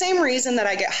 it's the same reason that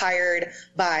I get hired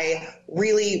by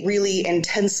really, really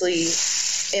intensely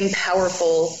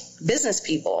powerful business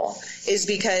people is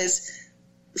because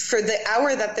for the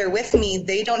hour that they're with me,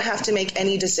 they don't have to make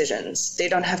any decisions. They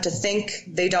don't have to think.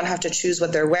 They don't have to choose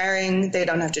what they're wearing. They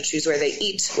don't have to choose where they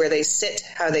eat, where they sit,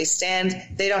 how they stand.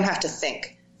 They don't have to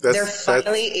think. They're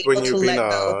finally able to let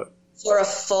go for a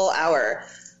full hour.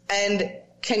 And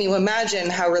can you imagine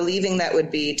how relieving that would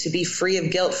be to be free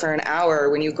of guilt for an hour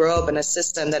when you grow up in a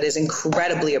system that is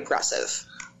incredibly oppressive?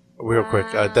 Real quick,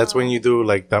 that's when you do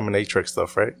like dominatrix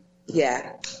stuff, right?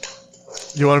 Yeah.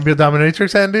 You want to be a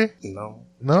dominatrix, Andy? No.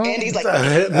 Andy's like,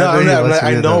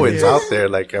 I know it's out there.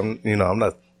 Like I'm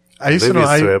not. I used to know.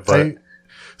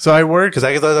 I work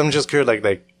because I'm just curious.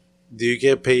 Like, do you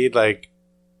get paid? Like,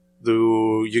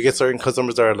 do you get certain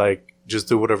customers that are like just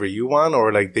do whatever you want,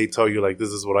 or like they tell you like this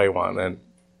is what I want? And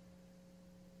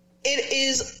it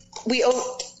is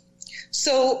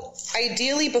so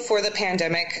ideally before the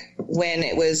pandemic, when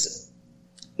it was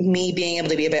me being able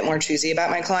to be a bit more choosy about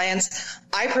my clients,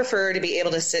 I prefer to be able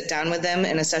to sit down with them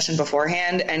in a session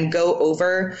beforehand and go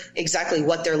over exactly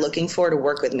what they're looking for to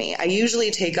work with me. I usually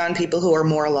take on people who are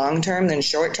more long-term than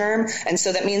short-term. And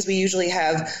so that means we usually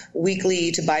have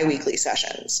weekly to bi-weekly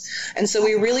sessions. And so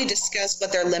we really discuss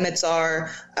what their limits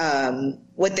are,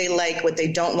 what they like, what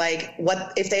they don't like,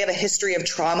 what if they have a history of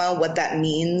trauma, what that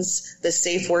means, the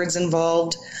safe words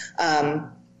involved.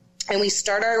 And we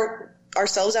start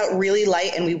ourselves out really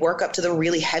light and we work up to the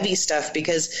really heavy stuff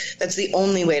because that's the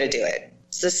only way to do it.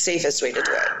 It's the safest way to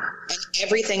do it. And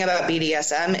everything about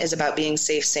BDSM is about being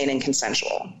safe, sane, and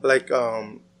consensual. Like,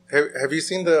 have you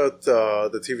seen the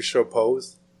TV show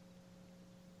Pose?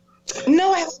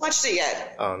 No, I haven't watched it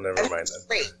yet. Oh, never mind then.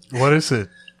 Great. What is it?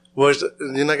 Well,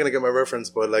 you're not gonna get my reference,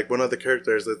 but like one of the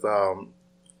characters is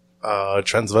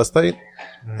transvestite,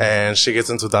 and she gets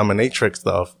into dominatrix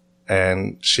stuff,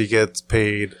 and she gets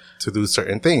paid to do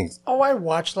certain things. Oh, I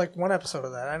watched like one episode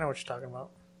of that. I know what you're talking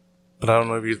about. But I don't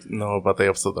know if you know about the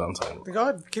episode that I'm talking about. Go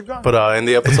ahead, keep going. But in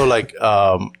the episode, like,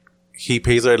 he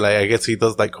pays her, like, I guess he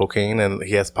does like cocaine and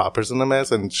he has poppers in the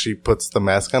mask, and she puts the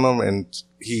mask on him, and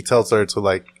he tells her to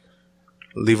like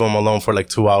leave him alone for like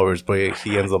 2 hours, but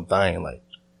he ends up dying. Like,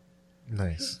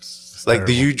 nice. Like,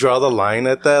 do you draw the line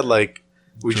at that? Like,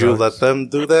 would you let them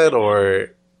do that, or?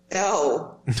 No.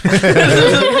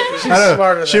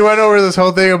 She went over this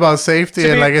whole thing about safety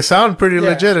and like it sounded pretty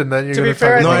legit, and then you're gonna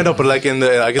talk No, about I know, but like in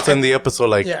the episode,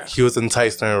 like Yeah. he was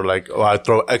enticed her, like, oh, I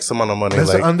throw X amount of money. That's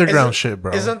like, the underground shit,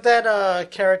 bro. Isn't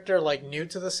that character like new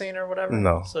to the scene or whatever?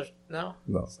 No. So no,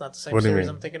 No. it's not the same What do you series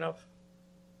mean? I'm thinking of.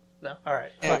 No, all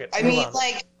right, fuck it. I Move mean, on.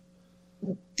 like,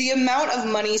 the amount of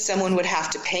money someone would have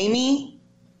to pay me.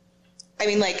 I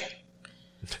mean, like,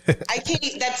 I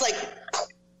can't.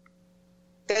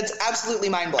 That's absolutely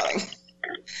mind blowing.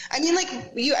 I mean, like,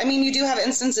 you do have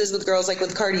instances with girls, like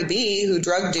with Cardi B, who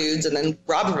drug dudes and then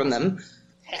rob from them.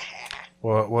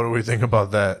 What do we think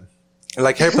about that?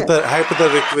 Like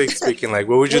hypothetically speaking, like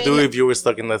what would you do if you were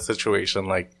stuck in that situation?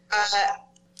 Like,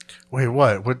 Wait,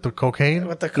 what? With the cocaine?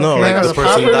 With the cocaine No, like and the the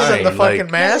person poppers dying, and the fucking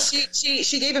like- mask.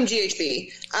 She gave him GHB.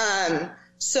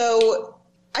 So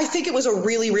I think it was a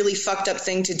really, really fucked up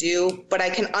thing to do, but I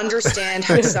can understand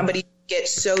how somebody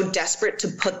gets so desperate to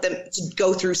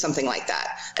go through something like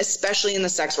that, especially in the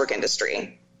sex work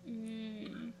industry.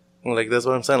 like that's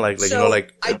what I'm saying. Like So, you know,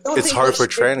 like I don't it's think hard that for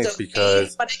she was trannies okay,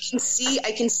 because but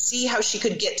I can see how she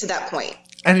could get to that point.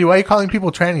 Andy, why are you calling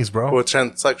people trannies, bro? well,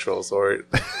 transsexuals or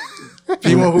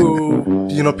people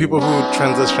who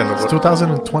transition. It's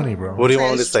 2020, bro. What do you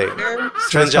want me to say? He's calling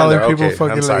Transgender. people Okay,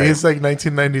 fucking I'm like, sorry. he's like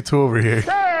 1992 over here.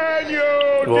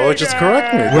 Well, just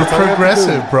correct me. We're That's all you have to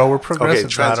progressive, do. bro. We're Okay,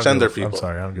 progressive. No, I don't give transgender a- people. I'm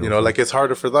sorry, I don't give a You know, fuck. like it's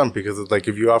harder for them because it's like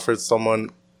if you offer someone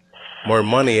more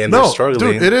money and they're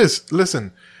struggling. Dude, it is.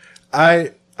 Listen,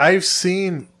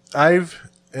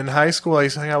 in high school, I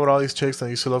used to hang out with all these chicks. And I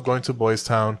used to love going to Boys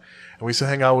Town, and we used to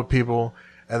hang out with people.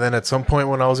 And then at some point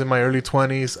when I was in my early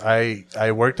 20s,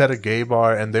 I worked at a gay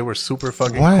bar, and they were super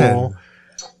fucking When? cool.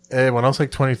 When I was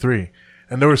like 23,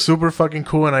 and they were super fucking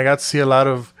cool, and I got to see a lot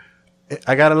of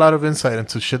insight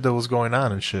into shit that was going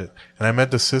on and shit. And I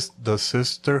met the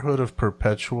Sisterhood of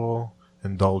Perpetual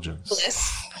Indulgence.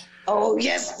 Bliss. Oh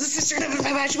yes, the Sisterhood of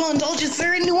Perpetual Indulgence.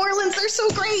 They're in New Orleans. They're so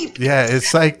great. Yeah,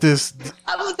 it's like this.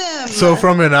 I love them. So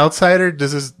from an outsider,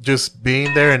 this is just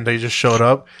being there, and they just showed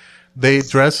up. They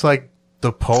dress like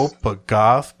the Pope, but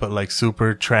goth, but like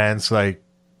super trans, like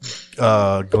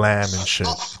glam and shit.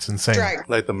 It's insane. Drag.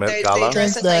 Like the Met They Gala.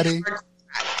 dress it like Daddy.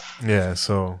 Yeah.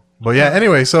 So, but yeah.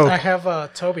 Anyway, so. I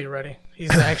have Toby ready. He's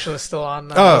actually still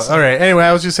on. Oh, all right. Anyway,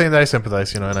 I was just saying that I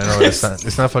sympathize, and I know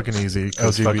it's not fucking easy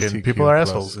because fucking LGBTQ people are plus.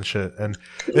 assholes and shit, and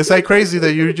it's like crazy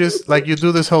that you just like you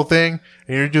do this whole thing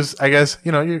and you're just, I guess,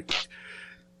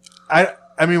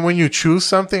 I mean, when you choose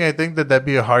something, I think that'd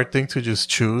be a hard thing to just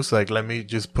choose. Like, let me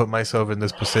just put myself in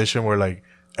this position where like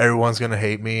everyone's gonna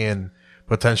hate me and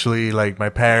potentially like my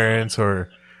parents or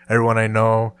everyone I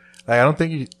know. Like, I don't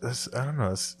think I don't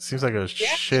know. It seems like a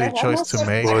shitty choice to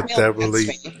make. Well, that really.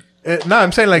 No,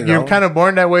 I'm saying like You you're know? kind of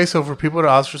born that way. So for people to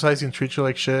ostracize you and treat you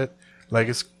like shit, like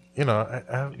it's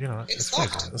it's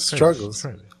crazy. It's Struggles.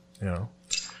 crazy. You know.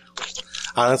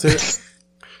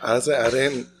 Honestly, I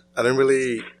didn't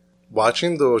really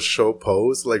watching the show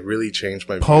Pose like really changed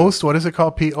my Post. What is it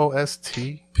called? POST.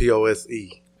 POSE.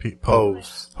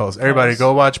 Pose. Pose. Everybody,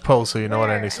 go watch Pose so you know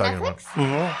what Andy's talking about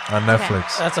Mm-hmm. on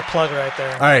Netflix. That's a plug right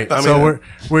there. All right, I so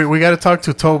mean, we got to talk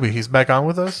to Toby. He's back on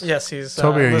with us. Yes, he's.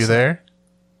 Toby, are you listening. there?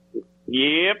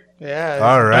 Yep. Yeah.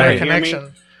 All right.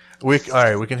 Connection. We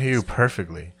can hear you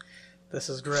perfectly. This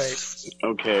is great.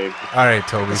 Okay. All right,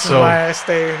 Toby. This is So why I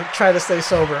try to stay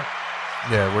sober.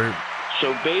 yeah, we're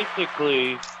So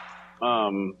basically,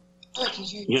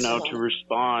 to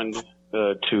respond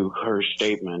to her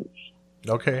statement,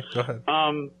 okay. Go ahead.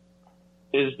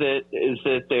 is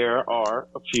that there are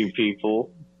a few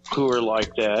people who are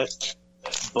like that,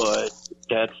 but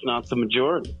that's not the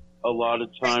majority. A lot of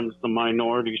times the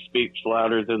minority speaks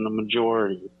louder than the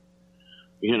majority,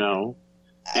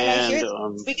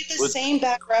 And we get the same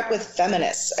back rep with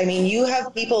feminists. I mean, you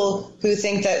have people who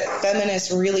think that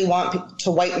feminists really want to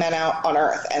wipe men out on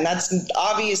Earth, and that's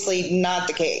obviously not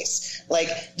the case. Like,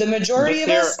 the majority of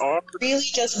But there us are- really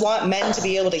just want men to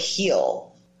be able to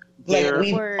heal. Like, There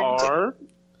we are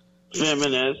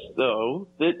feminists, though,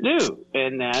 that do,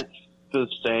 and that's the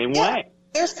same way.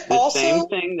 There's The also same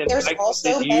thing that there's I- also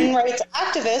that you- men rights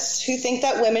activists who think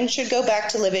that women should go back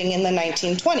to living in the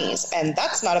 1920s, and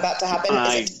that's not about to happen.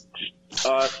 I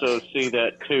also see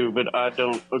that too, but I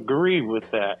don't agree with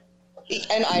that.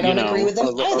 And I don't agree with them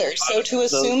either. So to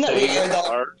assume that we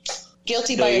are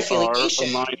guilty by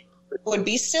affiliation would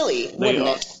be silly, wouldn't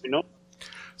it?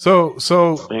 So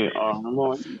They are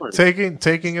more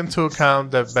taking into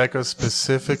account that Becca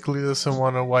specifically doesn't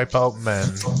want to wipe out men,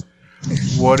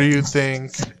 what do you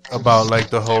think about like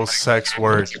the whole sex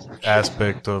work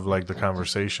aspect of like the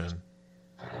conversation?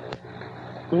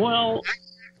 Well,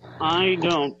 I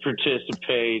don't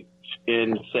participate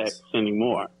in sex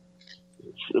anymore.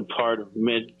 It's a part of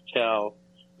MGTOW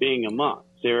being a monk.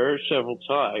 There are several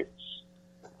types,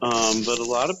 but a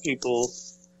lot of people,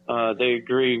 they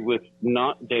agree with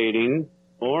not dating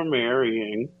or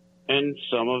marrying, and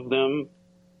some of them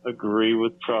agree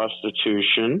with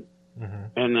prostitution,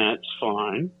 and that's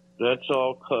fine. That's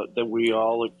all that we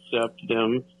all accept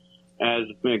them as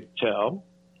MGTOW.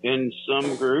 In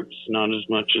some groups, not as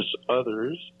much as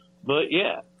others, but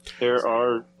yeah, there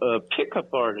are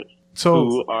pickup artists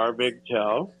who are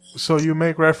MGTOW. So you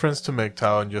make reference to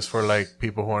MGTOW, and just for like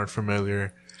people who aren't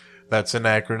familiar, that's an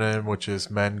acronym which is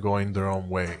men going their own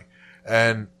way.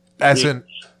 And as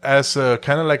a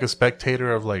kind of like a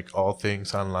spectator of like all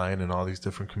things online and all these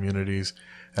different communities,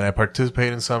 and I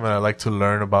participate in some, and I like to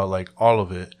learn about like all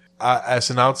of it. As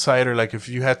an outsider, like if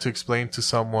you had to explain to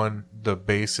someone the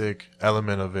basic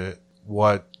element of it,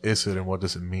 what is it and what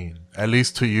does it mean? At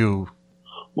least to you.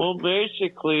 Well,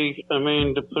 basically, I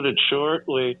mean, to put it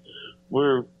shortly,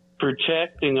 we're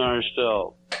protecting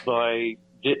ourselves by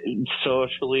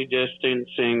socially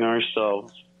distancing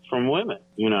ourselves from women,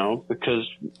 you know, because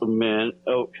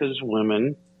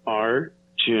women are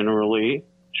generally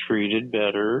treated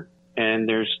better, and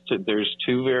there's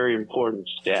two very important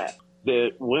stats.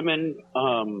 That women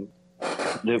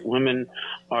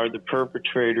are the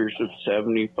perpetrators of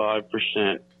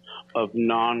 75% of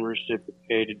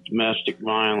non-reciprocated domestic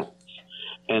violence,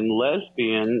 and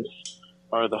lesbians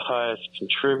are the highest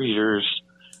contributors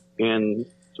in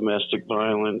domestic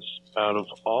violence out of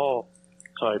all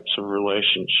types of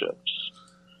relationships.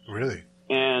 Really?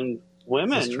 And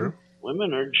women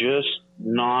are just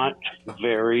not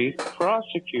very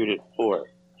prosecuted for it.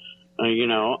 You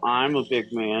know, I'm a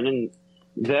big man, and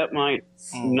that might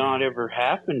not ever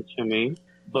happen to me.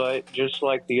 But just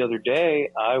like the other day,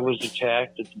 I was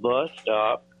attacked at the bus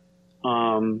stop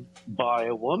by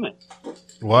a woman.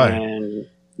 Why? And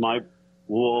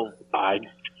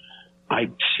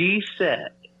she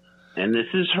said, and this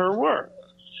is her words,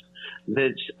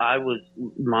 that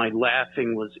my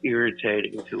laughing was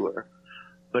irritating to her.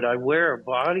 But I wear a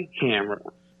body camera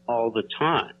all the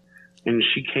time. And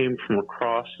she came from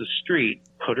across the street,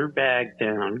 put her bag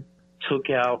down,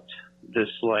 took out this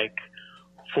like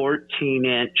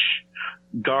 14-inch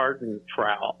garden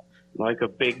trowel, like a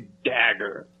big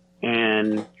dagger.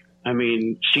 And I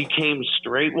mean, she came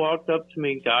straight, walked up to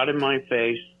me, got in my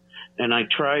face, and I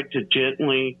tried to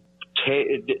gently,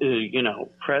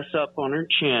 press up on her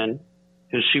chin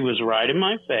because she was right in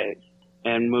my face,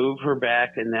 and move her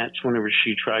back. And that's whenever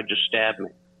she tried to stab me.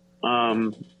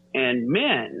 And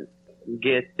men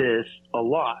get this a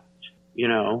lot, you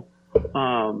know.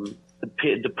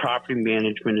 The property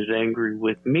management is angry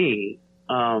with me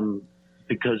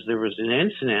because there was an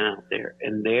incident out there,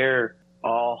 and they're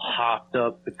all hopped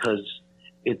up because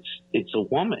it's a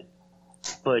woman,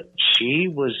 but she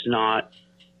was not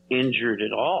injured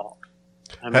at all.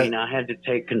 I mean, I had to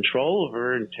take control of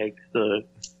her and take the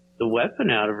weapon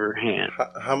out of her hand.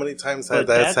 How many times has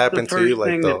that happened to you?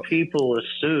 Like that people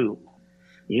assume.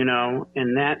 You know,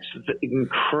 and that's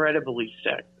incredibly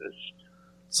sexist.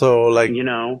 So, like, you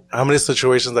know, how many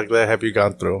situations like that have you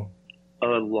gone through? A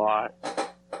lot.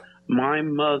 My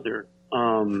mother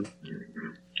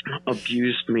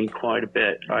abused me quite a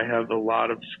bit. I have a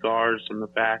lot of scars on the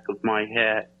back of my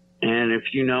head. And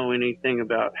if you know anything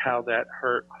about how that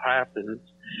hurt happens,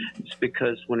 it's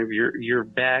because whenever your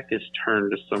back is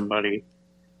turned to somebody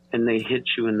and they hit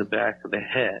you in the back of the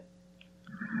head.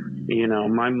 You know,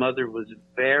 my mother was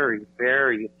very,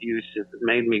 very abusive. It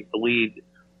made me bleed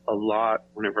a lot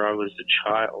whenever I was a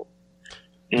child.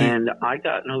 And I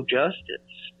got no justice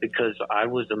because I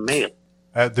was a male.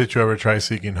 Did you ever try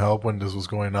seeking help when this was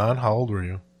going on? How old were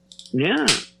you? Yeah.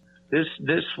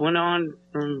 This went on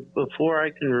from before I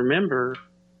can remember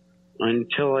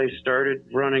until I started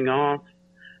running off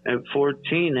at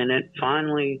 14, and it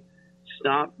finally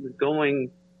stopped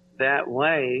going that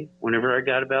way whenever I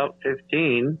got about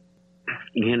 15,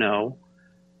 you know,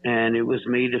 and it was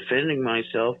me defending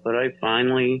myself, but I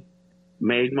finally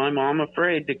made my mom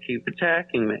afraid to keep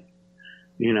attacking me,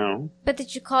 you know. But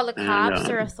did you call the cops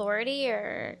or authority,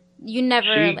 or you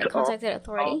never contacted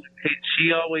authority?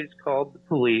 She always called the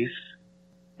police,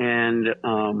 and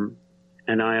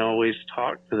I always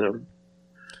talked to them.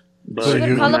 But she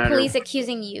would call the police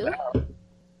accusing you?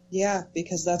 Yeah,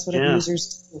 because that's what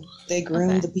abusers do. They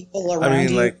groom the people around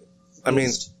you.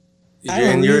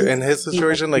 In his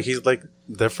situation, like, he's like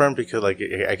different because, like,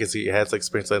 I can see he has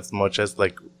experience as much as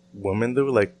like women do.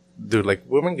 Like, dude, like,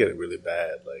 women get it really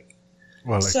bad. Like,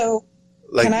 well, so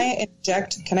can I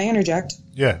interject?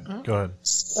 Yeah, go ahead.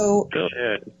 So go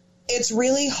ahead. It's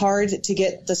really hard to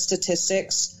get the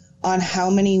statistics on how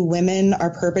many women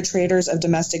are perpetrators of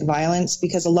domestic violence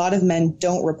because a lot of men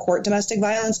don't report domestic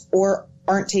violence or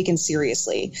aren't taken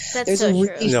seriously. There's a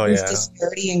really huge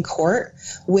disparity in court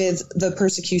with the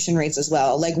persecution rates as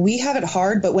well. Like, we have it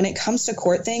hard, but when it comes to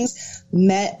court things,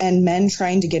 men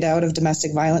trying to get out of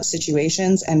domestic violence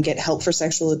situations and get help for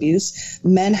sexual abuse,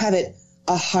 men have it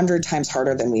 100 times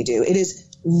harder than we do. It is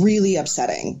really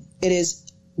upsetting. It is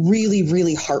really,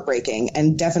 really heartbreaking,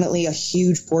 and definitely a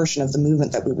huge portion of the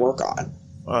movement that we work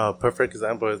on. Perfect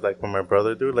example is like when my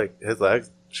brother, dude, like his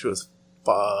ex, she was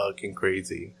fucking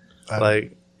crazy.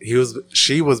 Like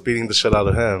she was beating the shit out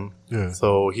of him. Yeah.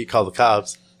 So he called the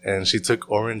cops, and she took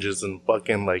oranges and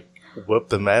fucking like whipped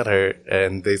them at her,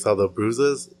 and they saw the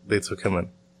bruises. They took him in.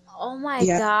 Oh my god!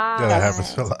 Yeah, that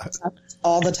happens a lot.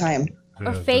 All the time.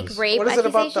 Or fake rape. What is it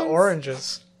about the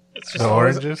oranges? It's just the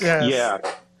oranges? Yeah.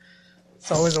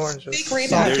 It's always oranges. Fake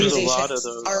rape accusations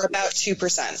are about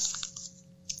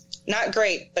 2%. Not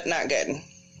great, but not good.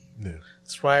 Yeah.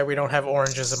 That's why we don't have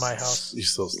oranges in my house. You're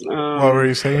so what were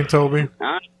you saying, Toby?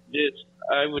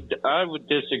 I would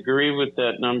disagree with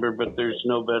that number, but there's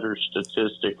no better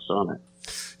statistics on it.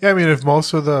 Yeah, I mean, if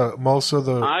most of the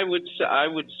I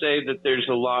would say that there's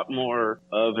a lot more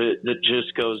of it that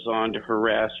just goes on to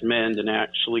harass men than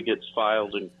actually gets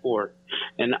filed in court,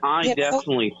 and I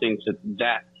definitely think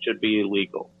that should be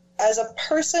illegal. As a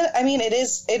person, I mean, it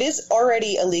is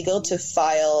already illegal to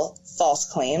file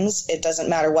false claims. It doesn't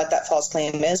matter what that false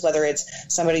claim is, whether it's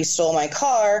somebody stole my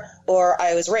car or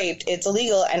I was raped. It's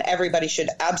illegal, and everybody should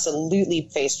absolutely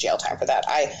face jail time for that.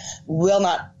 I will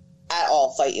not at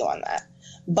all fight you on that.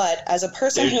 But as a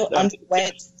person who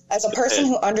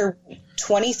underwent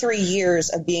 23 years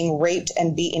of being raped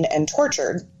and beaten and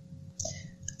tortured,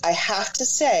 I have to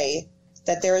say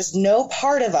that there is no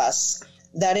part of us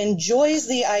that enjoys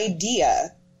the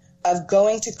idea of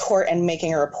going to court and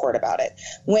making a report about it.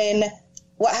 When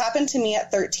what happened to me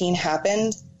at 13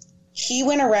 happened, he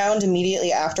went around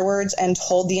immediately afterwards and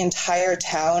told the entire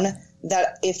town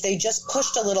that if they just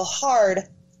pushed a little hard,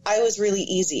 I was really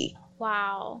easy.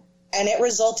 Wow. And it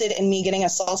resulted in me getting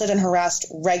assaulted and harassed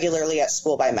regularly at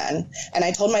school by men. And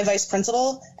I told my vice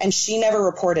principal, and she never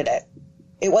reported it.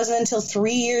 It wasn't until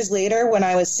 3 years later, when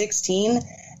I was 16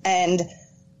 and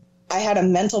I had a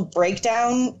mental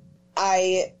breakdown,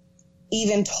 I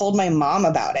even told my mom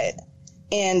about it.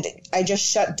 And I just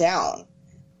shut down.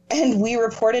 And we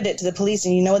reported it to the police.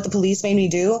 And you know what the police made me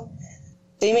do?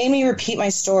 They made me repeat my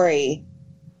story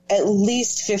at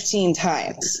least 15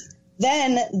 times.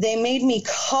 Then they made me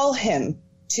call him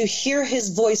to hear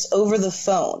his voice over the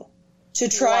phone to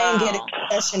try and get a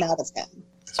confession out of him.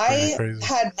 I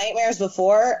had nightmares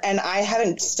before, and I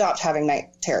haven't stopped having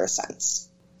night terrors since.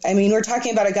 I mean, we're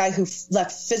talking about a guy who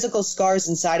left physical scars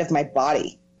inside of my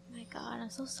body. Oh my god, I'm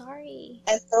so sorry.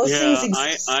 And those things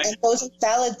exist, and those are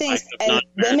valid things. And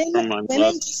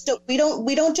women just we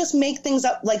don't just make things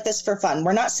up like this for fun.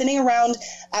 We're not sitting around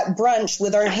at brunch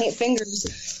with our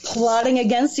fingers plotting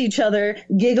against each other,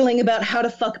 giggling about how to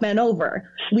fuck men over.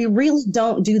 We really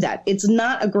don't do that. It's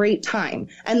not a great time.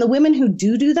 And the women who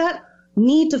do that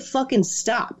need to fucking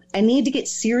stop and need to get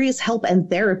serious help and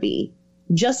therapy.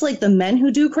 Just like the men who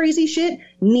do crazy shit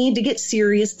need to get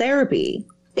serious therapy.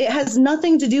 It has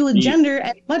nothing to do with gender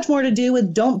and much more to do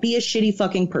with don't be a shitty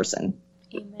fucking person.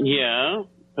 Yeah,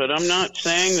 but I'm not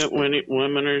saying that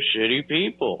women are shitty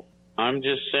people. I'm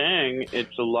just saying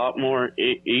it's a lot more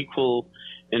equal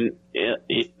in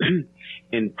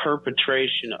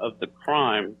perpetration of the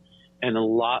crime and a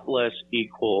lot less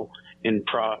equal in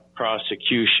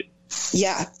prosecution.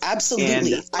 Yeah,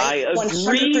 absolutely. And I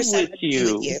agree with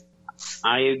you.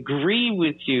 I agree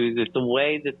with you that the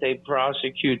way that they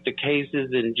prosecute the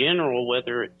cases in general,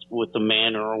 whether it's with a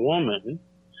man or a woman,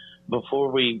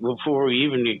 before we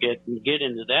even get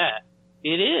into that,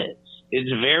 it is.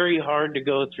 It's very hard to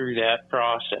go through that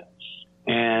process.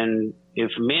 And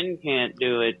if men can't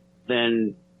do it,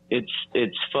 then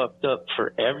it's fucked up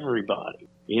for everybody.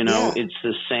 You know, it's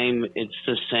the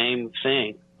same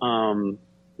thing.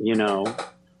 You know,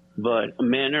 but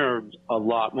men are a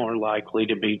lot more likely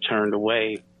to be turned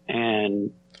away.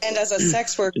 And as a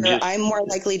sex worker, I'm more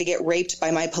likely to get raped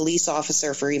by my police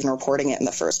officer for even reporting it in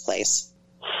the first place.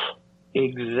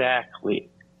 Exactly.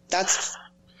 That's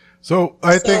so.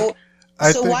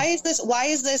 Why is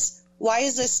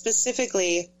this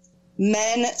specifically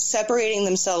men separating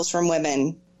themselves from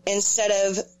women instead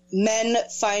of men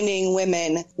finding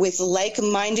women with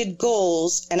like-minded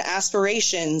goals and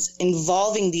aspirations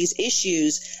involving these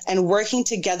issues and working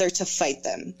together to fight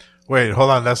them? Wait, hold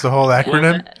on. That's the whole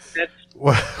acronym?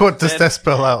 What does that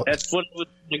spell out? That's what we're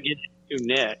going to get into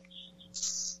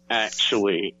next,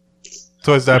 actually.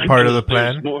 So is that part of the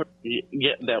There's plan? more-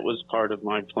 yeah, that was part of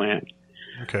my plan.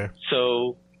 Okay.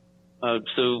 So,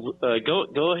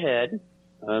 go ahead.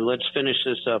 Let's finish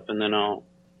this up, and then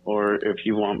or if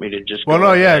you want me to just. Well, go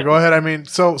no, ahead. yeah, go ahead. I mean,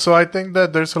 so I think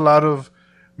that there's a lot of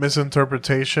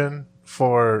misinterpretation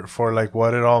for like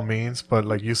what it all means, but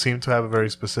like you seem to have a very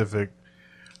specific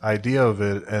idea of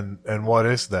it, and what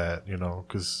is that? You know,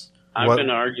 because I've been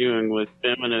arguing with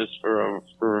feminists for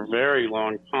a very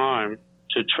long time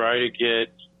to try to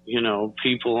get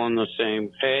people on the same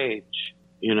page.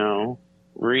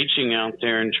 Reaching out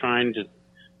there and trying to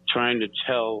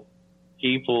tell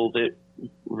people that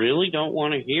really don't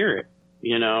want to hear it.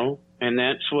 And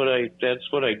that's what I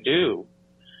do.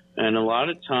 And a lot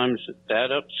of times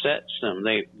that upsets them.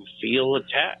 They feel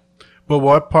attacked. But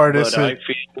what part is But I it?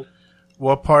 feel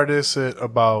What part is it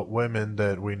about women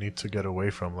that we need to get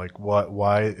away from? Like,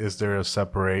 why is there a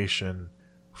separation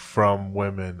from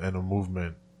women and a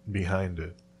movement behind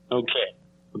it?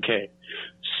 Okay.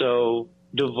 So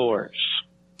divorce.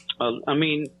 I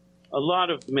mean, a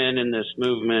lot of men in this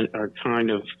movement are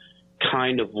kind of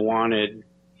wanted,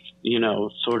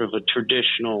 sort of a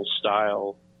traditional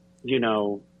style,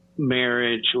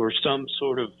 marriage or some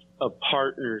sort of a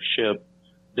partnership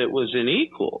that was in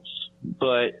equals.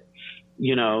 But,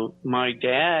 my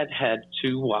dad had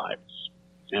 2 wives,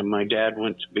 and my dad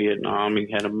went to Vietnam.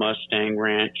 He had a Mustang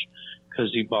ranch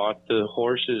because he bought the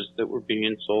horses that were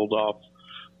being sold off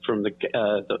from the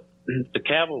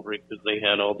cavalry because they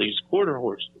had all these quarter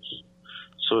horses.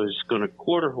 So he's going to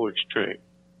quarter horse train.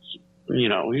 He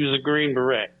was a Green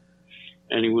Beret,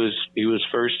 and he was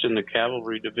first in the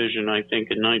cavalry division, I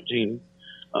think, in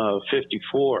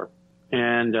 1954.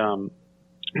 And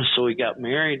so he got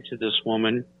married to this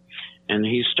woman, and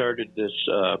he started this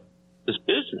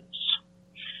business.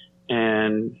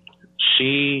 And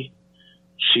she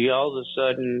all of a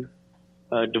sudden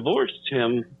divorced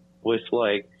him with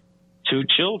like 2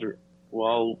 children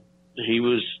while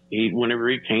whenever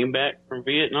he came back from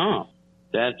Vietnam.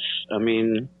 That's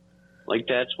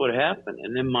what happened.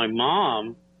 And then my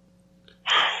mom,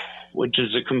 which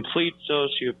is a complete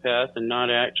sociopath and not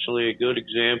actually a good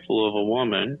example of a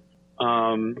woman,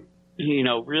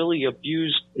 really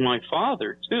abused my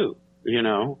father too,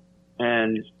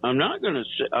 and I'm not going to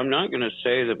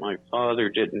say that my father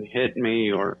didn't hit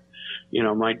me or,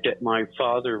 my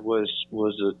father was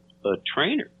a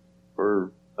trainer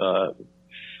for,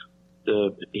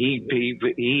 he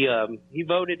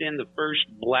voted in the first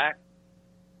black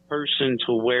person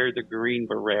to wear the Green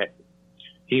Beret.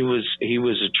 He was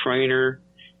a trainer.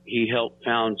 He helped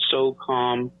found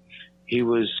SOCOM. He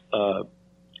was the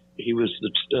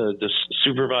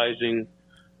supervising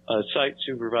site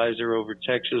supervisor over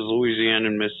Texas, Louisiana,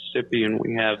 and Mississippi, and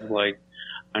we have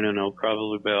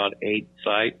probably about 8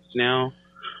 sites now.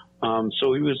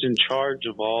 So he was in charge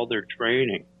of all their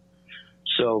training.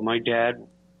 So my dad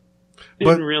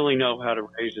didn't really know how to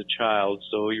raise a child,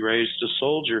 so he raised a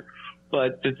soldier.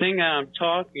 But the thing I'm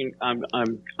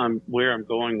where I'm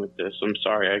going with this, I'm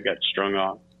sorry, I got strung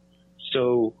off.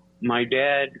 So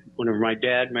whenever my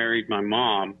dad married my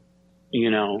mom,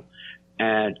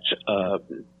 at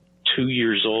 2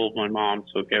 years old, my mom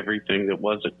took everything that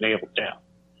wasn't nailed down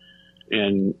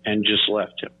and just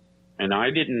left him. And I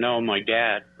didn't know my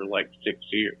dad for like 6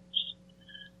 years.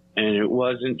 And it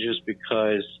wasn't just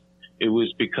because, it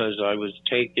was because I was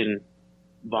taken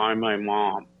by my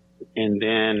mom. And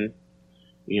then,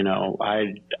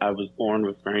 I was born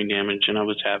with brain damage and I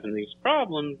was having these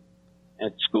problems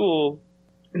at school.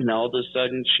 And all of a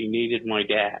sudden she needed my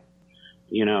dad,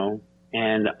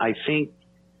 and I think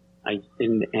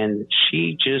and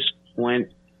she just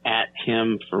went at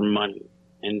him for money,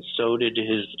 and so did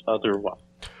his other wife.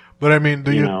 But I mean,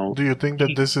 do you think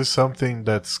that this is something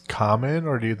that's common,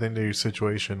 or do you think that your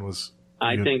situation was?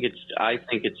 I think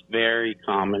it's very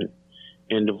common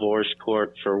in divorce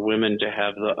court for women to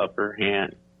have the upper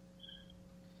hand.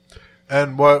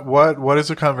 And what is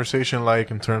the conversation like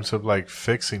in terms of like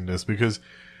fixing this? Because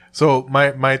so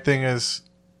my thing is,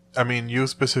 I mean, you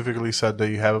specifically said that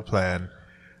you have a plan.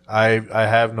 I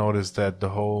have noticed that the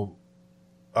whole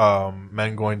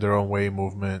men going their own way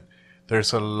movement,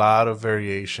 there's a lot of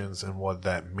variations in what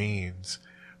that means.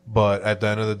 But at the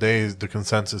end of the day, the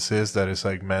consensus is that it's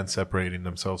like men separating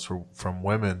themselves from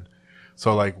women.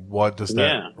 So like, what does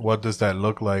that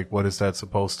look like? What is that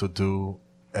supposed to do?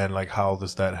 And like, how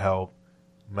does that help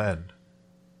men?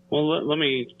 Well, let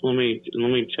me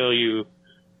tell you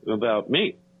about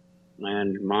me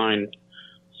and mine.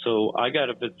 So I got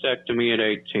a vasectomy at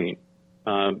 18.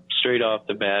 Straight off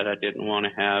the bat, I didn't want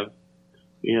to have,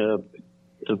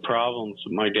 the problems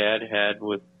my dad had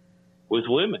with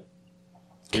women.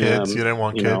 Kids? You didn't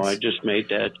want You know, kids? I just made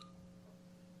that.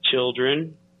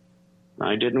 Children.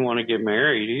 I didn't want to get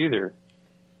married either.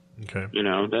 Okay. You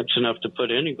know, that's enough to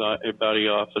put anybody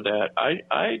off of that.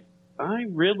 I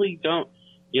really don't,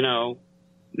 you know,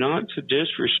 not to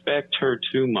disrespect her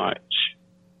too much,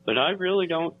 but I really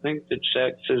don't think that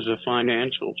sex is a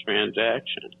financial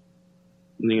transaction.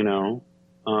 You know,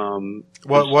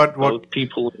 both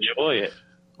people enjoy it.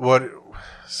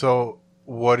 So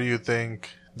what do you think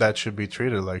that should be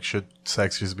treated like? Should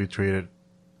sex just be treated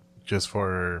just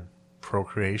for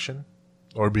procreation,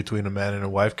 or between a man and a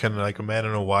wife? Can like a man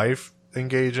and a wife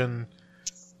engage in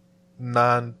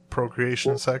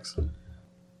non-procreation sex?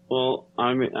 Well,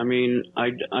 I mean,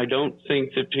 I don't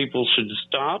think that people should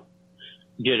stop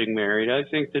getting married. I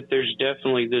think that there's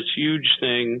definitely this huge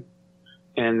thing,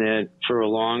 and that for a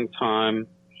long time,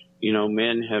 you know,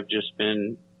 men have just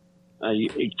been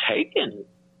taken.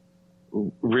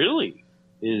 Really,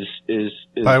 is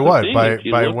by the what?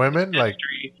 thing. By women, like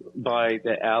by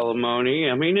the alimony.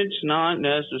 I mean, it's not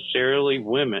necessarily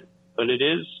women, but it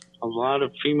is a lot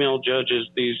of female judges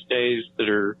these days that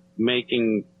are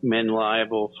making men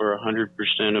liable for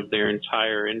 100% of their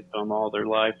entire income all their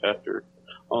life after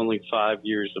only 5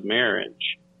 years of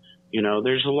marriage. You know,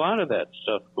 there's a lot of that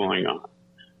stuff going on,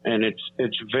 and it's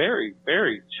very,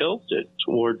 very tilted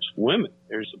towards women.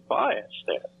 There's a bias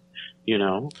there, you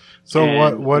know. So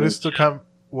what is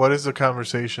the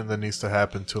conversation that needs to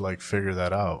happen to like figure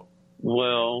that out?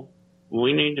 Well,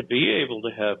 we need to be able to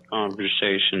have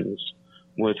conversations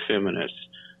with feminists.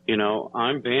 You know,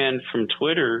 I'm banned from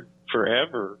Twitter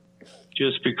forever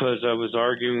just because I was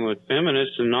arguing with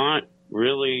feminists and not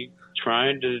really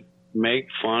trying to make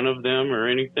fun of them or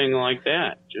anything like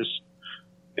that. Just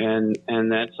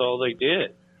and that's all they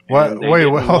did. What? Wait,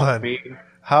 hold on. me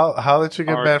How did you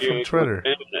get banned from arguing Twitter? with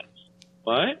feminists.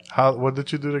 What? What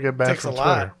did you do to get banned Takes from a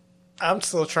lot. Twitter? I'm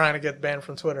still trying to get banned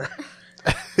from Twitter.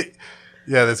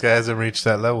 Yeah, this guy hasn't reached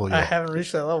that level yet. I haven't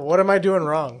reached that level. What am I doing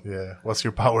wrong? Yeah. What's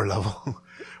your power level?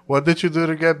 What did you do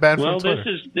to get banned Well, from Twitter?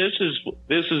 this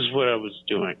is what I was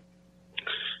doing.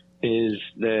 Is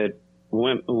that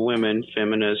women,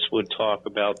 feminists, would talk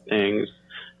about things,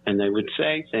 and they would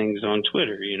say things on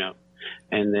Twitter, you know,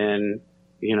 and then,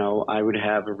 you know, I would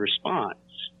have a response,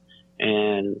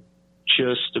 and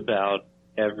just about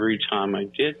every time I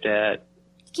did that,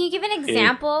 Can you give an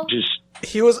example?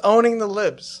 He was owning the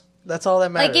libs. That's all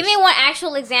that matters. Like, give me one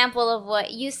actual example of what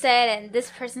you said and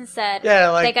this person said. Yeah,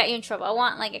 like- that got you in trouble. I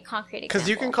want like a concrete example. Because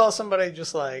you can call somebody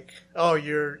just like, "Oh,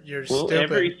 you're well, stupid."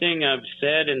 everything I've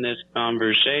said in this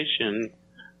conversation,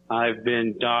 I've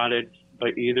been dotted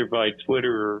either by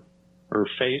Twitter or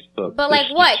Facebook. But The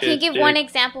like what? Can you give one statistic-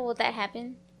 example of that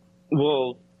happened?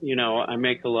 Well, you know, I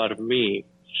make a lot of memes.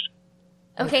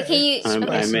 Okay, can you?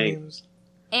 I make.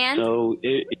 And So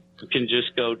you can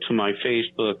just go to my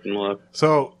Facebook and look.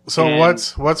 So And-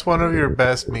 what's one of your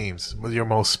best memes? With your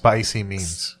most spicy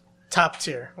memes? Top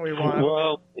tier. We want.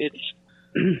 Well, it's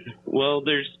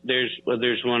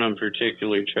there's one I'm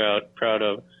particularly proud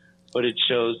of, but it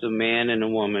shows a man and a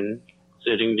woman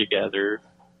sitting together,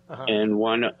 and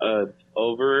one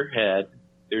over her head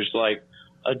there's like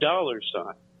a dollar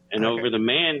sign, and over the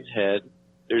man's head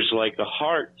there's like a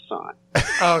heart sign.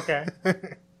 Oh, okay.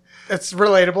 It's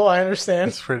relatable. I understand.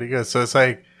 It's pretty good. So it's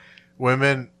like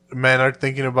men are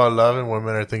thinking about love and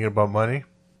women are thinking about money.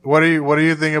 What do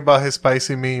you think about his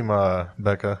spicy meme,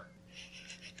 Becca?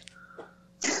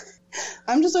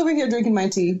 I'm just over here drinking my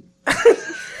tea.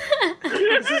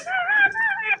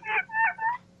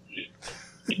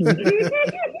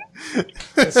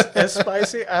 It's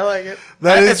spicy. I like it.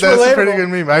 That's relatable. a pretty good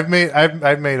meme. I've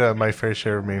made my fair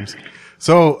share of memes.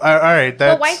 So all right,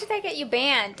 but why did that get you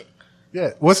banned?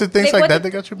 Yeah, was it things like what that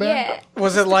got you banned? Yeah.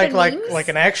 Was it Stupid like memes?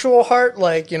 an actual heart,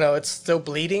 like, you know, it's still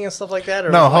bleeding and stuff like that?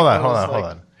 Or No, was it hold like on. one of those,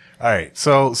 like- All right,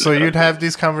 so you'd have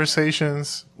these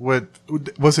conversations with.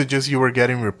 Was it just you were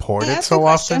getting reported Can I ask so a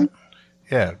question? often?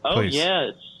 Yeah, Oh please.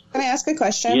 yes, Can I ask a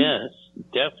question? yes,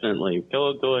 definitely.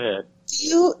 Go ahead.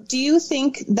 Do you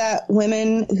think that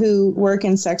women who work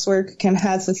in sex work can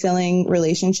have fulfilling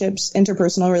relationships,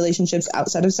 interpersonal relationships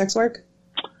outside of sex work?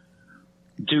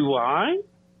 Do I?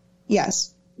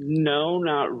 Yes. No,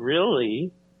 not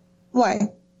really. Why?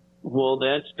 Well,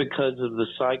 that's because of the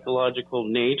psychological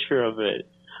nature of it.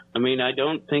 I mean, I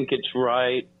don't think it's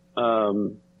right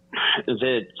that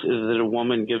a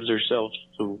woman gives herself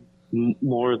to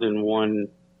more than one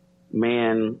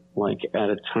man, like, at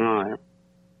a time.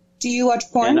 Do you watch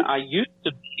porn? And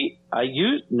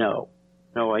no,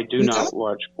 I do not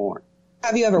watch porn.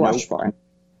 Have you ever Nope. watched porn?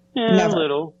 Yeah, Never. a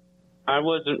little. I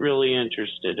wasn't really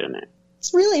interested in it.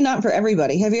 It's really not for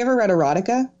everybody. Have you ever read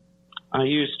erotica? I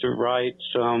used to write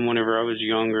some whenever I was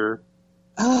younger.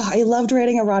 Oh, I loved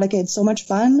writing erotica. It's so much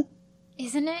fun.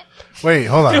 Isn't it? Wait,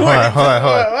 hold on.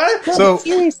 No, So, but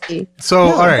seriously.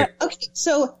 all right. Okay,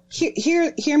 so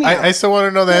hear me out. I still want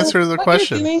to know the answer to the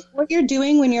question. What you're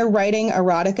doing when you're writing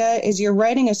erotica is you're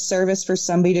writing a service for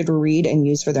somebody to read and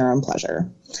use for their own pleasure.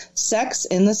 Sex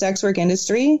in the sex work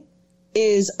industry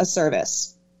is a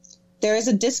service. There is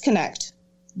a disconnect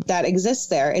that exists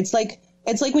there. It's like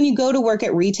when you go to work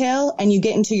at retail and you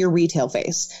get into your retail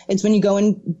face. It's when you go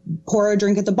and pour a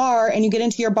drink at the bar and you get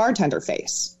into your bartender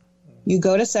face. You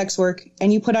go to sex work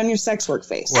and you put on your sex work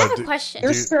face. I have a question.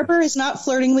 Your stripper is not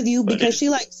flirting with you because she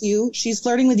likes you. She's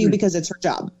flirting with you because it's her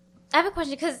job. I have a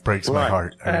question because breaks my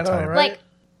heart every time. Like,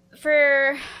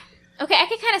 okay, I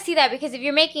can kind of see that because if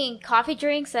you're making coffee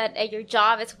drinks at your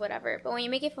job, it's whatever. But when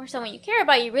you make it for someone you care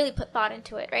about, you really put thought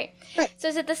into it, right? So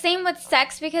is it the same with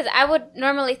sex? Because I would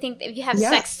normally think that if you have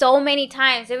sex so many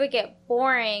times, it would get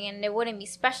boring and it wouldn't be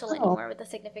special anymore with a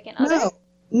significant other.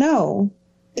 No.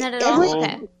 Not at all?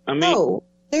 Okay. No.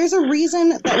 There's a reason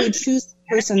that we choose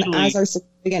the person as our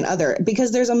significant other,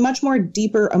 because there's a much more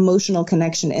deeper emotional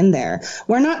connection in there.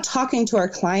 We're not talking to our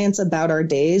clients about our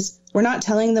days. We're not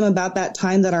telling them about that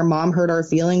time that our mom hurt our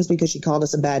feelings because she called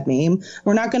us a bad name.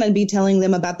 We're not going to be telling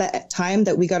them about that time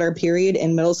that we got our period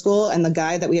in middle school and the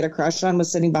guy that we had a crush on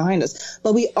was sitting behind us.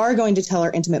 But we are going to tell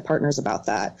our intimate partners about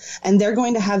that. And they're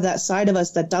going to have that side of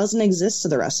us that doesn't exist to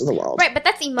the rest of the world. Right, but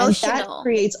that's emotional. And that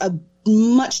creates a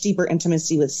much deeper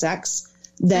intimacy with sex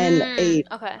than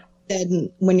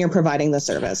than when you're providing the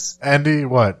service. Andy,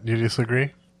 what? You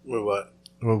disagree? With what?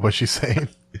 With what she's saying?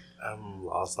 I'm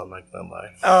lost. I'm not gonna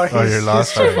lie. Oh, you're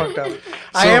lost. He's so fucked up.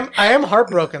 I am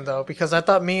heartbroken though because I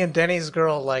thought me and Denny's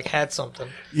girl had something.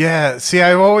 Yeah. See,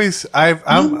 I'm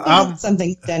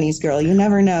something. Denny's girl. You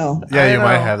never know. Yeah, you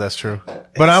might have. That's true.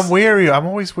 But I'm weary. I'm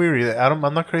always weary. I'm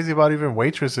not crazy about even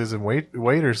waitresses and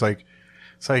waiters. Like,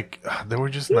 it's like they were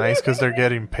just nice because they're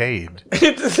getting paid.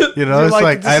 You know, it's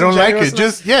like I don't like it.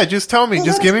 Just tell me.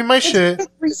 Just give me my shit.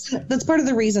 That's part of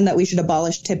the reason that we should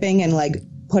abolish tipping and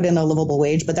put in a livable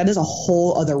wage. But that is a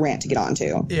whole other rant to get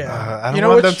onto. Yeah, I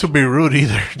don't want them to be rude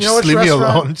either. Just leave me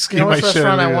alone. Just give me my shit.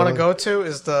 Restaurant I want to go to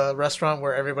is the restaurant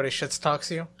where everybody shit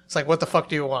talks you. It's like, what the fuck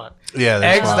do you want? Yeah,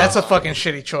 eggs. Wow. That's a fucking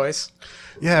shitty choice.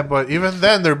 Yeah, but even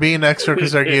then, they're being extra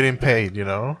because they're getting paid. You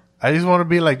know. I just want to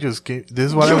be like, this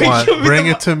is what I want. Bring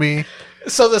it to me.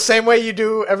 So the same way you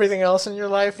do everything else in your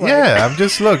life? Yeah, I'm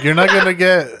just, look, you're not going to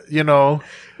get,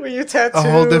 when you tattoo, a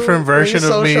whole different version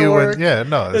of me.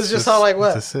 It's just how,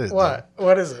 what? That's it. What?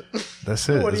 What is it? That's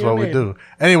it. That's what we do.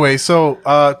 Anyway, so,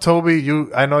 Toby,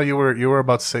 I know you were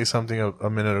about to say something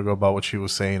a minute ago about what she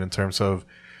was saying in terms of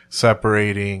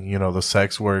separating, the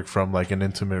sex work from an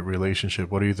intimate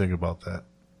relationship. What do you think about that?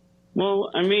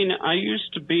 Well, I mean, I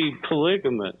used to be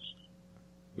polygamous.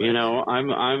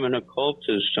 I'm an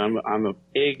occultist. I'm a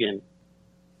pagan,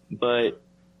 but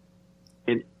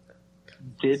it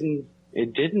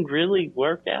didn't really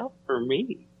work out for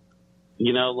me.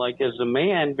 As a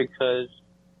man, because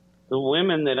the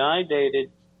women that I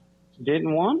dated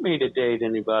didn't want me to date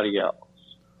anybody else,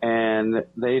 and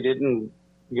they didn't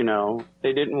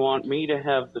want me to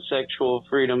have the sexual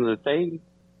freedom that they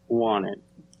wanted.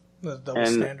 The double and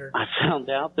standard. I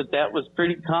found out that was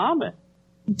pretty common.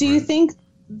 Do you think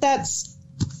that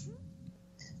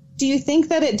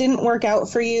it didn't work out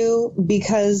for you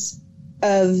because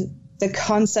of the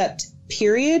concept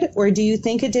period, or do you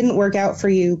think it didn't work out for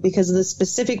you because of the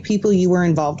specific people you were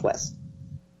involved with?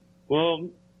 Well,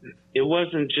 it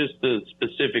wasn't just the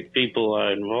specific people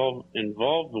I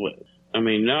involved with. I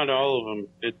mean, not all of them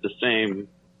fit the same,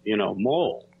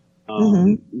 mold.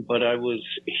 But I was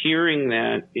hearing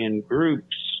that in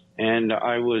groups, and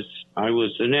I was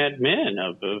an admin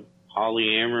of a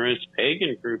polyamorous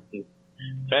pagan group. In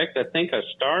fact, I think I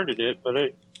started it, but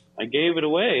I gave it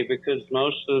away because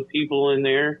most of the people in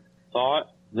there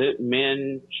thought that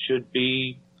men should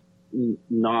be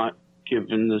not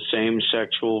given the same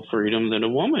sexual freedom that a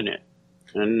woman is.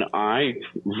 And I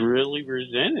really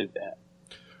resented that.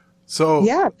 So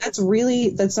yeah, that's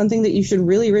something that you should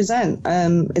really resent.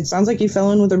 It sounds like you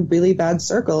fell in with a really bad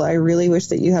circle. I really wish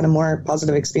that you had a more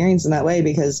positive experience in that way,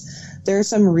 because there are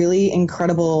some really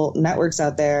incredible networks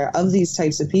out there of these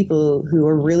types of people who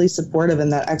are really supportive in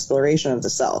that exploration of the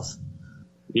self.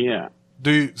 Yeah.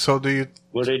 Do you?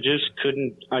 But I just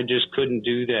couldn't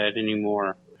do that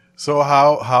anymore. So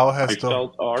how has I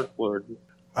felt awkward.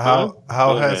 How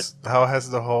has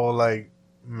the whole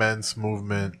men's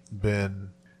movement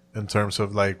been? In terms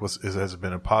of has it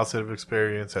been a positive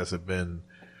experience? Has it been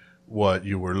what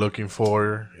you were looking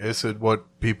for? Is it what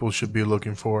people should be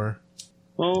looking for?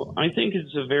 Well, I think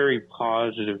it's a very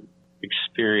positive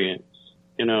experience.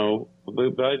 You know,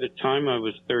 but by the time I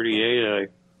was 38,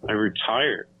 I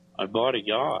retired. I bought a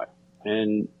yacht,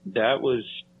 and that was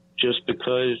just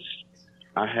because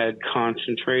I had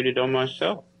concentrated on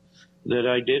myself. That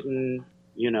I didn't,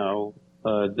 you know,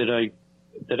 that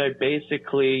I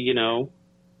basically, you know,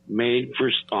 made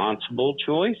responsible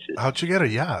choices. How'd you get a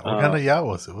yacht? What kind of yacht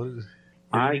was it?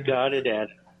 I got it at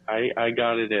an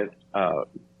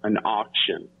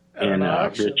auction in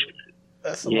Richmond.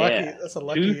 That's a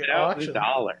lucky auction.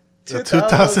 $2,000. A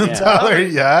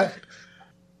 $2,000 yacht.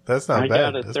 That's not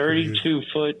bad. I got a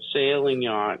 32-foot sailing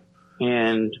yacht,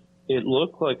 and it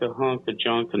looked like a hunk of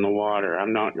junk in the water.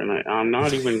 I'm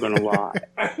not even gonna lie.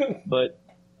 But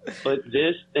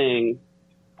this thing,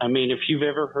 I mean, if you've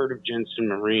ever heard of Jensen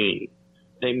Marine,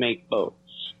 they make boats.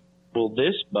 Well,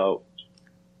 this boat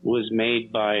was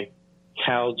made by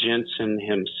Cal Jensen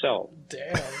himself.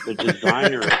 Damn. The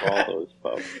designer of all those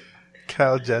boats.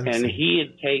 Cal Jensen. And he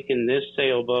had taken this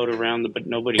sailboat around, but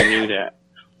nobody knew that.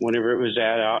 Whenever it was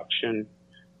at auction,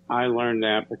 I learned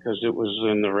that because it was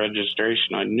in the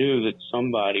registration. I knew that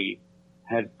somebody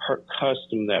had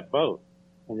customed that boat.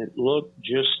 And it looked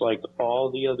just like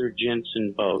all the other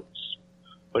Jensen boats.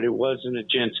 But it wasn't a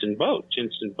Jensen boat.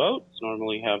 Jensen boats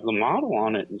normally have the model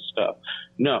on it and stuff.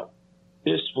 No,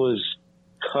 this was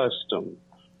custom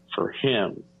for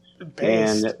him.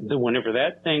 Based. And whenever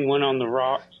that thing went on the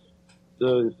rocks,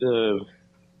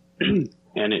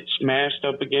 and it smashed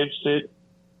up against it,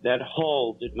 that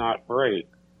hull did not break.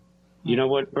 You know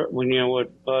what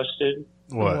busted?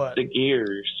 What? The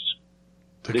gears.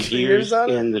 The gears on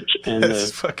it? and the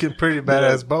That's fucking pretty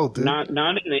badass boat, dude. not in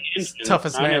the engine. Tough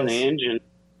as not in nails. the engine.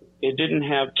 It didn't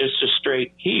have just a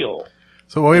straight keel.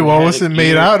 So wait, It what had was a it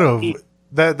made gear out of? keel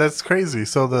That's crazy.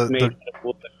 So made out of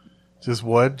wood. just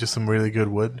wood, just some really good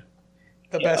wood.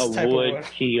 The best a type wood of wood.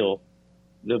 keel,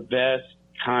 the best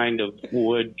kind of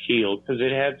wood keel, because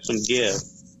it had some give.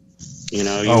 You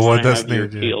know, you Oh, well, want to that's have your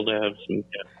neat, yeah. keel to have some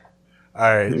give.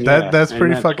 All right, Yeah, that's and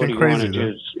pretty that's fucking what he crazy.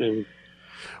 wanted Though. is-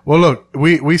 Well, look,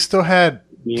 we still had.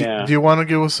 Yeah. Do you want to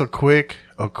give us a quick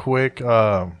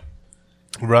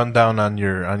rundown on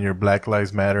your Black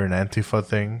Lives Matter and Antifa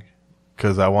thing?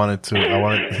 Because I wanted.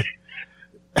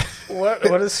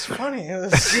 What is funny?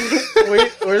 This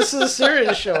is a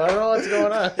serious show. I don't know what's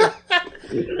going on.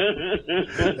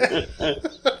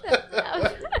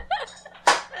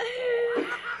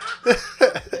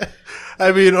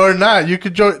 I mean, or not. You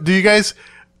could join. Do you guys?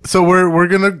 So we're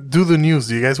gonna do the news.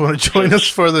 Do you guys want to join us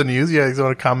for the news? You guys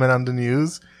want to comment on the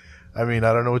news? I mean,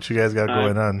 I don't know what you guys got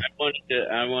going on.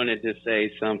 I wanted to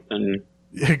say something.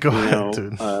 Yeah, go ahead,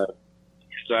 dude.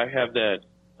 So I have that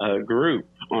group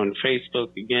on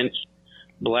Facebook against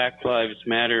Black Lives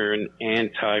Matter and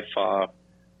Antifa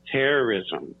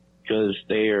terrorism, because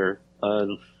they are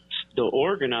the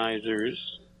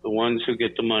organizers, the ones who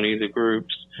get the money, the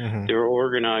groups. Mhm. They're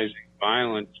organizing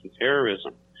violence and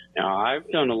terrorism. Now, I've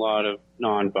done a lot of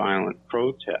nonviolent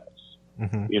protests.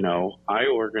 Mhm. You know, I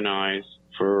organize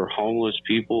for homeless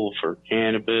people, for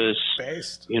cannabis,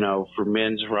 Based. you know, for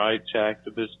men's rights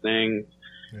activist things,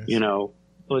 you know,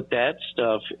 but that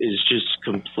stuff is just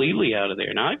completely out of there.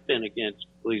 And I've been against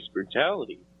police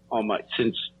brutality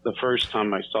since the first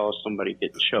time I saw somebody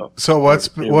get choked. So It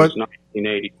was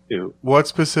 1982. What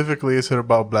specifically is it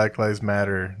about Black Lives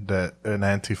Matter that an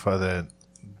Antifa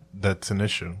that's an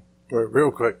issue?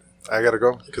 Real quick, I gotta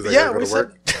go because I Yeah, gotta we go to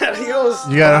work. said adios.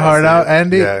 You got a heart out,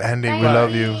 Andy? Yeah. Andy, we Bye.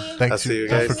 love you. I'll Thanks, see you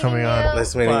thanks guys. for coming on.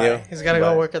 Nice meeting Bye. you. He's got to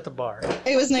Bye. go work at the bar.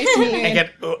 It was nice to meet you. And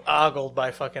get ogled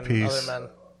by fucking Peace. other men.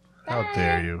 How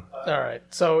dare you? All right.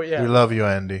 So, yeah. We love you,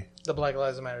 Andy. The Black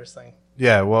Lives Matters thing.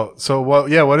 Yeah, well,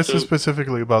 what is it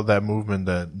specifically about that movement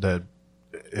that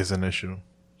is an issue?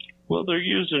 Well, they're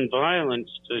using violence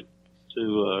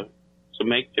to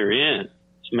make their end,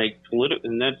 to make political,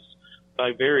 and that's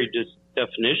by very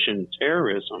definition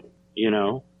terrorism. You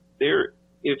know,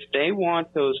 if they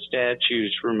want those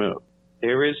statues removed,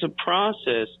 there is a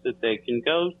process that they can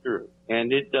go through,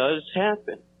 and it does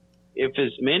happen. If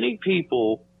as many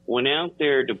people went out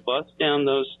there to bust down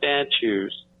those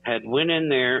statues, had went in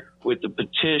there with the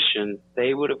petition,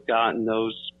 they would have gotten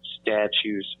those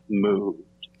statues moved.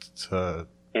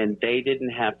 And they didn't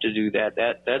have to do that.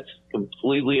 That's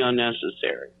completely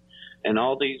unnecessary. And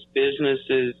all these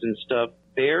businesses and stuff,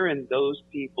 they're in those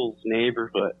people's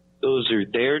neighborhood. Those are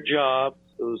their jobs.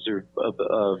 Those are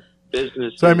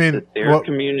businesses So, I mean, that their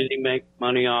community makes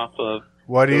money off of.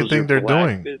 Why do you Those think are they're black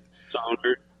doing? business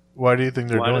owners. Why do you think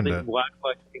they're doing that? Why do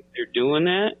I think they're doing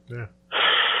that? Yeah.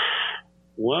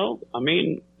 Well, I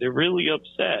mean, they're really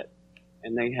upset.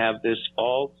 And they have this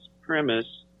false premise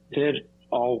that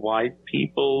all white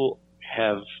people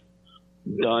have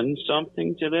done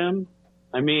something to them.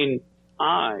 I mean,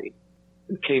 I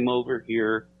came over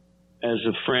here as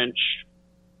a French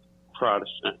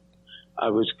Protestant. I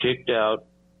was kicked out.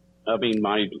 I mean,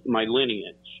 my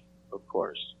lineage, of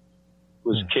course,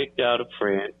 was kicked out of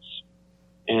France,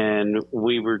 and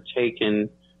we were taken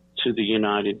to the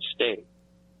United States.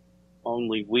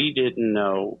 Only we didn't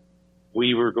know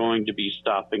we were going to be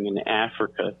stopping in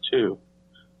Africa too.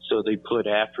 So they put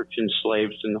African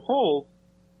slaves in the hold,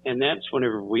 and that's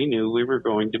whenever we knew we were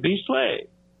going to be slaves.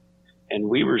 And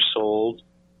we were sold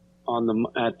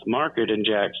at the market in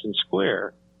Jackson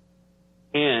Square,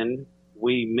 and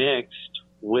we mixed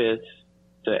with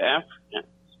the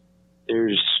Africans.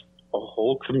 There's a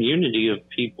whole community of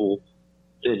people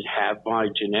that have my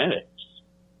genetics.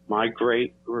 My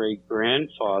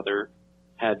great-great-grandfather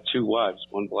had 2 wives,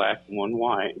 one black and one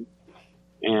white.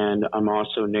 And I'm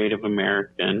also Native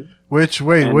American. Which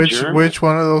one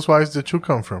of those wives did you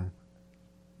come from?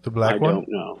 The black one? I don't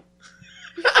know.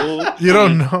 Well, you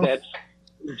don't know? That's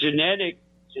genetics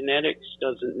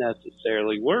doesn't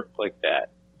necessarily work like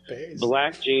that.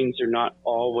 Black genes are not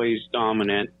always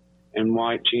dominant, and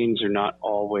white genes are not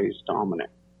always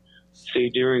dominant. See,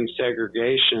 during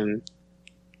segregation,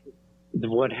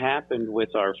 what happened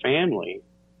with our family,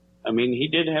 I mean, he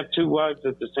did have 2 wives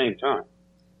at the same time,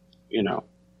 you know.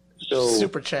 So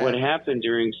Super chat. What happened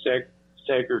during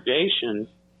segregation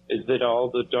is that all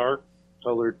the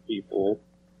dark-colored people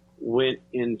went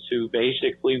into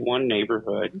basically one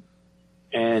neighborhood,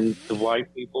 and the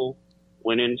white people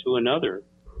went into another.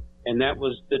 And that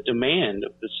was the demand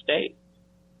of the state.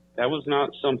 That was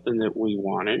not something that we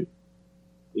wanted.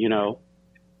 You know,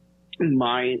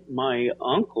 my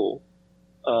uncle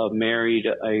married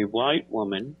a white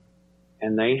woman,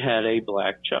 and they had a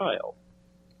black child.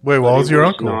 Wait, what was your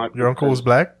uncle? Your uncle was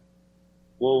black?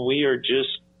 Well, we are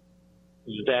just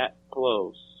that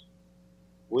close.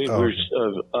 We were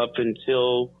up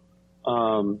until,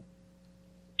 I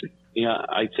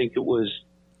think it was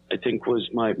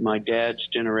my dad's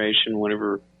generation.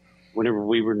 Whenever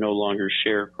we were no longer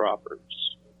sharecroppers,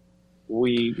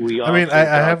 we I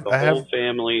have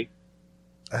family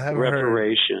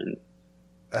reparation.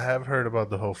 I have heard about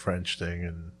the whole French thing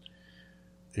and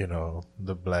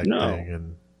the black thing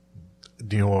and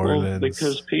New Orleans. Well,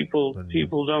 because people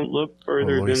don't look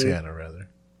further than Louisiana, rather.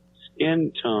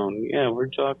 Skin tone. Yeah, we're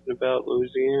talking about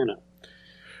Louisiana.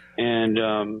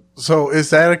 And so is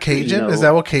that a Cajun? Is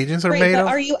that what Cajuns are made of?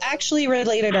 Are you actually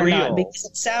related or not? Because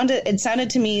it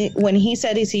sounded to me when he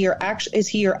said is he your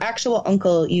actual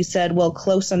uncle, you said, well,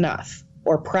 close enough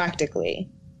or practically.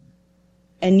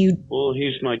 And well,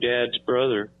 he's my dad's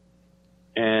brother,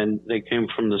 and they came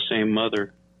from the same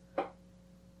mother.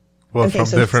 Well, from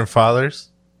different fathers?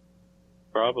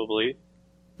 Probably.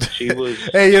 She was.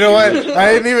 Hey, you know what?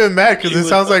 I ain't even mad because it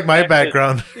sounds like my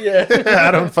background. Yeah,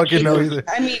 I don't fucking know either.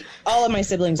 I mean, all of my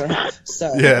siblings are half.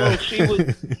 So yeah. Well, she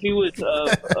was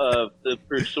the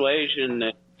persuasion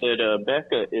that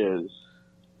Becca is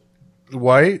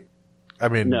white. I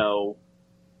mean, no.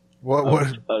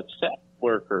 What? A sex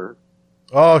worker.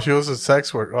 Oh, she was a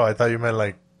sex worker. Oh, I thought you meant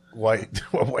like white,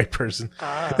 a white person.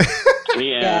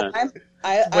 Yeah.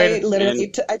 I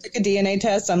literally I took a DNA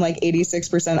test. I'm like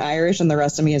 86% Irish, and the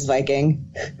rest of me is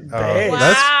Viking.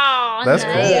 Wow, that's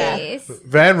nice. Cool.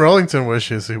 Van Rollington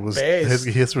wishes it was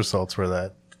his results were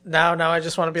that. Now I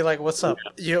just want to be like, what's up?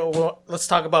 Let's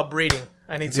talk about breeding.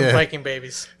 I need some Viking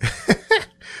babies.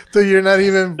 So you're not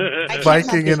even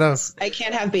Viking enough. I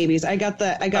can't have babies. I got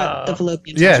the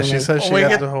fallopian. Yeah, she says she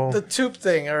got the whole the tube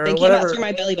thing or they whatever. Came out through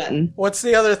my belly button. What's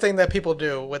the other thing that people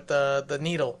do with the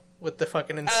needle with the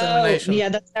fucking insemination? Oh, yeah,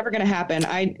 that's never gonna happen.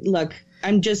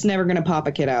 I'm just never gonna pop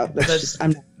a kid out.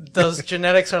 Those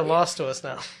genetics are lost to us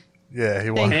now. Yeah, he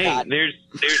won. Hey, there's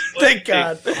thank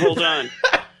God. Hold on.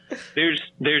 There's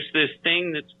this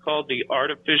thing that's called the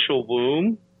artificial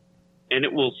womb, and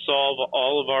it will solve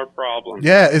all of our problems.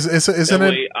 Yeah, isn't that it?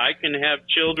 Way I can have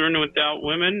children without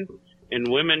women, and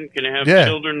women can have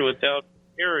children without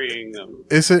carrying them.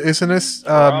 Isn't it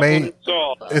made?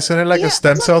 Isn't it like a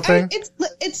stem cell thing?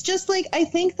 It's just like I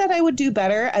think that I would do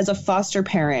better as a foster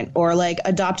parent or like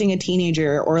adopting a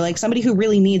teenager or like somebody who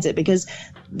really needs it because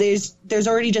there's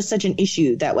already just such an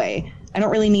issue that way. I don't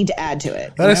really need to add to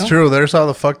it. That is true. There's all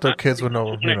the fucked up kids with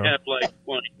no. Have like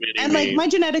 20 and like my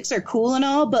genetics are cool and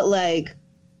all, but like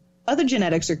other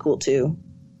genetics are cool too.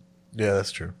 Yeah,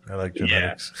 that's true. I like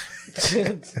genetics.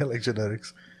 I like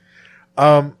genetics.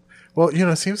 Well,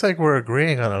 it seems like we're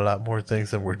agreeing on a lot more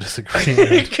things than we're disagreeing on.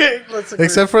 Okay, let's agree.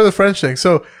 Except for the French thing.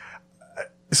 So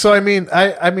I mean,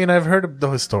 I've heard of the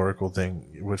historical thing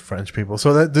with French people.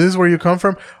 So this is where you come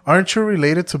from. Aren't you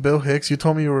related to Bill Hicks? You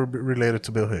told me you were related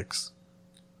to Bill Hicks.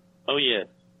 Oh, yeah.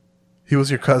 He was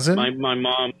your cousin? My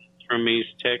mom's from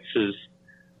East Texas.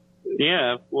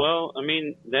 Yeah, well, I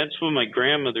mean, that's what my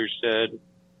grandmother said.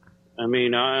 I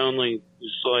mean, I only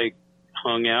just, like,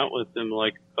 hung out with him,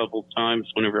 like, a couple times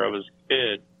whenever I was a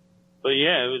kid. But,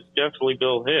 yeah, it was definitely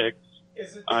Bill Hicks.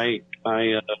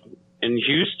 In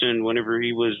Houston, whenever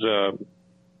he was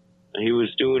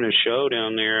doing a show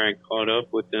down there, I caught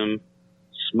up with him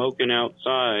smoking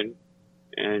outside.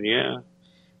 And, yeah.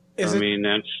 Is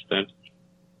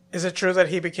it true that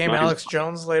he became Alex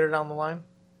Jones later down the line?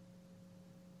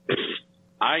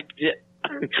 I did.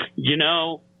 You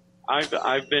know,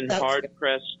 I've been hard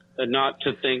pressed not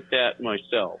to think that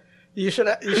myself. You should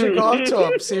go up to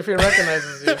him, see if he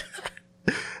recognizes you.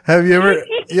 Have you ever?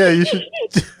 Yeah, you should.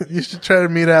 You should try to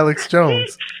meet Alex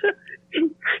Jones.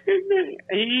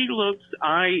 He looks.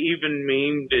 I even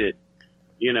memed it,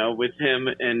 you know, with him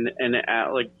and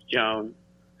Alex Jones.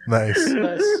 Nice.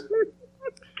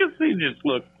 Because he just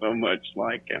looks so much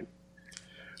like him.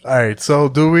 All right,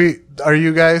 so are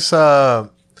you guys, we're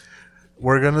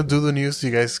going to do the news. Do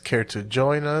you guys care to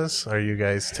join us? Are you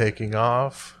guys taking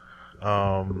off?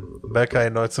 Becca, I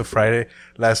know it's a Friday.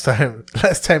 Last time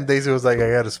Daisy was like, I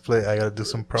got to do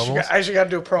some promos. I actually got to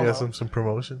do a promo. Yeah, some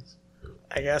promotions.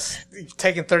 I guess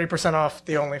taking 30% off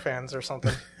the OnlyFans or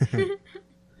something.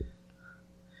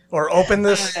 Or open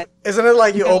this. Isn't it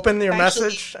like you open your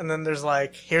message and then there's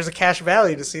like, here's a cash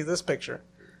value to see this picture?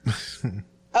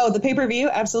 Oh, the pay-per-view?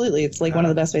 Absolutely. It's like one of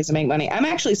the best ways to make money. I'm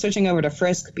actually switching over to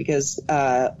Frisk because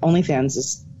OnlyFans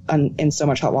is in so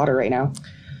much hot water right now.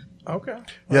 Okay.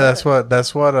 Yeah, that's what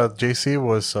JC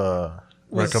was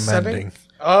recommending.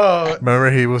 Oh. Remember,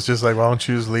 he was just like, why don't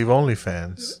you just leave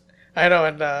OnlyFans? I know,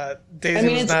 and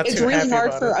Daisy was not too happy about it. It's really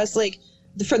hard for us, like,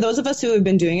 for those of us who have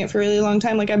been doing it for a really long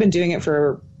time, like I've been doing it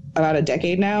for about a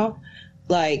decade now,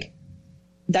 like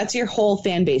that's your whole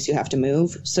fan base you have to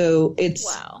move. So it's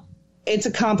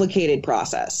a complicated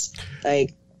process.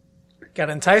 Like,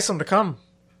 gotta entice them to come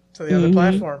to the other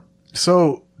platform.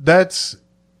 So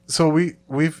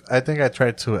we've I think I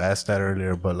tried to ask that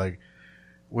earlier, but like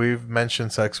we've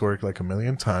mentioned sex work like a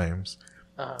million times,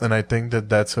 and I think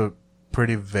that's a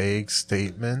pretty vague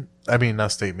statement. I mean,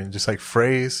 not statement, just like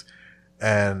phrase,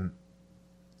 and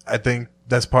I think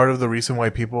that's part of the reason why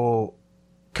people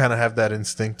kind of have that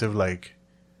instinct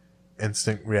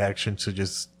reaction to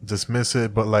just dismiss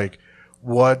it. But like,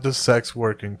 what does sex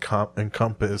work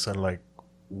encompass, and like,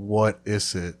 what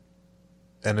is it?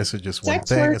 And is it just one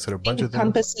thing? Is it a bunch of things?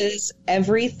 Encompasses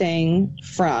everything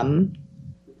from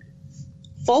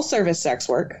full service sex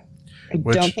work. I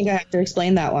don't think I have to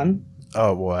explain that one.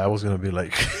 Oh, well, I was going to be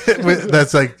like,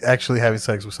 that's like actually having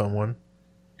sex with someone.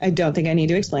 I don't think I need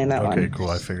to explain that one. Okay, cool.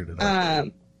 I figured it out.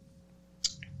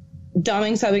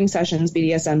 Doming, subbing sessions,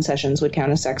 BDSM sessions would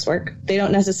count as sex work. They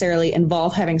don't necessarily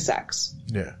involve having sex.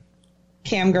 Yeah.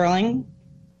 Camgirling,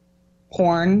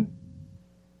 porn,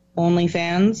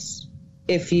 OnlyFans.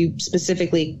 If you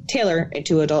specifically tailor it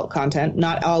to adult content,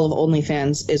 not all of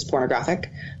OnlyFans is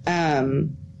pornographic.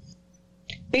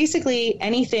 Basically,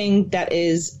 anything that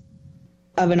is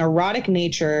of an erotic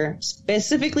nature,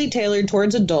 specifically tailored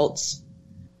towards adults,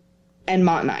 and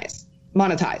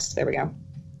monetized. There we go.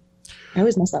 I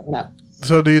always mess that one up.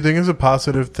 So do you think it's a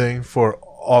positive thing for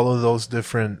all of those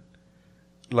different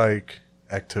like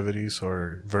activities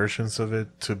or versions of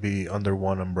it to be under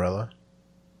one umbrella?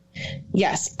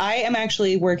 Yes, I am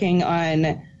actually working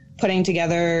on putting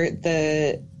together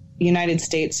the United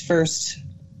States' first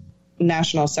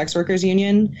National Sex Workers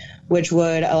Union, which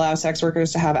would allow sex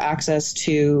workers to have access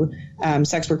to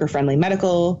sex worker-friendly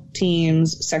medical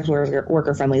teams, sex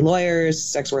worker-friendly lawyers,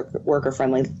 sex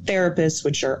worker-friendly therapists,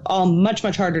 which are all much,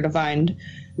 much harder to find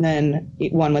than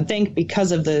one would think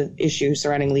because of the issue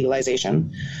surrounding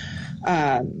legalization.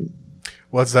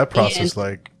 What's that process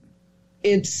like?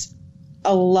 It's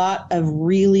a lot of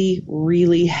really,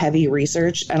 really heavy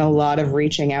research and a lot of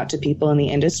reaching out to people in the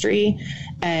industry.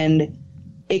 And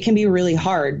it can be really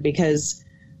hard because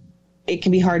it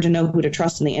can be hard to know who to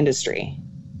trust in the industry.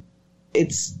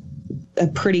 It's a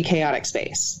pretty chaotic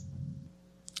space.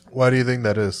 Why do you think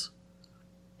that is?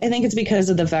 I think it's because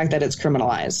of the fact that it's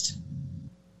criminalized.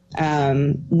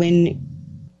 When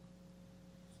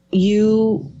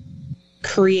you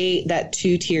create that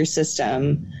two-tier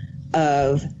system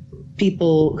of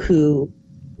people who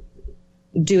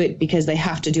do it because they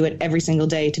have to do it every single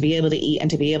day to be able to eat and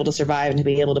to be able to survive and to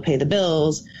be able to pay the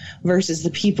bills versus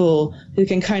the people who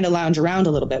can kind of lounge around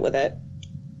a little bit with it.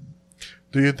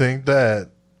 Do you think that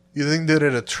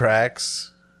it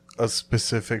attracts a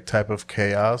specific type of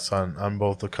chaos on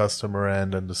both the customer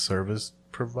end and the service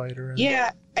provider end?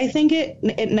 Yeah, I think it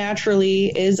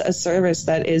naturally is a service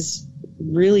that is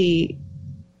really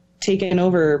taken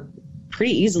over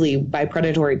pretty easily by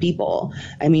predatory people.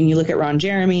 I mean, you look at Ron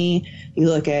Jeremy, you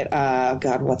look at,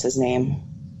 God, what's his name?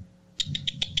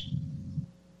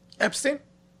 Epstein?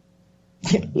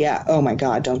 Yeah. Oh my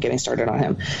God. Don't get me started on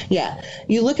him. Yeah.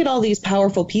 You look at all these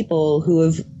powerful people who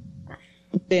have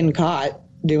been caught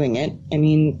doing it. I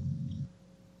mean,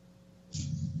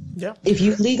 yeah. If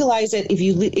you legalize it, if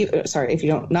you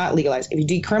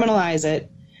decriminalize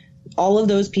it, all of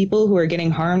those people who are getting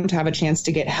harmed have a chance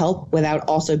to get help without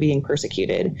also being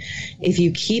persecuted. If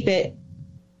you keep it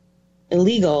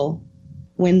illegal,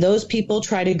 when those people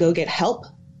try to go get help,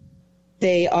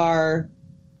 they are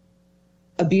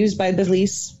abused by the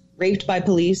police, raped by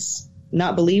police,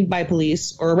 not believed by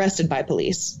police, or arrested by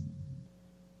police.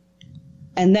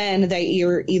 And then they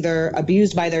are either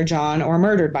abused by their John or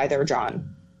murdered by their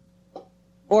John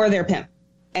or their pimp.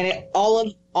 And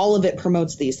all of it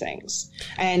promotes these things.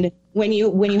 And when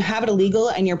you have it illegal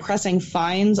and you're pressing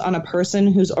fines on a person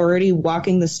who's already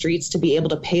walking the streets to be able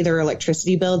to pay their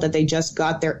electricity bill that they just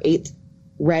got their 8th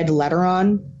red letter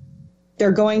on,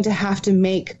 they're going to have to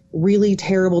make really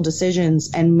terrible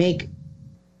decisions and make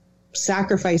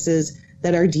sacrifices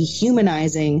that are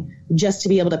dehumanizing just to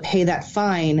be able to pay that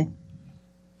fine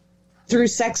through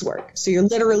sex work. So you're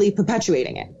literally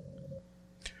perpetuating it.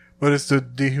 But is the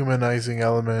dehumanizing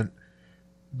element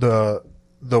the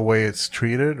way it's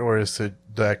treated, or is it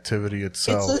the activity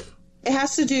itself? It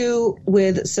has to do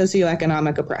with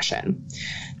socioeconomic oppression.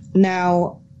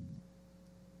 Now,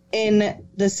 in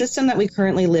the system that we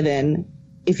currently live in,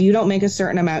 if you don't make a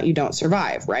certain amount, you don't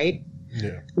survive, right?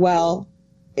 Yeah. Well,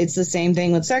 it's the same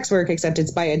thing with sex work, except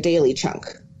it's by a daily chunk.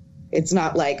 It's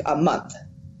not like a month,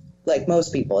 like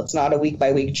most people. It's not a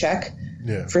week-by-week check.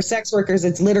 Yeah. For sex workers,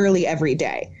 it's literally every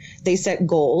day. They set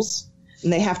goals,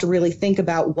 and they have to really think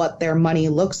about what their money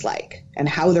looks like and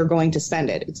how they're going to spend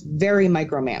it. It's very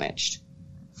micromanaged.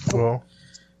 Well,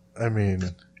 I mean...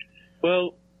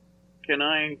 Well, can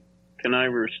I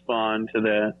respond to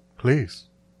that? Please.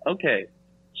 Okay.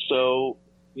 So,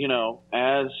 you know,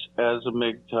 as a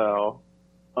MGTOW,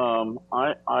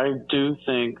 I do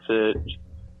think that,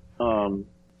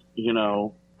 you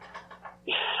know,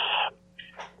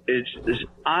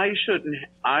 I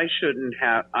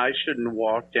shouldn't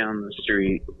walk down the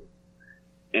street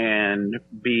and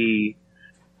be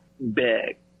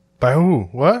begged. By who?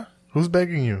 What? Who's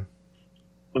begging you?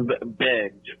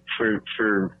 Begged for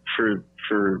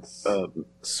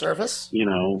service? You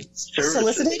know,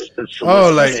 solicited?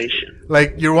 Oh,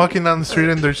 like you're walking down the street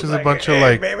and there's just a bunch of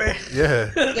like, baby.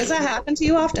 Yeah. Does that happen to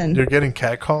you often? You're getting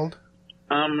catcalled?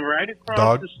 Right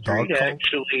across the street,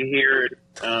 actually, here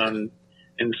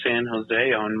in San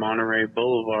Jose on Monterey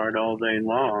Boulevard all day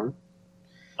long.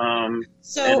 And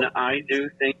I do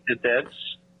think that that's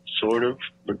sort of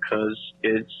because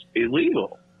it's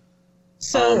illegal.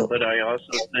 But I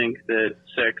also think that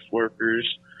sex workers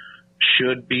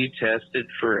should be tested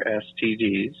for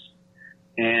STDs,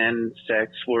 and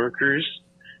sex workers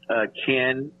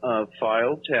can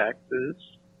file taxes.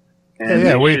 And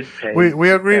Yeah, we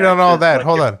agreed on all that.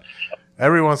 Hold on.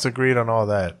 Everyone's agreed on all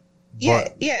that.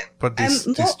 But these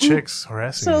chicks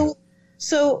harassing you.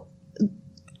 So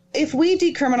if we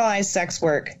decriminalize sex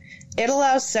work, it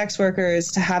allows sex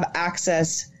workers to have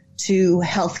access to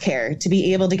healthcare, to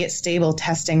be able to get stable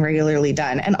testing regularly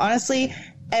done. And honestly,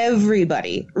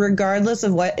 everybody, regardless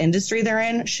of what industry they're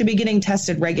in, should be getting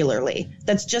tested regularly.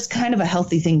 That's just kind of a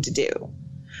healthy thing to do.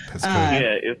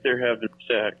 Yeah, if they're having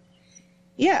sex.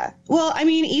 Yeah. Well, I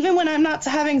mean, even when I'm not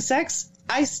having sex,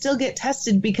 I still get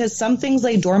tested because some things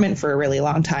lay dormant for a really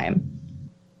long time.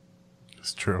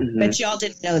 It's true. Mm-hmm. Bet y'all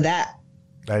didn't know that.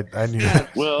 I knew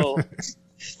that. Well,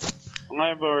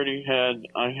 I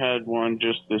had one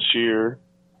just this year.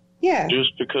 Yeah.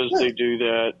 Just because they do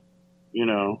that, you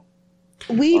know.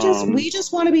 We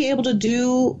just want to be able to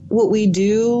do what we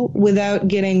do without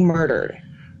getting murdered.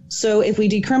 So if we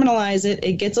decriminalize it,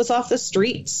 it gets us off the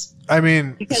streets. I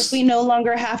mean, because we no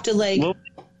longer have to like. Well,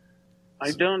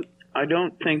 I don't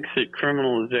think that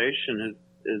criminalization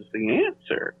is the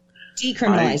answer.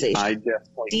 Decriminalization. I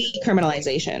definitely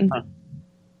decriminalization.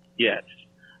 Yes,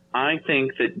 I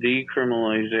think that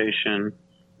decriminalization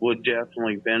would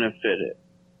definitely benefit it,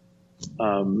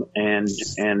 and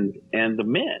the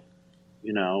men,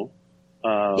 you know.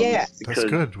 Yeah, that's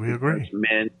good. We agree.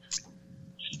 Men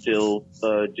still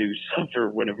do suffer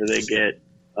whenever they get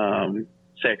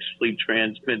sexually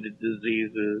transmitted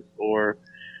diseases, or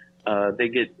they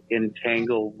get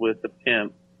entangled with a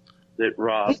pimp that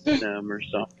robs them or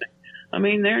something. I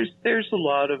mean, there's a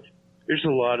lot of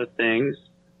things,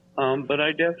 but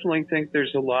I definitely think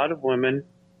there's a lot of women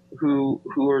who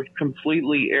are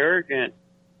completely arrogant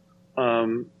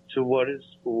to what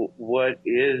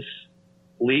is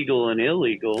legal and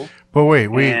illegal. But wait,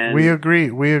 And- we agree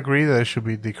that it should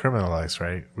be decriminalized,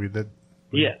 right? We did.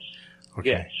 Yes. Okay.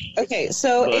 Yes. Okay,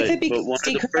 so if it But becomes one of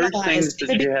the first things decriminalized,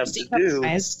 that you have to do,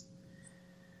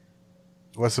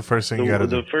 What's the first thing you got to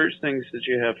do? the first things that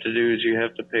you have to do is you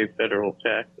have to pay federal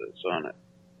taxes on it.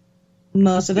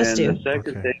 most of us And do. the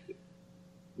second thing,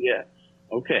 yes,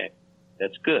 okay,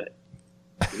 that's good.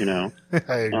 You know,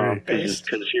 I agree.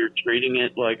 because you're treating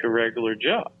it like a regular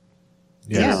job.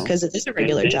 Yeah, because it is a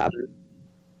regular job.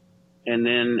 And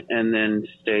then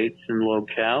states and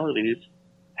localities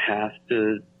have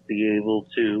to be able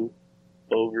to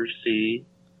oversee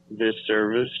this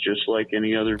service just like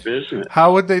any other business.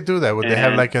 How would they do that? Would they have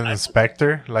And like an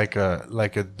inspector, like a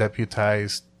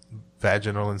deputized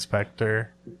vaginal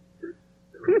inspector?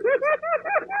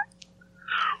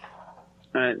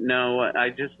 No, I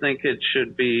just think it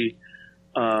should be.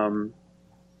 I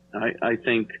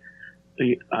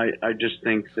just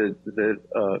think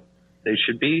that they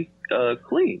should be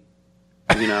clean.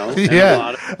 You know. And a Yeah,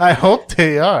 lot of- I hope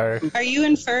they are. Are you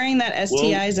inferring that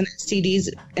STIs and STDs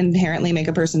inherently make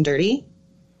a person dirty?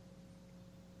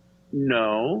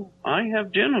 No, I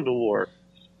have genital warts,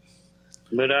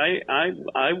 but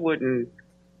I wouldn't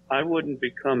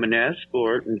become an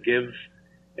escort and give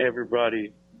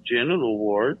everybody genital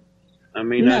warts. I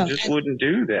mean, I No, just and- wouldn't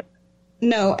do that.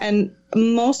 No, and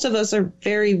most of us are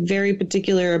very, very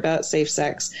particular about safe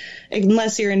sex.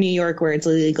 Unless you're in New York where it's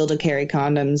illegal to carry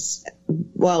condoms.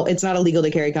 Well, it's not illegal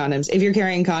to carry condoms. If you're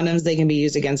carrying condoms, they can be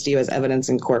used against you as evidence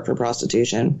in court for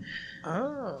prostitution.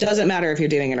 Oh. Doesn't matter if you're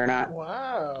doing it or not.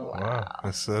 Wow.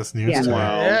 That's news Yeah. to me.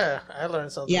 Yeah, I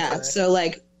learned something. Yeah, today. so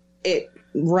like it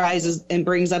rises and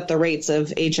brings up the rates of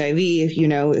HIV,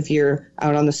 if you're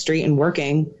out on the street and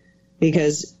working,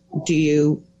 because do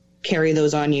you carry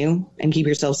those on you and keep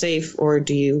yourself safe, or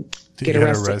do you get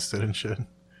arrested and shit?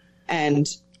 and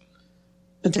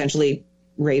potentially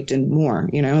raped and more,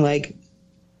 like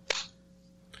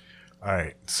All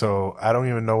right, so I don't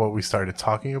even know what we started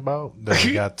talking about. Then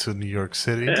we got to New York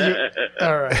City,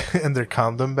 All right. and their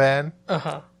condom ban.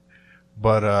 Uh-huh.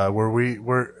 But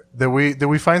did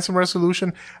we find some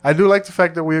resolution? I do like the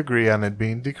fact that we agree on it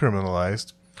being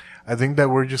decriminalized. I think that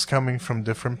we're just coming from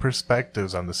different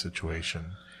perspectives on the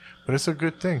situation, but it's a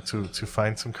good thing to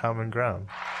find some common ground.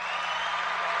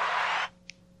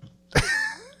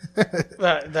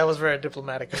 That was very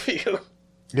diplomatic of you.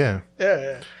 Yeah.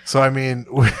 Yeah. So I mean,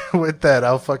 with that,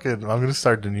 I'm gonna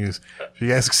start the news. If you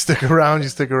guys stick around, you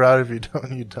stick around. If you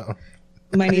don't, you don't.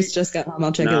 my niece just got home.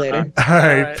 I'll check you later. All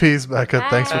right, peace, Becca.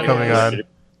 Thanks for coming on.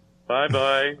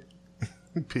 Bye.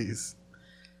 Peace.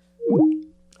 All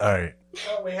right.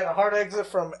 Well, we had a hard exit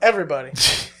from everybody.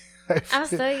 I'm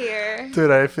still here.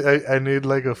 Dude, I need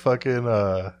like a fucking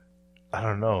I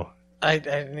don't know. I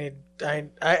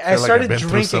like I've started been through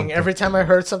drinking something. every time I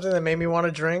heard something that made me want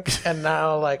to drink, and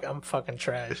now like I'm fucking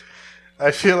trash.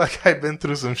 I feel like I've been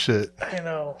through some shit. I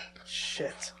know.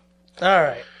 Shit. All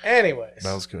right. Anyways.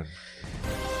 That was good.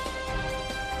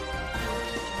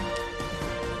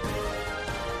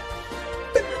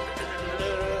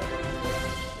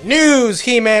 News,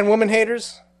 He-Man woman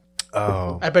haters.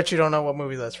 Oh. I bet you don't know what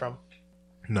movie that's from.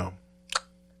 No.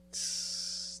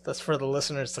 That's for the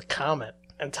listeners to comment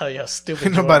and tell you how stupid you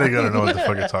Nobody are. gonna know what the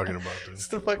fuck you're talking about, dude. It's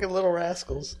the fucking Little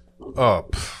Rascals. Oh,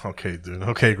 okay, dude.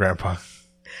 Okay, Grandpa.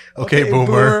 Okay,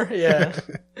 Boomer. Yeah.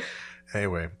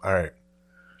 Anyway, all right.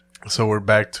 So we're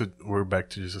back to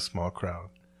just a small crowd.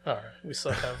 All right. We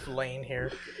still have Lane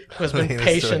here, who has been Lane is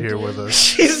patient. still here with us.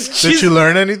 She's Did you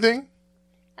learn anything?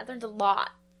 I learned a lot.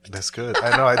 That's good.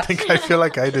 I know. I feel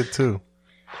like I did too.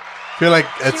 I feel like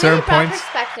at She certain really brought points,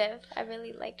 perspective. I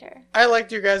really liked her. I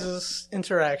liked your guys'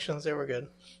 interactions. They were good.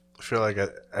 I feel like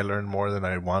I learned more than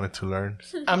I wanted to learn.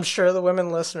 I'm sure the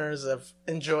women listeners have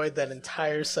enjoyed that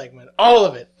entire segment. All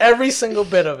of it. Every single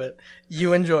bit of it.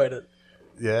 You enjoyed it.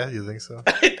 Yeah, you think so?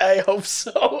 I hope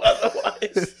so.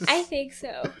 Otherwise. I think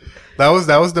so. That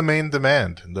was the main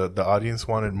demand. The audience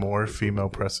wanted more female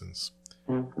presence.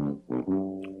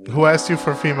 Who asked you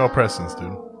for female presence,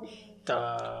 dude?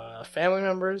 Family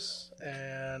members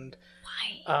and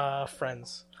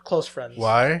friends. Close friends.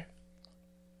 Why?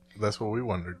 That's what we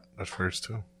wondered at first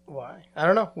too. Why? I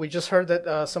don't know. We just heard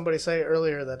that somebody say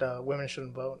earlier that women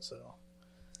shouldn't vote. So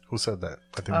Who said that?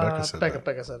 I think Becca said that.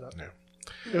 Becca said that. Yeah.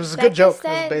 It was a Becca good joke. It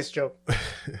was said- a base joke.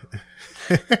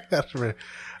 That's right.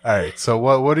 All right. So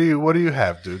what do you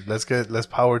have, dude? Let's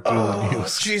power through the Oh,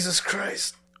 news. Jesus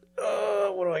Christ.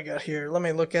 What do I got here? Let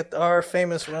me look at our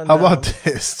famous rundown. How about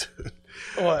this, dude?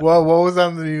 What? Well, what was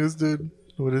on the news, dude?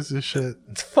 What is this shit?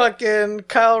 It's fucking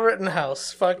Kyle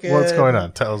Rittenhouse. Fucking. What's going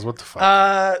on? Tell us what the fuck.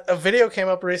 A video came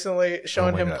up recently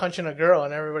showing him God. punching a girl,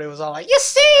 and everybody was all like, "You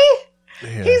see,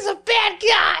 Yeah. he's a bad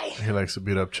guy." He likes to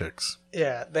beat up chicks.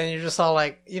 Yeah. Then you're just all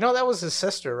like, that was his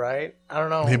sister, right? I don't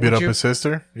know. He beat Would up you- his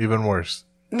sister? Even worse.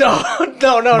 No.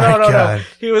 God.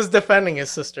 He was defending his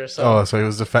sister. So. Oh, so he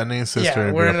was defending his sister. Yeah,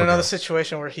 and we're beat in up a another girl.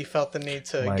 situation where he felt the need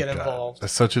to My get God. involved.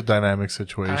 That's such a dynamic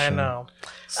situation. I know.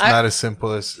 It's not as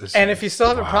simple as. And if you still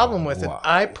have a problem with wow. it,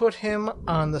 I put him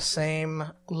on the same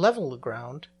level of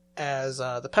ground as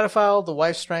the pedophile, the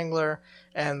wife strangler,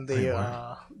 and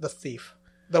the thief.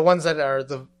 The ones that are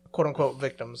the quote unquote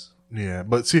victims. Yeah,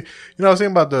 but see, I was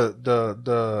thinking about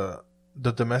the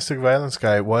domestic violence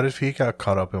guy. What if he got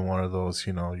caught up in one of those?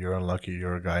 You're unlucky.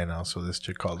 You're a guy now, so this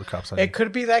chick called the cops on you. It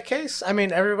could be that case. I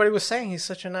mean, everybody was saying he's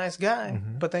such a nice guy,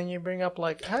 but then you bring up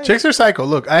like, hey, Chicks are psycho.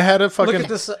 Look, I had a fucking. look at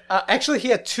this. Actually, he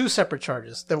had two separate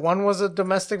charges. The one was a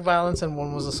domestic violence, and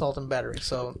one was assault and battery.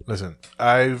 So Listen,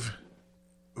 I've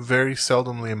very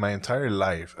seldomly in my entire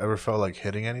life ever felt like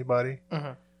hitting anybody.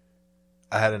 Mhm.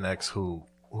 I had an ex who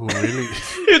really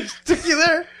took you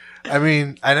there. I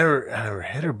mean, I never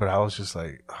hit her, but I was just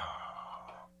like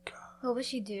What would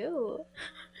she do?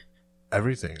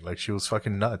 everything. Like she was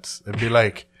fucking nuts. It'd be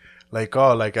like at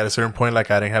a certain point,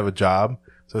 like I didn't have a job.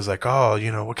 So it's like, oh,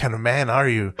 what kind of man are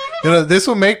you? This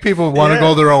will make people want to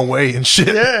go their own way and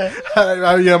shit. Yeah.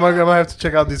 I'm gonna have to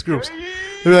check out these groups.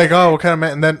 They'd be like, oh, what kind of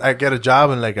man? And then I get a job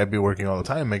and like I'd be working all the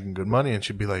time, making good money, and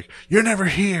she'd be like, you're never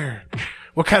here.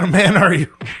 What kind of man are you,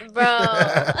 Bro?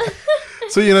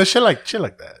 So shit like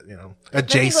that.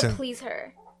 Adjacent. Please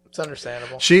her. It's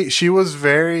understandable. She was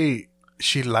very.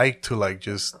 She liked to like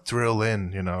just drill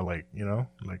in,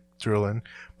 like drill in.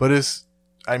 But it's.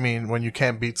 I mean, when you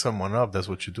can't beat someone up, that's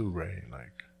what you do, right?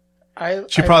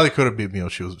 Like, she probably could have beat me up.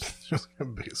 She was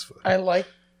big as fuck. I like,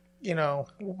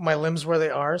 my limbs where they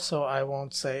are, so I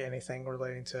won't say anything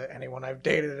relating to anyone I've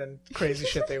dated and crazy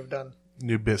shit they've done.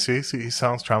 See, he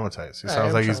sounds traumatized. He I sounds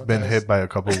am like he's been traumatized. hit by a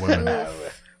couple women.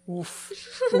 Oof.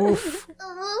 Oof.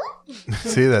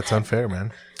 See, that's unfair,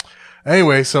 man.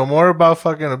 Anyway, so more about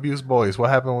fucking abused boys.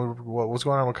 What happened? What's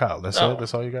going on with Kyle? That's it.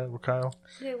 That's all you got with Kyle.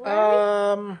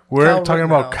 We're Kyle talking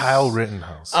about Rittenhouse. Kyle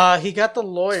Rittenhouse. He got the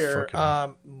lawyer,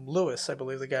 Lewis, I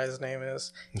believe the guy's name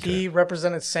is. Okay. He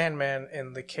represented Sandman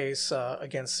in the case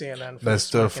against CNN. For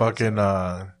That's this the weekend.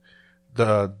 fucking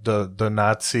the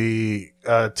Nazi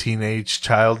teenage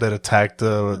child that attacked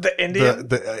the Indian?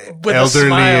 the With a elderly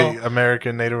smile.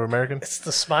 American Native American. It's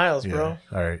the smiles, bro.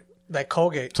 All right. That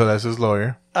Colgate. So that's his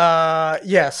lawyer.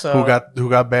 Yeah. So Who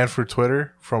got banned for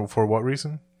Twitter for what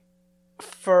reason?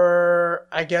 for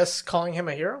I guess calling him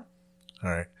a hero. All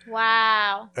right.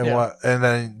 Wow. And Yeah. what? And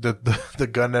then the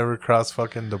gun never crossed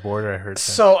fucking the border. I heard. That.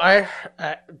 So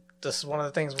this is one of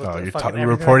the things with Oh, the you're fucking you're everything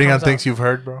that reporting on comes things out. you've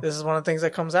heard, bro. This is one of the things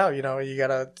that comes out. You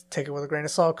gotta take it with a grain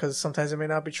of salt because sometimes it may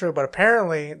not be true. But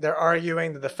apparently, they're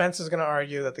arguing. The defense is going to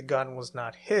argue that the gun was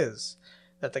not his,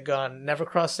 that the gun never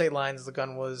crossed state lines. The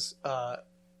gun was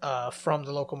from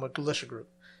the local militia group.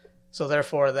 So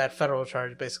therefore, that federal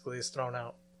charge basically is thrown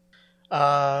out.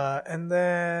 And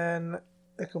then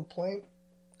the complaint.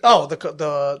 Oh, the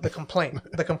complaint.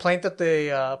 The complaint that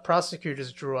the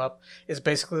prosecutors drew up is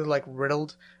basically like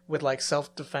riddled with like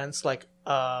self-defense. Like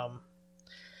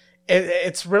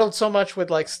it's riddled so much with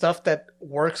like stuff that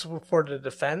works for the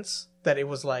defense that it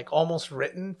was like almost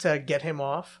written to get him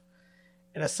off.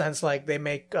 In a sense, like they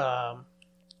make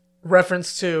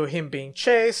reference to him being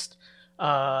chased,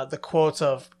 the quotes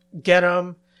of "get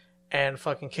him" and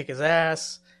 "fucking kick his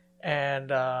ass." And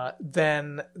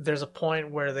then there's a point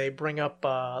where they bring up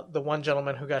the one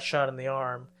gentleman who got shot in the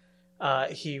arm.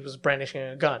 He was brandishing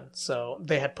a gun, so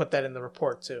they had put that in the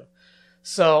report too.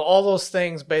 So all those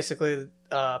things, basically,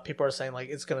 people are saying like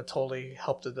it's going to totally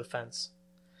help the defense.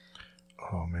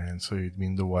 Oh man, so you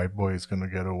mean the white boy is gonna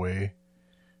get away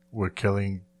with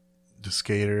killing the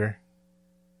skater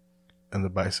and the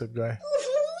bicep guy?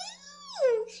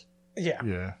 Yeah. Yeah.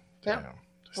 Yeah. Damn.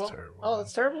 That's Well, terrible. oh,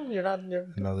 that's terrible. You're not.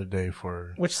 Another day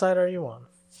for. Which side are you on?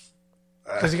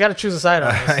 Because you got to choose a side on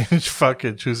I this. ain't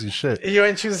fucking choosing shit. You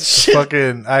ain't choosing shit.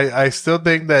 Fucking, I still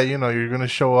think that you're gonna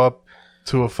show up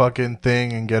to a fucking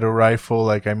thing and get a rifle.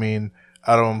 Like, I mean,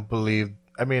 I don't believe.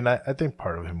 I mean, I think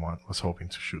part of him was hoping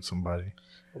to shoot somebody.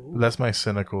 But that's my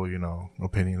cynical,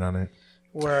 opinion on it.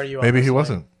 Where are you on Maybe this he one?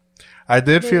 wasn't. I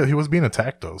did feel he was being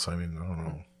attacked though. So I mean, I don't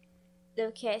know.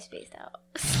 Okay, I spaced out.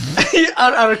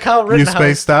 out of Kyle You Rittenhouse.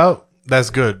 spaced out. That's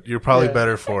good. You're probably Yeah.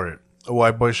 better for it. A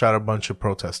white boy shot a bunch of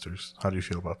protesters. How do you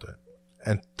feel about that?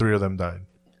 And 3 of them died.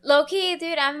 Low key,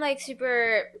 dude, I'm like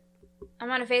super. I'm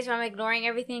on a phase where I'm ignoring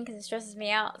everything because it stresses me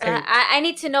out. So Hey. I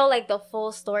need to know like the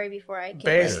full story before I can.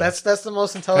 Base. That's the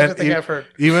most intelligent thing I've heard.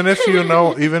 Even if you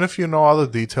know all the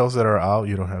details that are out,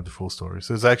 you don't have the full story.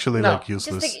 So it's actually like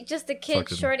useless. Just the kid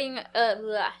shooting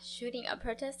up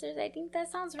protesters. I think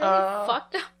that sounds really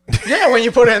fucked up. Yeah, when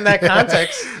you put it in that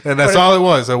context. And that's all it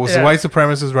was. It was white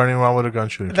supremacists running around with a gun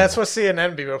shooting. That's what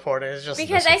CNN be reporting. It's just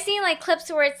because I seen like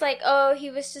clips where it's like, oh, he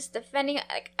was just defending.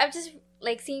 Like I've just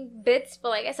like seen bits, but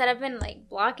like I said, I've been like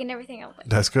blocking everything. Like,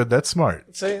 that's good. That's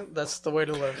smart. See, that's the way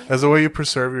to live. That's the way you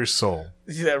preserve your soul.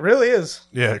 Yeah, it really is.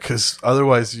 Yeah, because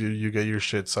otherwise you get your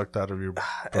shit sucked out of your.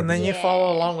 And then you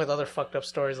follow along with other fucked up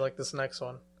stories like this next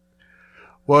one.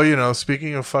 Well,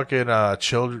 speaking of fucking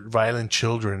violent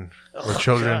children or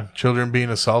children being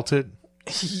assaulted.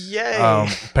 Yay!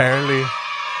 Apparently,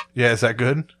 yeah, is that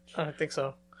good? I think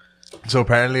so. So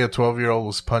apparently, a 12-year-old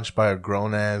was punched by a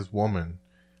grown-ass woman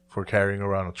for carrying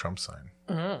around a Trump sign.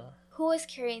 who was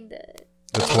carrying the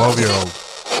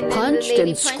 12-year-old. Punched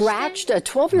and scratched. A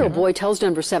 12-year-old boy tells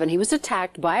Denver 7 he was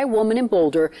attacked by a woman in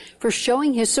Boulder for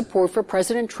showing his support for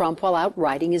President Trump while out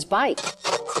riding his bike.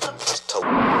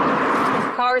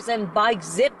 Cars and bikes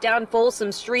zipped down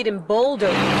Folsom Street in Boulder.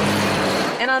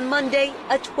 And on Monday,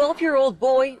 a 12-year-old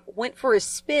boy went for a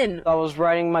spin. I was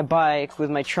riding my bike with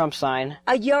my Trump sign.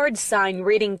 A yard sign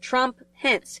reading Trump,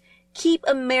 hence, Keep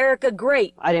America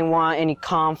Great. I didn't want any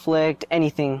conflict,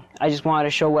 anything. I just wanted to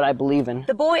show what I believe in.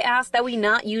 The boy asked that we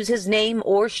not use his name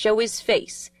or show his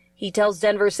face. He tells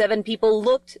Denver 7 people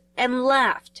looked and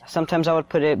laughed. Sometimes I would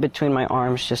put it between my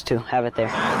arms just to have it there.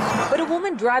 But a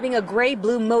woman driving a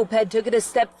gray-blue moped took it a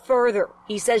step further.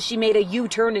 He says she made a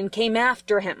U-turn and came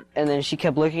after him. And then she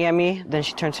kept looking at me. Then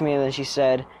she turned to me and then she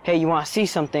said, "Hey, you want to see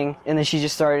something?" And then she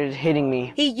just started hitting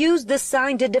me. He used the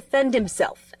sign to defend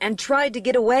himself and tried to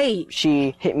get away.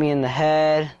 She hit me in the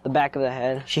head, the back of the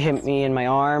head. She hit me in my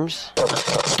arms.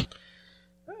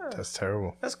 That's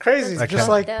terrible. That's crazy. Just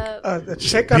like a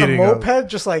chick on a moped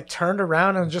just like turned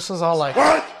around and just was all like,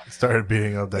 "What?" Started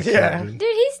beating up that Yeah. kid. Dude,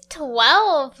 he's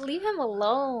 12. Leave him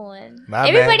alone. Nah,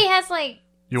 Everybody man. has like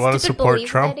You want to stupid support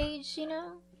beliefs Trump? That age, you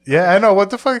know? Yeah, I know. What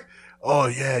the fuck? Oh,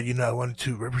 yeah, I wanted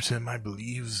to represent my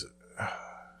beliefs.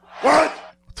 What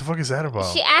the fuck is that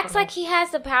about? She acts like he has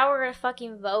the power to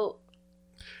fucking vote.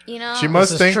 You know? She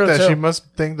must think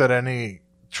that any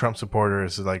Trump supporter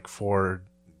is like for,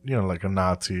 like a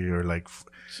Nazi or like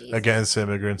against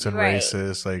immigrants and Right.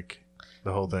 racist, like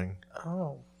the whole thing.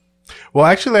 Oh. Well,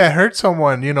 actually, I heard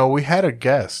someone, we had a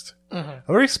guest, Mhm.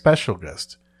 a very special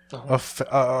guest,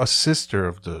 Uh-huh. a sister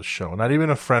of the show, not even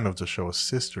a friend of the show, a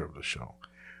sister of the show,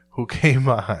 who came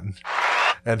on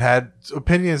and had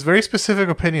opinions, very specific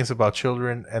opinions about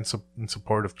children and in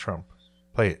support of Trump.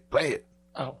 Play it.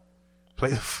 Oh. Play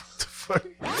the fuck.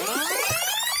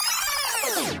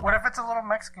 What if it's a little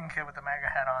Mexican kid with a MAGA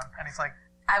hat on and he's like,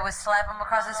 I would slap him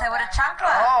across his head with a chancla.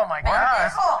 "Oh my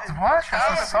god, What?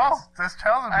 That's assault. That's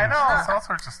child abuse. I know. That's all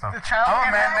sorts of stuff. The child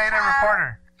mandated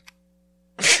reporter.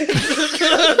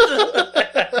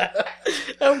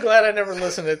 I'm glad I never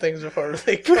listened to things before.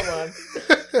 Like, come on.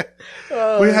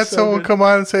 Oh, We that's had so someone good. come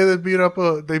on and say they beat up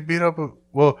a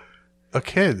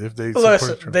kid if they Listen,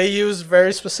 support Trump. they used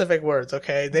very specific words,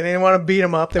 okay? They didn't want to beat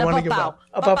him up. They wanted to give him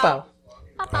a pow.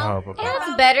 Oh, You know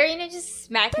what's better? Just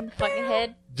smack him in the fucking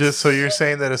head. Just so you're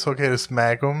saying that it's okay to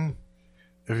smack him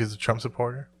if he's a Trump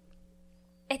supporter?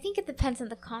 I think it depends on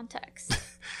the context.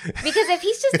 Because if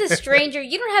he's just a stranger,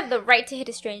 you don't have the right to hit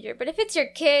a stranger. But if it's your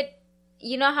kid,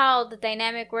 you know how the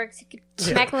dynamic works. You could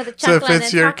smack him with a So chancla if and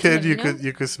it's then your talk to kid, him,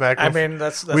 you could smack him. I mean,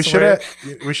 that's we the should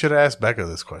way- we should ask Becca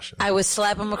this question. I would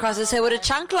slap him across his head with a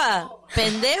chancla.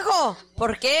 Pendejo. ¿Por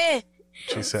qué?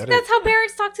 She said That's it. how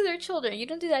parents talk to their children. You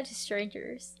don't do that to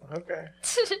strangers. Okay.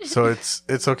 So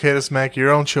it's okay to smack your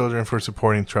own children for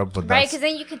supporting Trump, but Right, that's because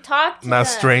then you can talk to not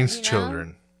them, strange you know?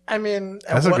 children. I mean,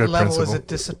 That's at a what good level principle. is it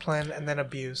discipline and then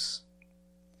abuse?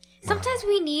 Sometimes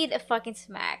we need a fucking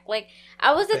smack. Like,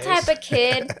 I was the type of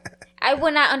kid, I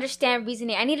would not understand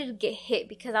reasoning. I needed to get hit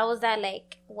because I was that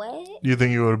like, what? You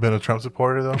think you would have been a Trump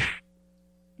supporter though?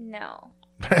 No.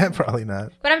 Probably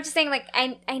not. But I'm just saying, like,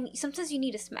 I sometimes you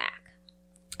need a smack.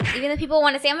 Even though people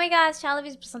want to say, "Oh my God, it's child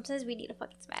abuse," but sometimes we need a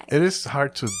fucking smack. It is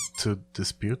hard to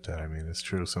dispute that. I mean, it's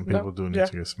true. Some No, people do need yeah.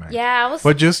 to get smacked. Yeah, I was.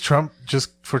 But just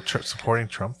for supporting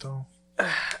Trump though.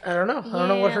 I don't know. I don't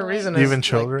know what her reason is. Even Like,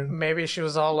 children? maybe she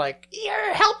was all like,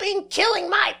 "You're helping killing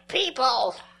my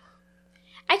people."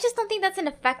 I just don't think that's an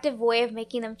effective way of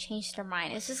making them change their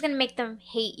mind. It's just gonna make them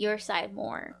hate your side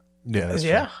more. Yeah, that's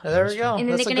Yeah, true. there we go. And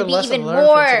then That's they're a gonna good be lesson even learned from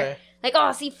more today. Like,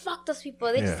 oh, see, fuck those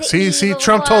people. They Yeah. just hit me, See, blah, blah,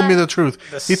 Trump blah. told me the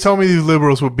truth. He told me these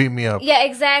liberals would beat me up. Yeah,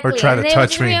 exactly. Or try and to they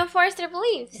touch would me. reinforce their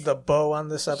beliefs. The bow on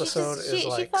this episode just- is she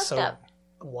like fucked so up.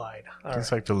 wide. All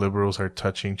It's like the liberals are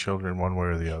touching children one way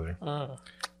or the other. Or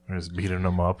just beating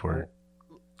them up or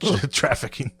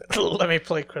trafficking them. Let me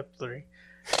play Clip 3.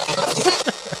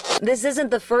 This isn't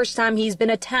the first time he's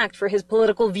been attacked for his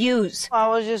political views. I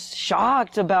was just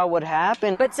shocked about what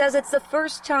happened. But says it's the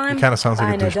first time He kinda sounds like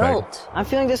by a an douchebag. adult. I'm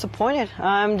feeling disappointed.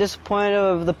 I'm disappointed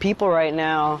of the people right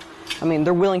now. I mean,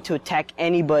 they're willing to attack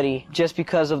anybody just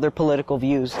because of their political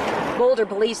views. Boulder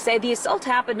police say the assault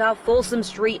happened off Folsom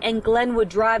Street and Glenwood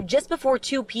Drive just before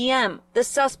 2 p.m. The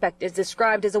suspect is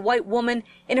described as a white woman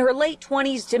in her late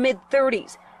 20s to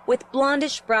mid-30s with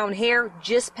blondish brown hair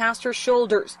just past her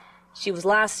shoulders. She was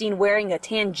last seen wearing a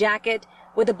tan jacket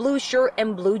with a blue shirt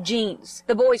and blue jeans.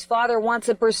 The boy's father wants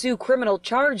to pursue criminal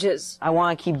charges. I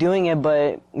want to keep doing it,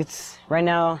 but it's right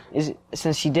now,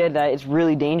 since she did that, it's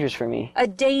really dangerous for me. A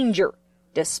danger,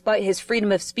 despite his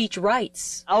freedom of speech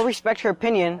rights. I'll respect her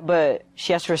opinion, but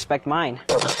she has to respect mine.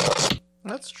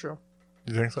 That's true.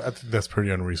 You think so? I think that's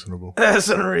pretty unreasonable. That's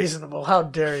unreasonable. How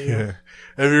dare you? Yeah.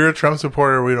 If you're a Trump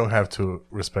supporter, we don't have to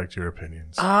respect your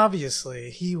opinions. Obviously,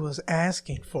 he was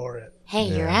asking for it. Hey,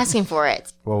 Yeah. you're asking for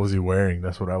it. What was he wearing?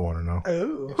 That's what I want to know.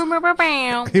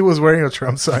 Ooh. He was wearing a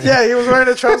Trump sign. Yeah, he was wearing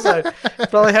a Trump sign.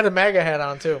 Probably had a MAGA hat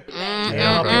on, too. You know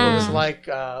how people just like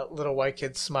little white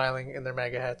kids smiling in their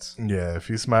MAGA hats? Yeah, if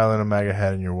you smile in a MAGA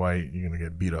hat and you're white, you're going to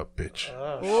get beat up, bitch.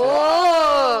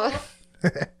 Whoa!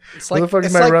 It's What the fuck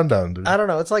is my rundown, dude? I don't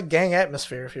know. It's like gang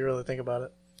atmosphere if you really think about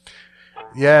it.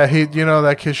 Yeah,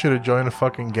 that kid should have joined a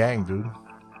fucking gang, dude.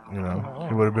 You know,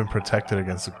 he would have been protected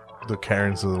against the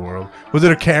Karens of the world. Was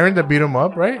it a Karen that beat him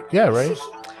up, right? Yeah, right?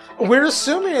 We're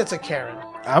assuming it's a Karen.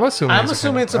 I'm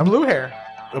assuming it's a blue hair.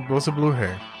 What's a blue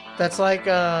hair? That's like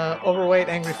overweight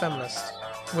angry feminist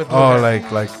with blue Oh, hair.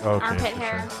 like okay. Armpit for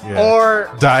hair. sure. Yeah.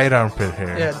 Or dyed armpit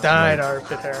hair. Yeah, dyed Right.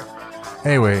 armpit hair.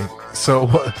 Anyway, so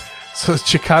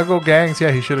Chicago gangs,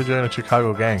 yeah, he should have joined a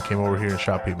Chicago gang. Came over here and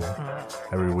shot people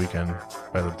every weekend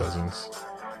by the dozens.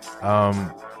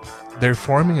 They're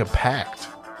forming a pact.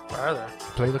 Where are they?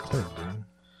 Play the clip, dude.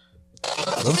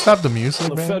 Don't stop the music,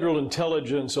 The man. federal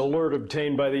intelligence alert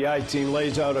obtained by the I-Team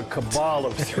lays out a cabal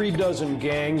of 36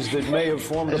 gangs that may have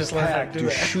formed I a just learned how to pact do to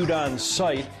that. shoot on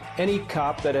sight any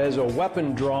cop that has a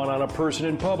weapon drawn on a person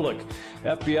in public.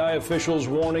 FBI officials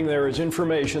warning there is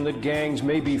information that gangs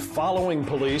may be following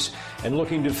police and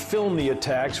looking to film the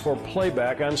attacks for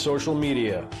playback on social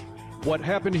media. What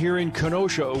happened here in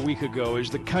Kenosha a week ago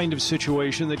is the kind of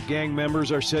situation that gang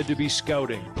members are said to be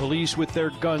scouting. Police with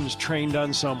their guns trained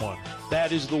on someone.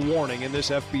 That is the warning in this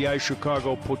FBI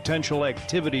Chicago potential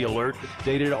activity alert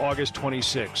dated August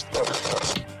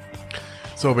 26th.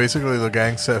 So basically, the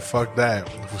gang said, "Fuck that!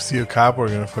 If we see a cop, we're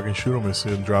gonna fucking shoot him and see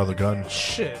him draw the gun."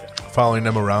 Shit. Following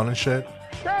them around and shit.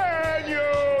 Can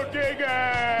you dig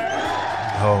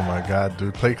it? Oh my god,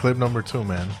 dude! Play clip number 2,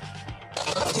 man.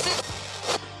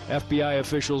 FBI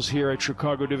officials here at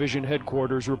Chicago Division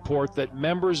headquarters report that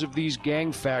members of these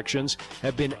gang factions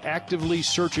have been actively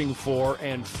searching for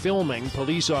and filming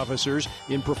police officers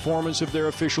in performance of their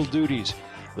official duties.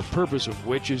 The purpose of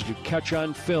which is to catch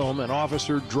on film an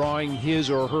officer drawing his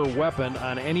or her weapon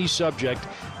on any subject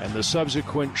and the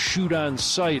subsequent shoot on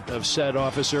sight of said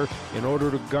officer in order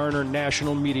to garner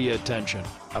national media attention.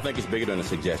 I think it's bigger than a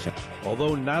suggestion.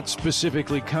 Although not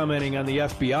specifically commenting on the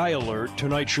FBI alert,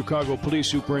 tonight Chicago Police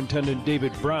Superintendent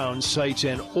David Brown cites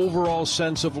an overall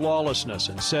sense of lawlessness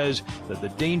and says that the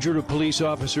danger to police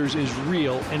officers is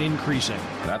real and increasing.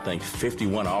 And I think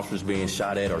 51 officers being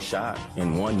shot at or shot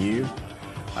in 1 year,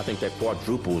 I think that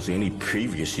quadruples any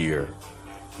previous year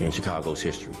in Chicago's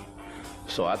history.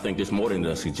 So I think it's more than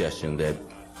a suggestion that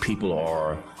people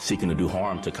are seeking to do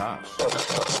harm to cops.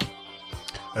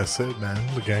 That's it, man.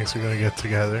 The gangs are gonna get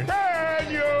together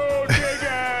Can you dig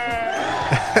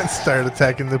it? and start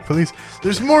attacking the police.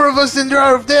 There's more of us than there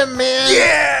are of them, man.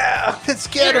 Yeah, let's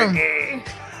get them.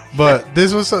 But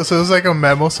this was so it was like a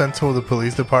memo sent to the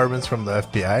police departments from the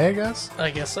FBI, I guess. I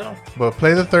guess so. But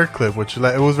play the third clip, which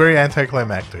it was very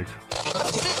anticlimactic.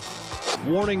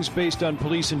 Warnings based on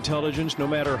police intelligence, no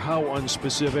matter how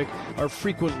unspecific, are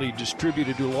frequently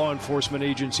distributed to law enforcement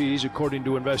agencies, according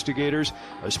to investigators,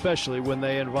 especially when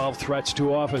they involve threats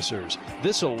to officers.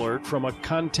 This alert from a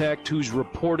contact whose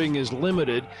reporting is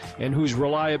limited and whose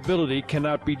reliability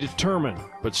cannot be determined,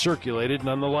 but circulated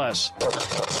nonetheless.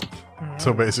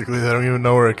 So basically, they don't even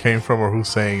know where it came from or who's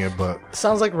saying it, but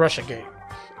Sounds like Russiagate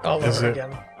all Is over it?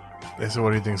 again. So what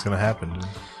do you think is gonna happen, dude?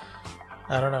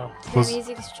 I don't know. The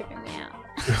music is tripping me out.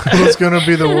 Who's gonna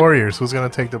be the warriors? Who's gonna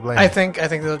take the blame? I think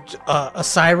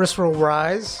Osiris will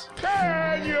rise.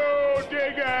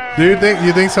 Do you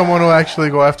think someone will actually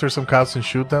go after some cops and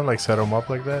shoot them, like set them up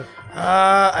like that?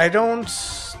 I don't.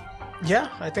 Yeah,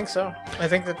 I think so. I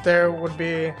think that there would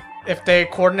be, if they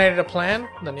coordinated a plan,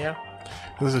 then yeah.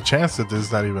 There's a chance that this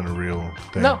is not even a real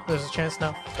thing. No, there's a chance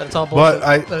now that it's all bullshit.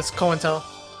 That it's COINTEL.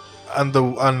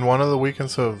 On one of the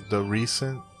weekends of the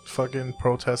recent fucking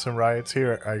protests and riots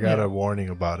here, I got a warning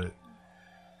about it.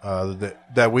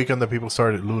 That weekend that people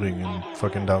started looting in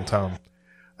fucking downtown,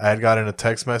 I had gotten a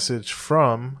text message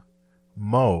from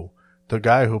Mo, the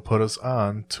guy who put us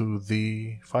on to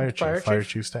the fire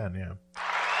chief Stan. Yeah,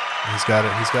 he's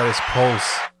got his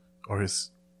pulse or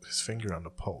his finger on the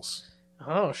pulse.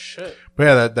 Oh shit! But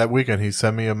yeah, that weekend he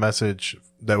sent me a message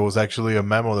that was actually a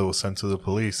memo that was sent to the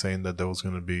police saying that there was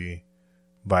going to be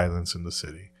violence in the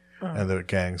city, and the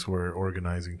gangs were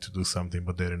organizing to do something,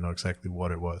 but they didn't know exactly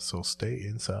what it was. So stay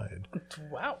inside.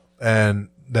 Wow. And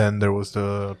then there was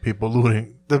the people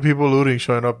looting,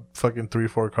 showing up fucking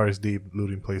 3-4 cars deep,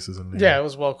 looting places and leaving. Yeah, it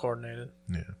was well coordinated.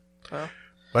 Yeah. Well.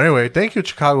 But anyway, thank you,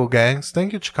 Chicago gangs.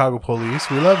 Thank you, Chicago police.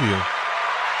 We love you.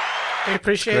 We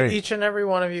appreciate each and every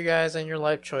one of you guys and your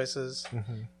life choices.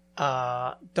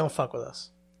 Mm-hmm. Don't fuck with us.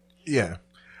 Yeah.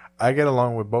 I get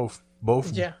along with both.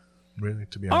 Yeah. Really,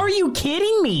 to be honest. Are you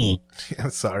kidding me? Yeah,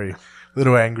 sorry.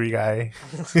 Little angry guy.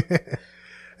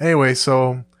 Anyway,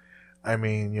 so, I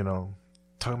mean,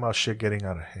 talking about shit getting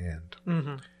out of hand.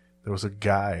 Mm-hmm. There was a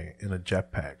guy in a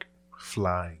jetpack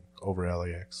flying over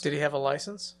LAX. Did he have a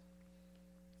license?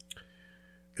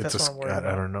 I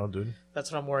don't know, dude.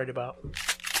 That's what I'm worried about.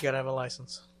 You gotta have a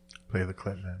license. Play the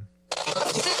clip, man.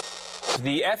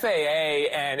 The FAA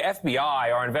and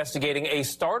FBI are investigating a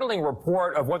startling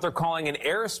report of what they're calling an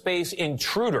airspace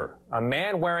intruder, a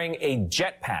man wearing a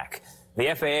jetpack.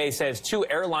 The FAA says 2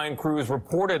 airline crews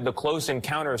reported the close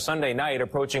encounter Sunday night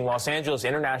approaching Los Angeles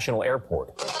International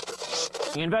Airport.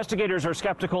 The investigators are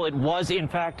skeptical it was, in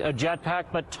fact, a jetpack,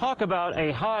 but talk about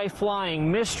a high-flying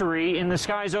mystery in the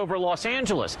skies over Los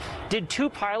Angeles. Did 2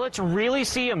 pilots really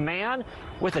see a man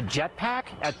with a jetpack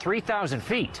at 3,000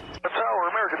 feet? Tower,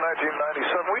 American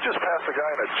 1997. We just passed a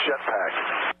guy in a jetpack.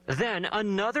 Then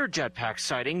another jetpack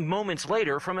sighting moments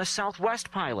later from a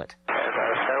Southwest pilot.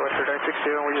 Southwest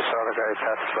 962, we just saw the guy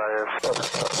pass by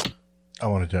us. I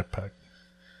want a jetpack.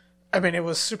 I mean, it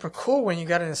was super cool when you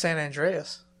got into San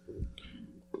Andreas.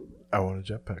 I want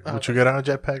a jetpack. Would you get on a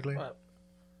jetpack, Lee?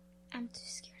 I'm too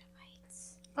scared of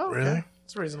heights. Oh, okay. Really?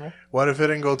 It's reasonable. What if it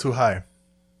didn't go too high?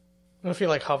 What if you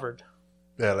hovered?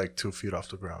 Yeah, like 2 feet off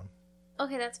the ground.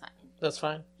 Okay, that's fine. That's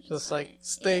fine. Just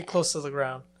stay close to the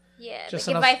ground. Yeah, just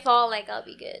if I fall, I'll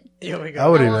be good. You'll be good. I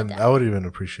would even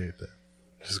appreciate that.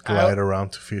 Just glide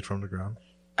around 2 feet from the ground.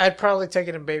 I'd probably take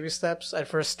it in baby steps. I'd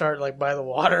first start by the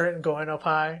water and going up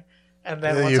high, and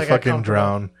then once you I got fucking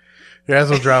drown. Your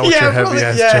ass will drown with yeah, your heavy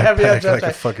ass jetpack like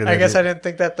a fucking I guess idiot. I didn't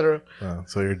think that through. Oh,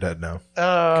 so you're dead now.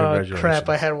 Oh, Congratulations. crap.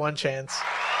 I had one chance.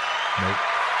 Nope.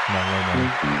 Not no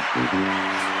more.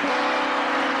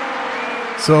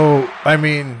 So, I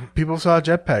mean, people saw a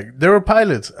jetpack. There were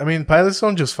pilots. I mean, pilots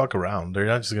don't just fuck around. They're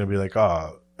not just going to be like,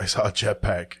 oh, I saw a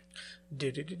jetpack.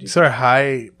 These are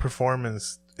high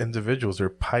performance individuals. They're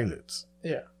pilots.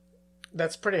 Yeah.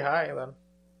 That's pretty high then.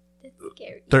 That's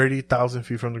scary. 30,000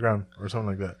 feet from the ground or something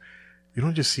like that. You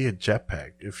don't just see a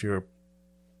jetpack if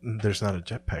there's not a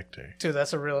jetpack there. Dude,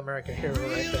 that's a real American hero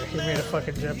right there. He made a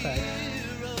fucking jetpack.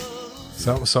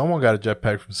 Someone got a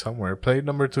jetpack from somewhere. Play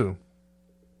number 2.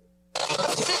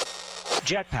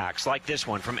 Jetpacks like this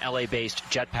one from LA-based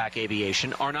Jetpack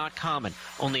Aviation are not common.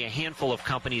 Only a handful of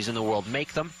companies in the world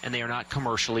make them, and they are not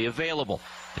commercially available.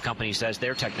 The company says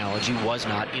their technology was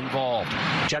not involved.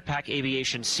 Jetpack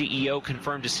Aviation CEO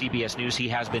confirmed to CBS News he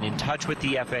has been in touch with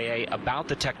the FAA about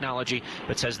the technology,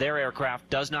 but says their aircraft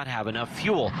does not have enough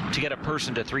fuel to get a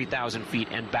person to 3,000 feet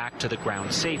and back to the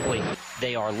ground safely.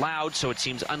 They are loud, so it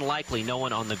seems unlikely no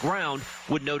one on the ground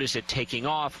would notice it taking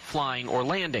off, flying, or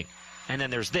landing. And then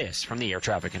there's this from the air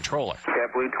traffic controller.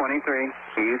 JetBlue 23,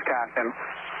 use caution.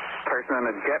 Person in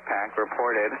a jetpack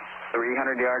reported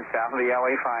 300 yards south of the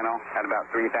LA final at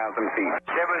about 3,000 feet.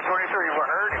 JetBlue 23, we're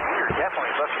heard. We're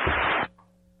definitely looking.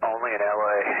 Only in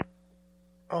LA.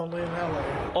 Only in LA.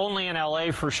 Only in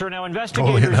LA for sure. Now,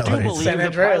 investigators do believe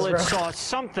the pilot saw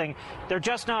something. They're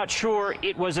just not sure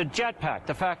it was a jetpack.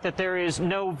 The fact that there is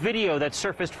no video that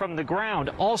surfaced from the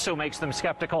ground also makes them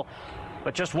skeptical.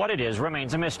 But just what it is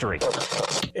remains a mystery.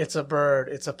 It's a bird.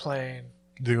 It's a plane.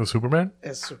 Do you go Superman?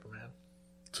 It's Superman.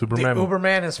 Superman. The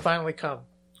Uberman has finally come.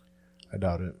 I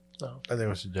doubt it. No. I think it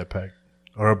was a jetpack.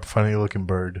 Or a funny looking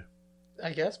bird.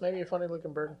 I guess maybe a funny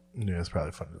looking bird. Yeah, it's probably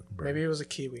a funny looking bird. Maybe it was a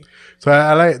kiwi. So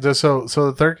I like this. So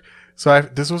the third. So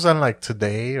this was on like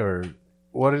Today or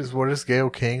what is Gayle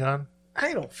King on?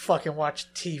 I don't fucking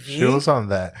watch TV. She was on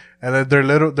that, and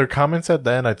then their comments at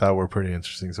the end I thought were pretty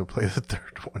interesting. So play the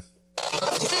third one.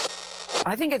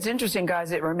 I think it's interesting,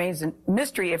 guys. It remains a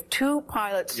mystery if two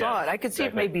pilots saw it. I could see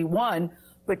if maybe one,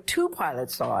 but two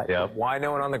pilots saw it. Yeah. Why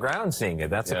no one on the ground seeing it?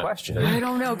 That's the question. I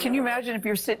don't know. Can you imagine if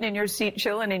you're sitting in your seat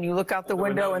chilling and you look out the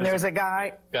window and there's a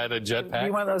guy? Got a jetpack.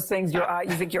 One of those things. You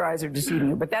think your eyes are deceiving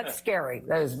you, but that's scary.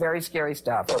 That is very scary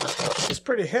stuff. She's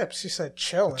pretty hip. She said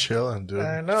chilling. Chilling, dude.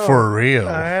 I know. For real.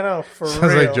 I know. For real.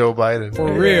 Sounds like Joe Biden.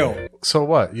 For real. So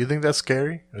what? You think that's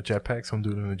scary? A jetpack? Some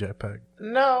dude in a jetpack?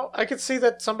 No, I could see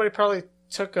that somebody probably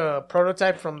took a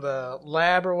prototype from the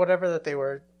lab or whatever that they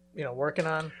were, working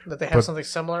on, that they have something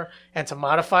similar, and to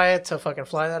modify it to fucking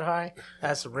fly that high,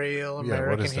 that's a real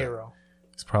American hero.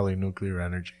 It's probably nuclear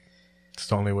energy. It's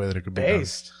the only way that it could be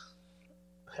based.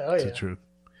 Done. Hell yeah. It's the truth.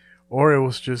 Or it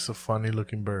was just a funny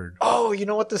looking bird. Oh, you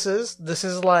know what this is? This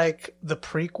is like the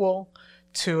prequel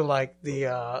to like the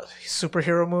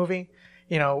superhero movie.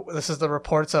 This is the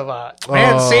reports of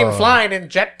man seen flying in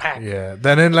jetpack. Yeah.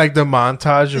 Then in like the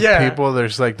montage of people,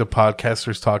 there's like the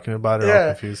podcasters talking about it, all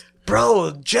confused.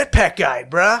 Bro, jetpack guy,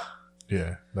 bruh.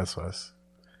 Yeah, that's us.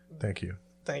 Thank you.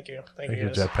 Thank you,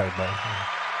 jetpack guy.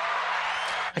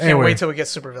 I can't wait till we get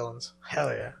supervillains.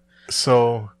 Hell yeah.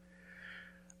 So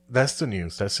that's the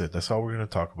news. That's it. That's all we're gonna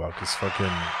talk about. Cause fucking.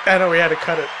 I know we had to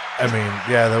cut it. I mean,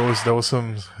 yeah, there was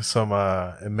some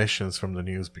emissions from the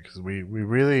news because we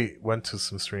really went to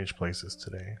some strange places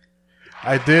today.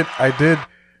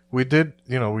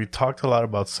 We talked a lot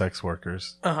about sex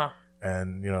workers. Uh-huh.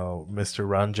 And, Mr.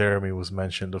 Ron Jeremy was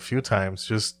mentioned a few times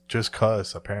just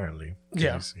cause apparently.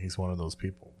 Yeah. He's one of those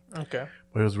people. Okay.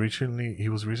 But he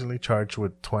was recently charged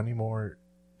with 20 more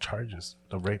charges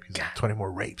of rape. He's like 20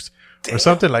 more rapes. Damn. Or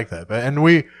something like that. And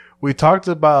we talked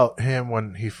about him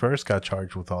when he first got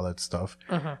charged with all that stuff.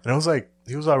 Uh-huh. And it was like,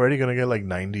 he was already going to get like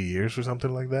 90 years or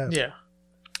something like that. Yeah.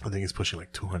 I think he's pushing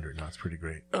like 200 now. It's pretty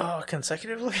great. Oh,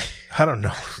 consecutively? I don't know.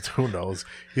 Who knows?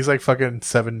 He's like fucking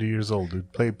 70 years old,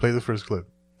 dude. Play the first clip.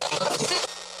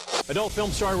 Adult film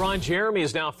star Ron Jeremy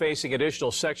is now facing additional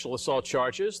sexual assault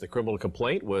charges. The criminal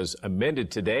complaint was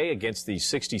amended today against the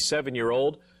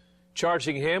 67-year-old,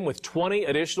 charging him with 20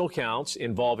 additional counts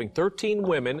involving 13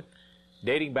 women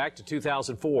dating back to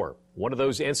 2004. One of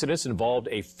those incidents involved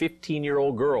a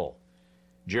 15-year-old girl.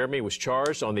 Jeremy was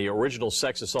charged on the original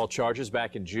sex assault charges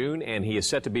back in June, and he is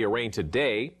set to be arraigned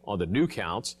today on the new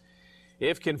counts.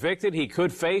 If convicted, he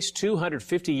could face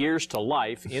 250 years to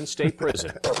life in state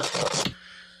prison.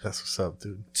 That's what's up,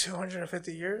 dude.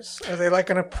 250 years? Are they like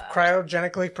going to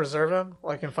cryogenically preserve him,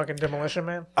 like in fucking Demolition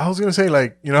Man? I was going to say,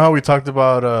 like, you know how we talked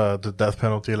about the death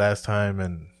penalty last time,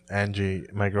 and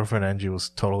my girlfriend Angie was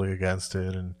totally against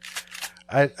it, and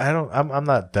I'm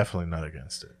definitely not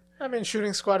against it. I mean,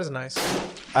 shooting squad is nice.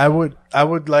 I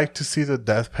would like to see the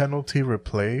death penalty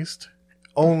replaced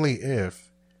only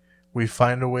if we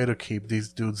find a way to keep these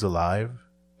dudes alive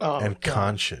and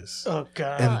conscious. Oh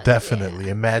God! Indefinitely.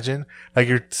 Yeah. Imagine, like,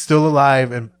 you're still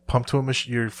alive and pumped to a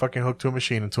machine. You're fucking hooked to a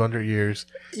machine in 200 years,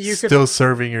 still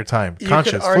serving your time,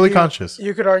 conscious, fully conscious.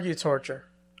 You could argue torture.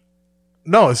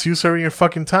 No, it's you serving your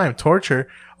fucking time. Torture.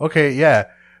 Okay, yeah.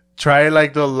 Try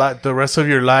like the rest of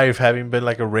your life having been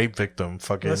like a rape victim.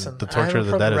 Fucking listen, the torture I'm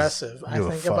that progressive. is. I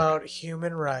think about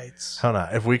human rights. Hell no.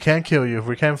 If we can't kill you, if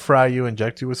we can't fry you,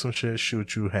 inject you with some shit,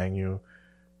 shoot you, hang you,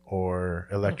 or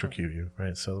electrocute you,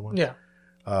 right? So the one. Yeah.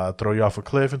 Throw you off a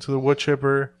cliff into the wood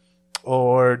chipper,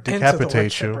 or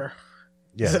decapitate you.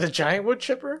 Yeah. Is it a giant wood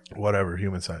chipper? Whatever,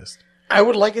 human sized. I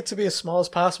would like it to be as small as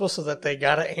possible so that they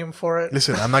gotta aim for it.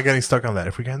 Listen, I'm not getting stuck on that.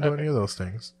 If we can't do any of those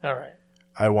things, all right.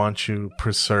 I want you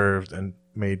preserved and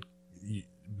made.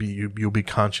 You'll be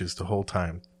conscious the whole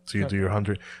time. So you do your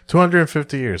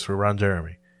 250 years for Ron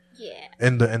Jeremy. Yeah.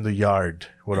 In the yard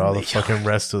with all the fucking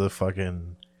rest of the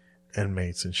fucking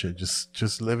inmates and shit,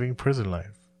 just living prison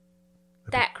life.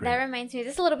 That reminds me.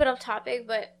 This is a little bit off topic,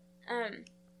 but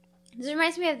this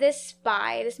reminds me of this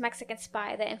Mexican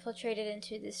spy that infiltrated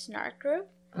into this narc group,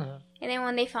 and then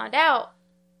when they found out,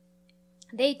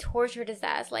 they tortured his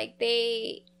ass. Like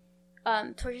they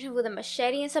tortured him with a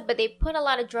machete and stuff, but they put a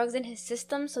lot of drugs in his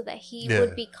system so that he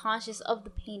would be conscious of the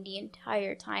pain the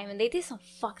entire time. And they did some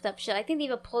fucked up shit. I think they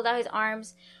even pulled out his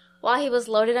arms while he was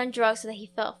loaded on drugs so that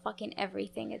he felt fucking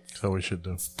everything. That's what we should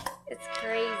do. It's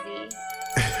crazy.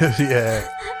 Yeah.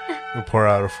 We'll pour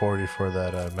out a 40 for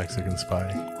that Mexican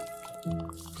spy.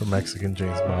 The Mexican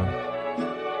James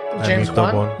Bond. James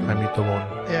Bond? Hamito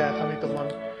Bon. Yeah, Hamito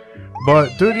Bon.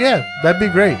 But dude, yeah, that'd be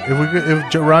great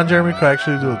if Ron Jeremy could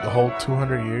actually do the whole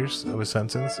 200 years of a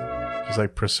sentence, just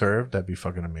like preserved. That'd be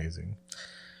fucking amazing.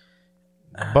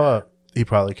 But he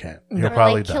probably can't. He'll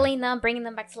probably die. Killing them, bringing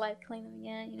them back to life, killing them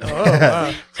again. You know? Oh,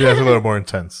 wow. See, that's a little more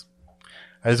intense.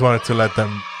 I just wanted to let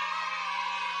them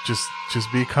just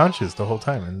be conscious the whole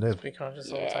time and live. Be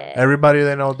conscious all the time. Everybody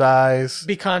they know dies.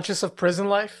 Be conscious of prison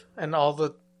life and all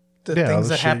the all things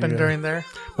the that shit happen you during there.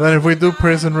 But then if we do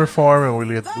prison reform and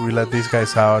we let these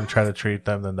guys out and try to treat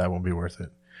them, then that won't be worth it.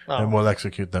 Oh. And we'll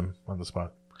execute them on the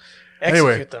spot.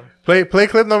 Execute them. Play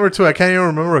clip number 2. I can't even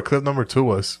remember what clip number 2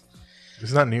 was.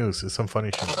 It's not news. It's some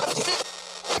funny shit.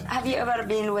 Have you ever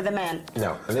been with a man?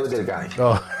 No, I never did a guy.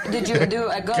 Oh. Did you do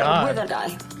a girl with a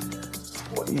guy?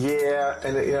 Well, yeah,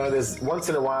 and there's once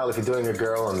in a while if you're doing a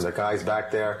girl and the guy's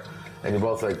back there, and you're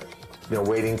both like,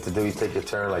 waiting to take your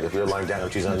turn. Like if you're lying down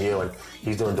and she's on you, and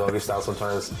he's doing doggy style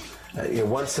sometimes.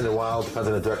 Once in a while, depends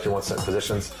on the director wants certain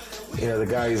positions. The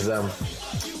guy's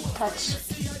touch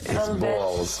his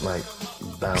balls might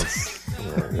bounce.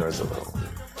 Yours a little.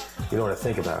 You don't want to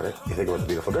think about it. You think about the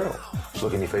beautiful girl. She's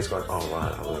looking in your face going, oh,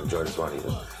 Ron, I really enjoyed this, Ron.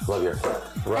 Love your...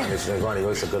 Ron, she's like, Ron, you're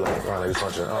always so good looking. Ron, I just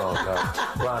want you... Oh, no.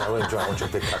 Ron, I really enjoy... I want your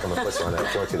big cock on my pussy on that.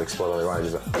 I want you to explode. Ron,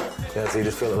 so you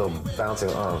just feel a little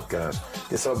bouncing. Oh, gosh.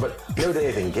 So, but you never did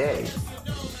anything gay.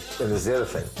 And there's the other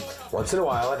thing. Once in a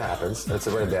while, it happens, and it's a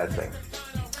very bad thing.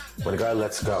 When a guy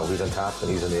lets go, he's on top,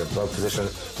 and he's in the above position,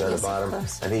 they're at the bottom,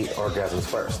 and he orgasms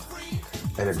first.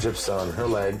 And it drips on her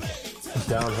leg,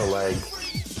 down her leg,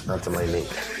 onto my knee.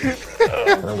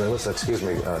 And I'm going, listen, excuse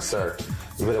me, sir,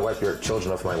 you better wipe your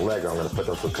children off my leg or I'm going to put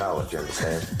them through college, you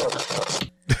understand?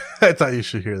 I thought you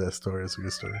should hear that story. It's a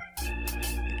good story.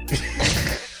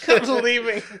 I'm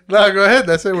leaving. No, go ahead.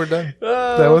 That's it. We're done.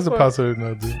 Oh, that was a positive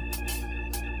note, dude.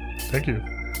 Thank you.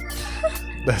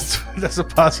 That's a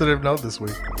positive note this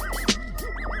week.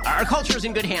 Our culture is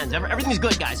in good hands. Everything's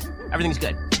good, guys. Everything's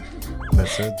good.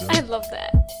 That's it, dude. I love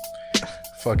that.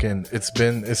 Fucking,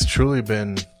 it's truly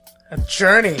been a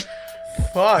journey.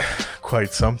 Fuck.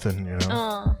 Quite something,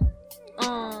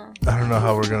 I don't know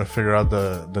how we're gonna figure out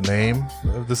the name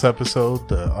of this episode,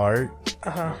 the art.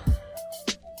 I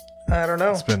don't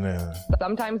know. It's been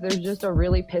Sometimes there's just a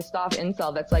really pissed off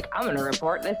incel that's like, I'm gonna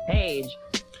report this page.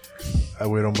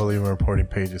 We don't believe in reporting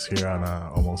pages here on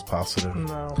Almost Positive.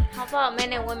 No. How about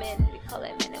men and women? We call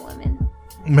it men and women.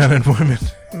 Men and women.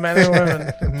 Men and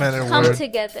women. Men and Come women.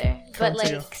 together, but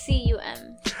like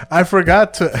CUM. I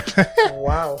forgot to.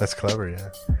 Wow. That's clever, yeah.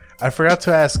 I forgot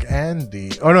to ask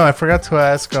Andy. Oh no, I forgot to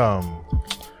ask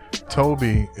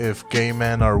Toby if gay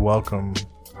men are welcome.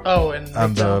 Oh, and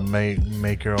on the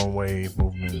make your own way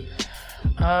movement.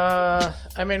 I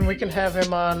mean, we can have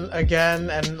him on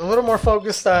again and a little more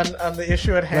focused on the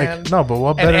issue at hand. No, but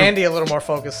what better? And Andy a little more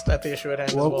focused at the issue at hand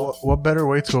as well. What better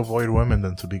way to avoid women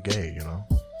than to be gay?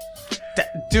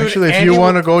 Dude, actually, if you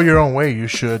want to go your own way, you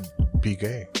should be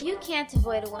gay. You can't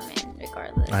avoid a woman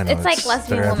regardless. I know, it's like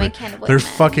lesbian women can't avoid They're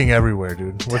men. fucking everywhere,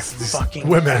 dude. What's these fucking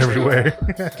women everywhere?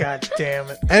 God damn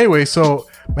it. Anyway, so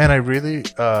man, I really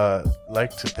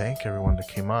like to thank everyone that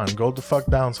came on. Go the fuck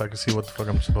down so I can see what the fuck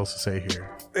I'm supposed to say here.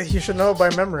 You should know it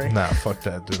by memory. Nah, fuck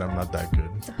that, dude. I'm not that good.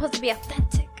 It's supposed to be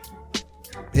authentic.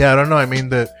 Yeah, I don't know. I mean,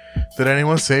 did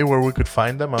anyone say where we could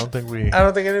find them? I don't think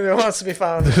anyone wants to be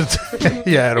found.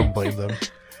 Yeah, I don't blame them.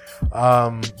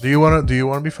 Do you want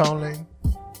to be found, Lane?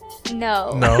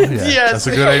 No. No, yeah, Yes. That's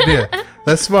a good idea.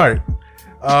 That's smart.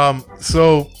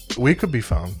 So we could be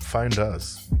found. Find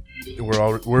us.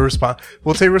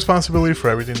 We'll take responsibility for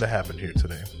everything that happened here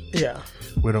today. Yeah.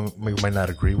 We might not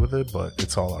agree with it, but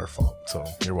it's all our fault. So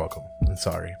you're welcome. And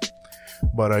sorry.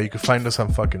 But you can find us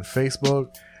on fucking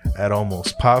Facebook at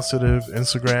Almost Positive,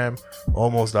 Instagram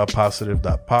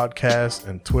almost.positive.podcast,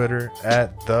 and Twitter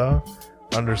at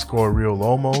 _real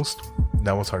almost.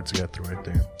 That one's hard to get through right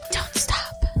there. Don't stop.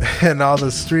 And all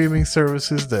the streaming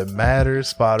services that matter: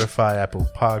 Spotify, Apple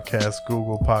Podcasts,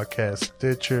 Google Podcasts,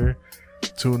 Stitcher,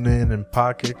 TuneIn, and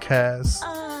Pocket Casts.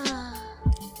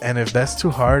 And if that's too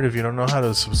hard, if you don't know how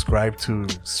to subscribe to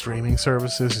streaming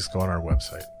services, just go on our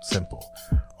website. Simple.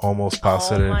 Almost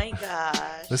Positive. Oh my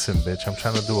gosh. Listen, bitch, I'm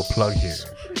trying to do a plug here.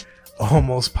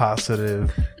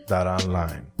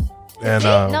 Almostpositive.online. And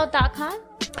no .com?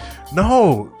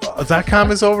 No,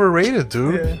 .com is overrated,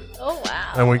 dude. Yeah. Oh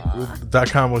wow. And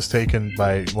 .com was taken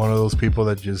by one of those people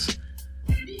that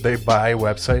they buy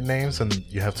website names and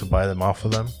you have to buy them off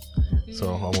of them. So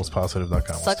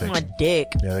almostpositive.com. Suck my dick.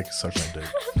 Yeah, they can suck my dick.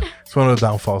 It's one of the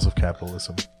downfalls of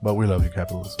capitalism. But we love you,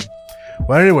 capitalism.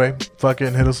 Well, anyway,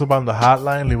 fucking hit us up on the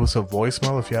hotline. Leave us a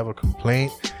voicemail if you have a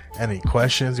complaint. any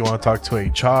questions, you want to talk to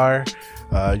HR,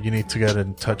 you need to get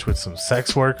in touch with some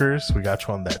sex workers. We got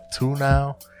you on that too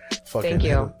now. Thank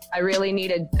you. I really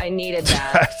needed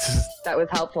that. That was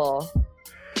helpful.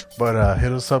 But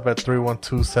hit us up at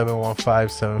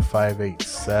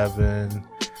 312-715-7587.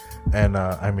 And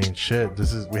I mean, shit,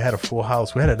 we had a full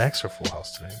house. We had an extra full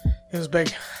house today. It was big.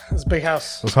 It was a big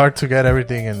house. It was hard to get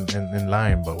everything in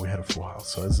line, but we had a full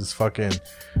house. So this is fucking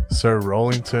Sir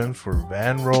Rollington for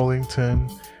Van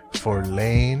Rollington, for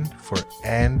Lane, for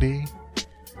Andy,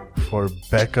 for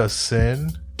Becca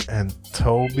Sin, and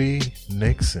Toby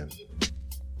Nixon.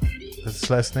 That's his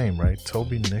last name, right?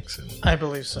 Toby Nixon. I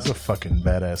believe so. That's a fucking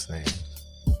badass name.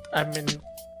 I mean,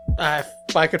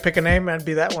 if I could pick a name, it'd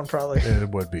be that one probably. It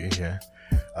would be, yeah.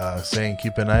 Saying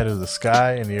keep an eye to the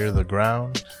sky and ear to the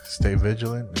ground. Stay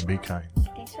vigilant and be kind.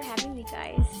 Thanks for having me,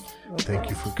 guys. Thank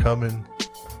you for coming.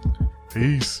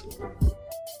 Peace.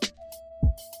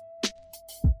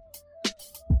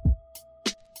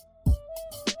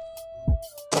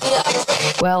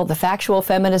 Well, the factual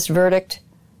feminist verdict: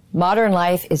 modern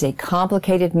life is a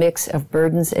complicated mix of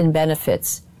burdens and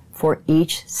benefits for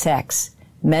each sex.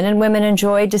 Men and women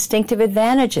enjoy distinctive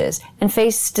advantages and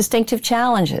face distinctive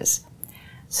challenges.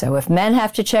 So if men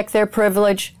have to check their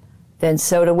privilege, then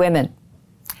so do women.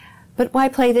 But why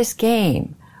play this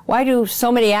game? Why do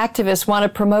so many activists want to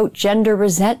promote gender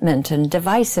resentment and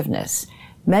divisiveness?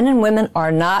 Men and women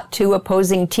are not two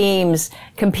opposing teams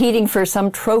competing for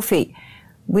some trophy.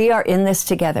 We are in this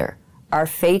together. Our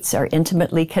fates are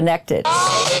intimately connected.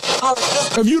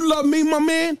 If you love me, my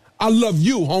man, I love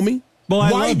you, homie. Well,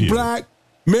 I White, love you. black,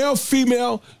 male,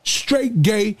 female, straight,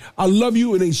 gay, I love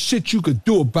you and ain't shit you could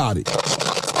do about it.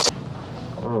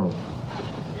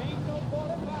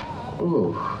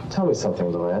 Ooh, tell me something,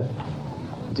 Luann.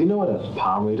 Do you know what a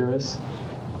palm reader is?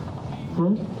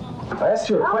 I asked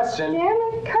you a question. Damn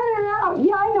it, cut it out.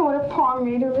 Yeah, I know what a palm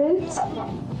reader is.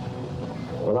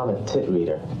 Well, I'm a tit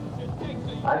reader.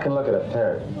 I can look at a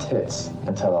pair of tits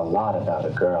and tell a lot about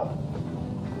a girl.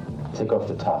 Take off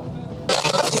the top.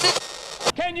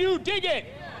 Can you dig it?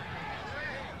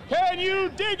 Can you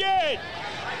dig it?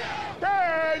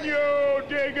 Can you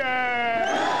dig it?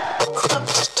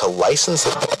 To license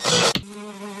it.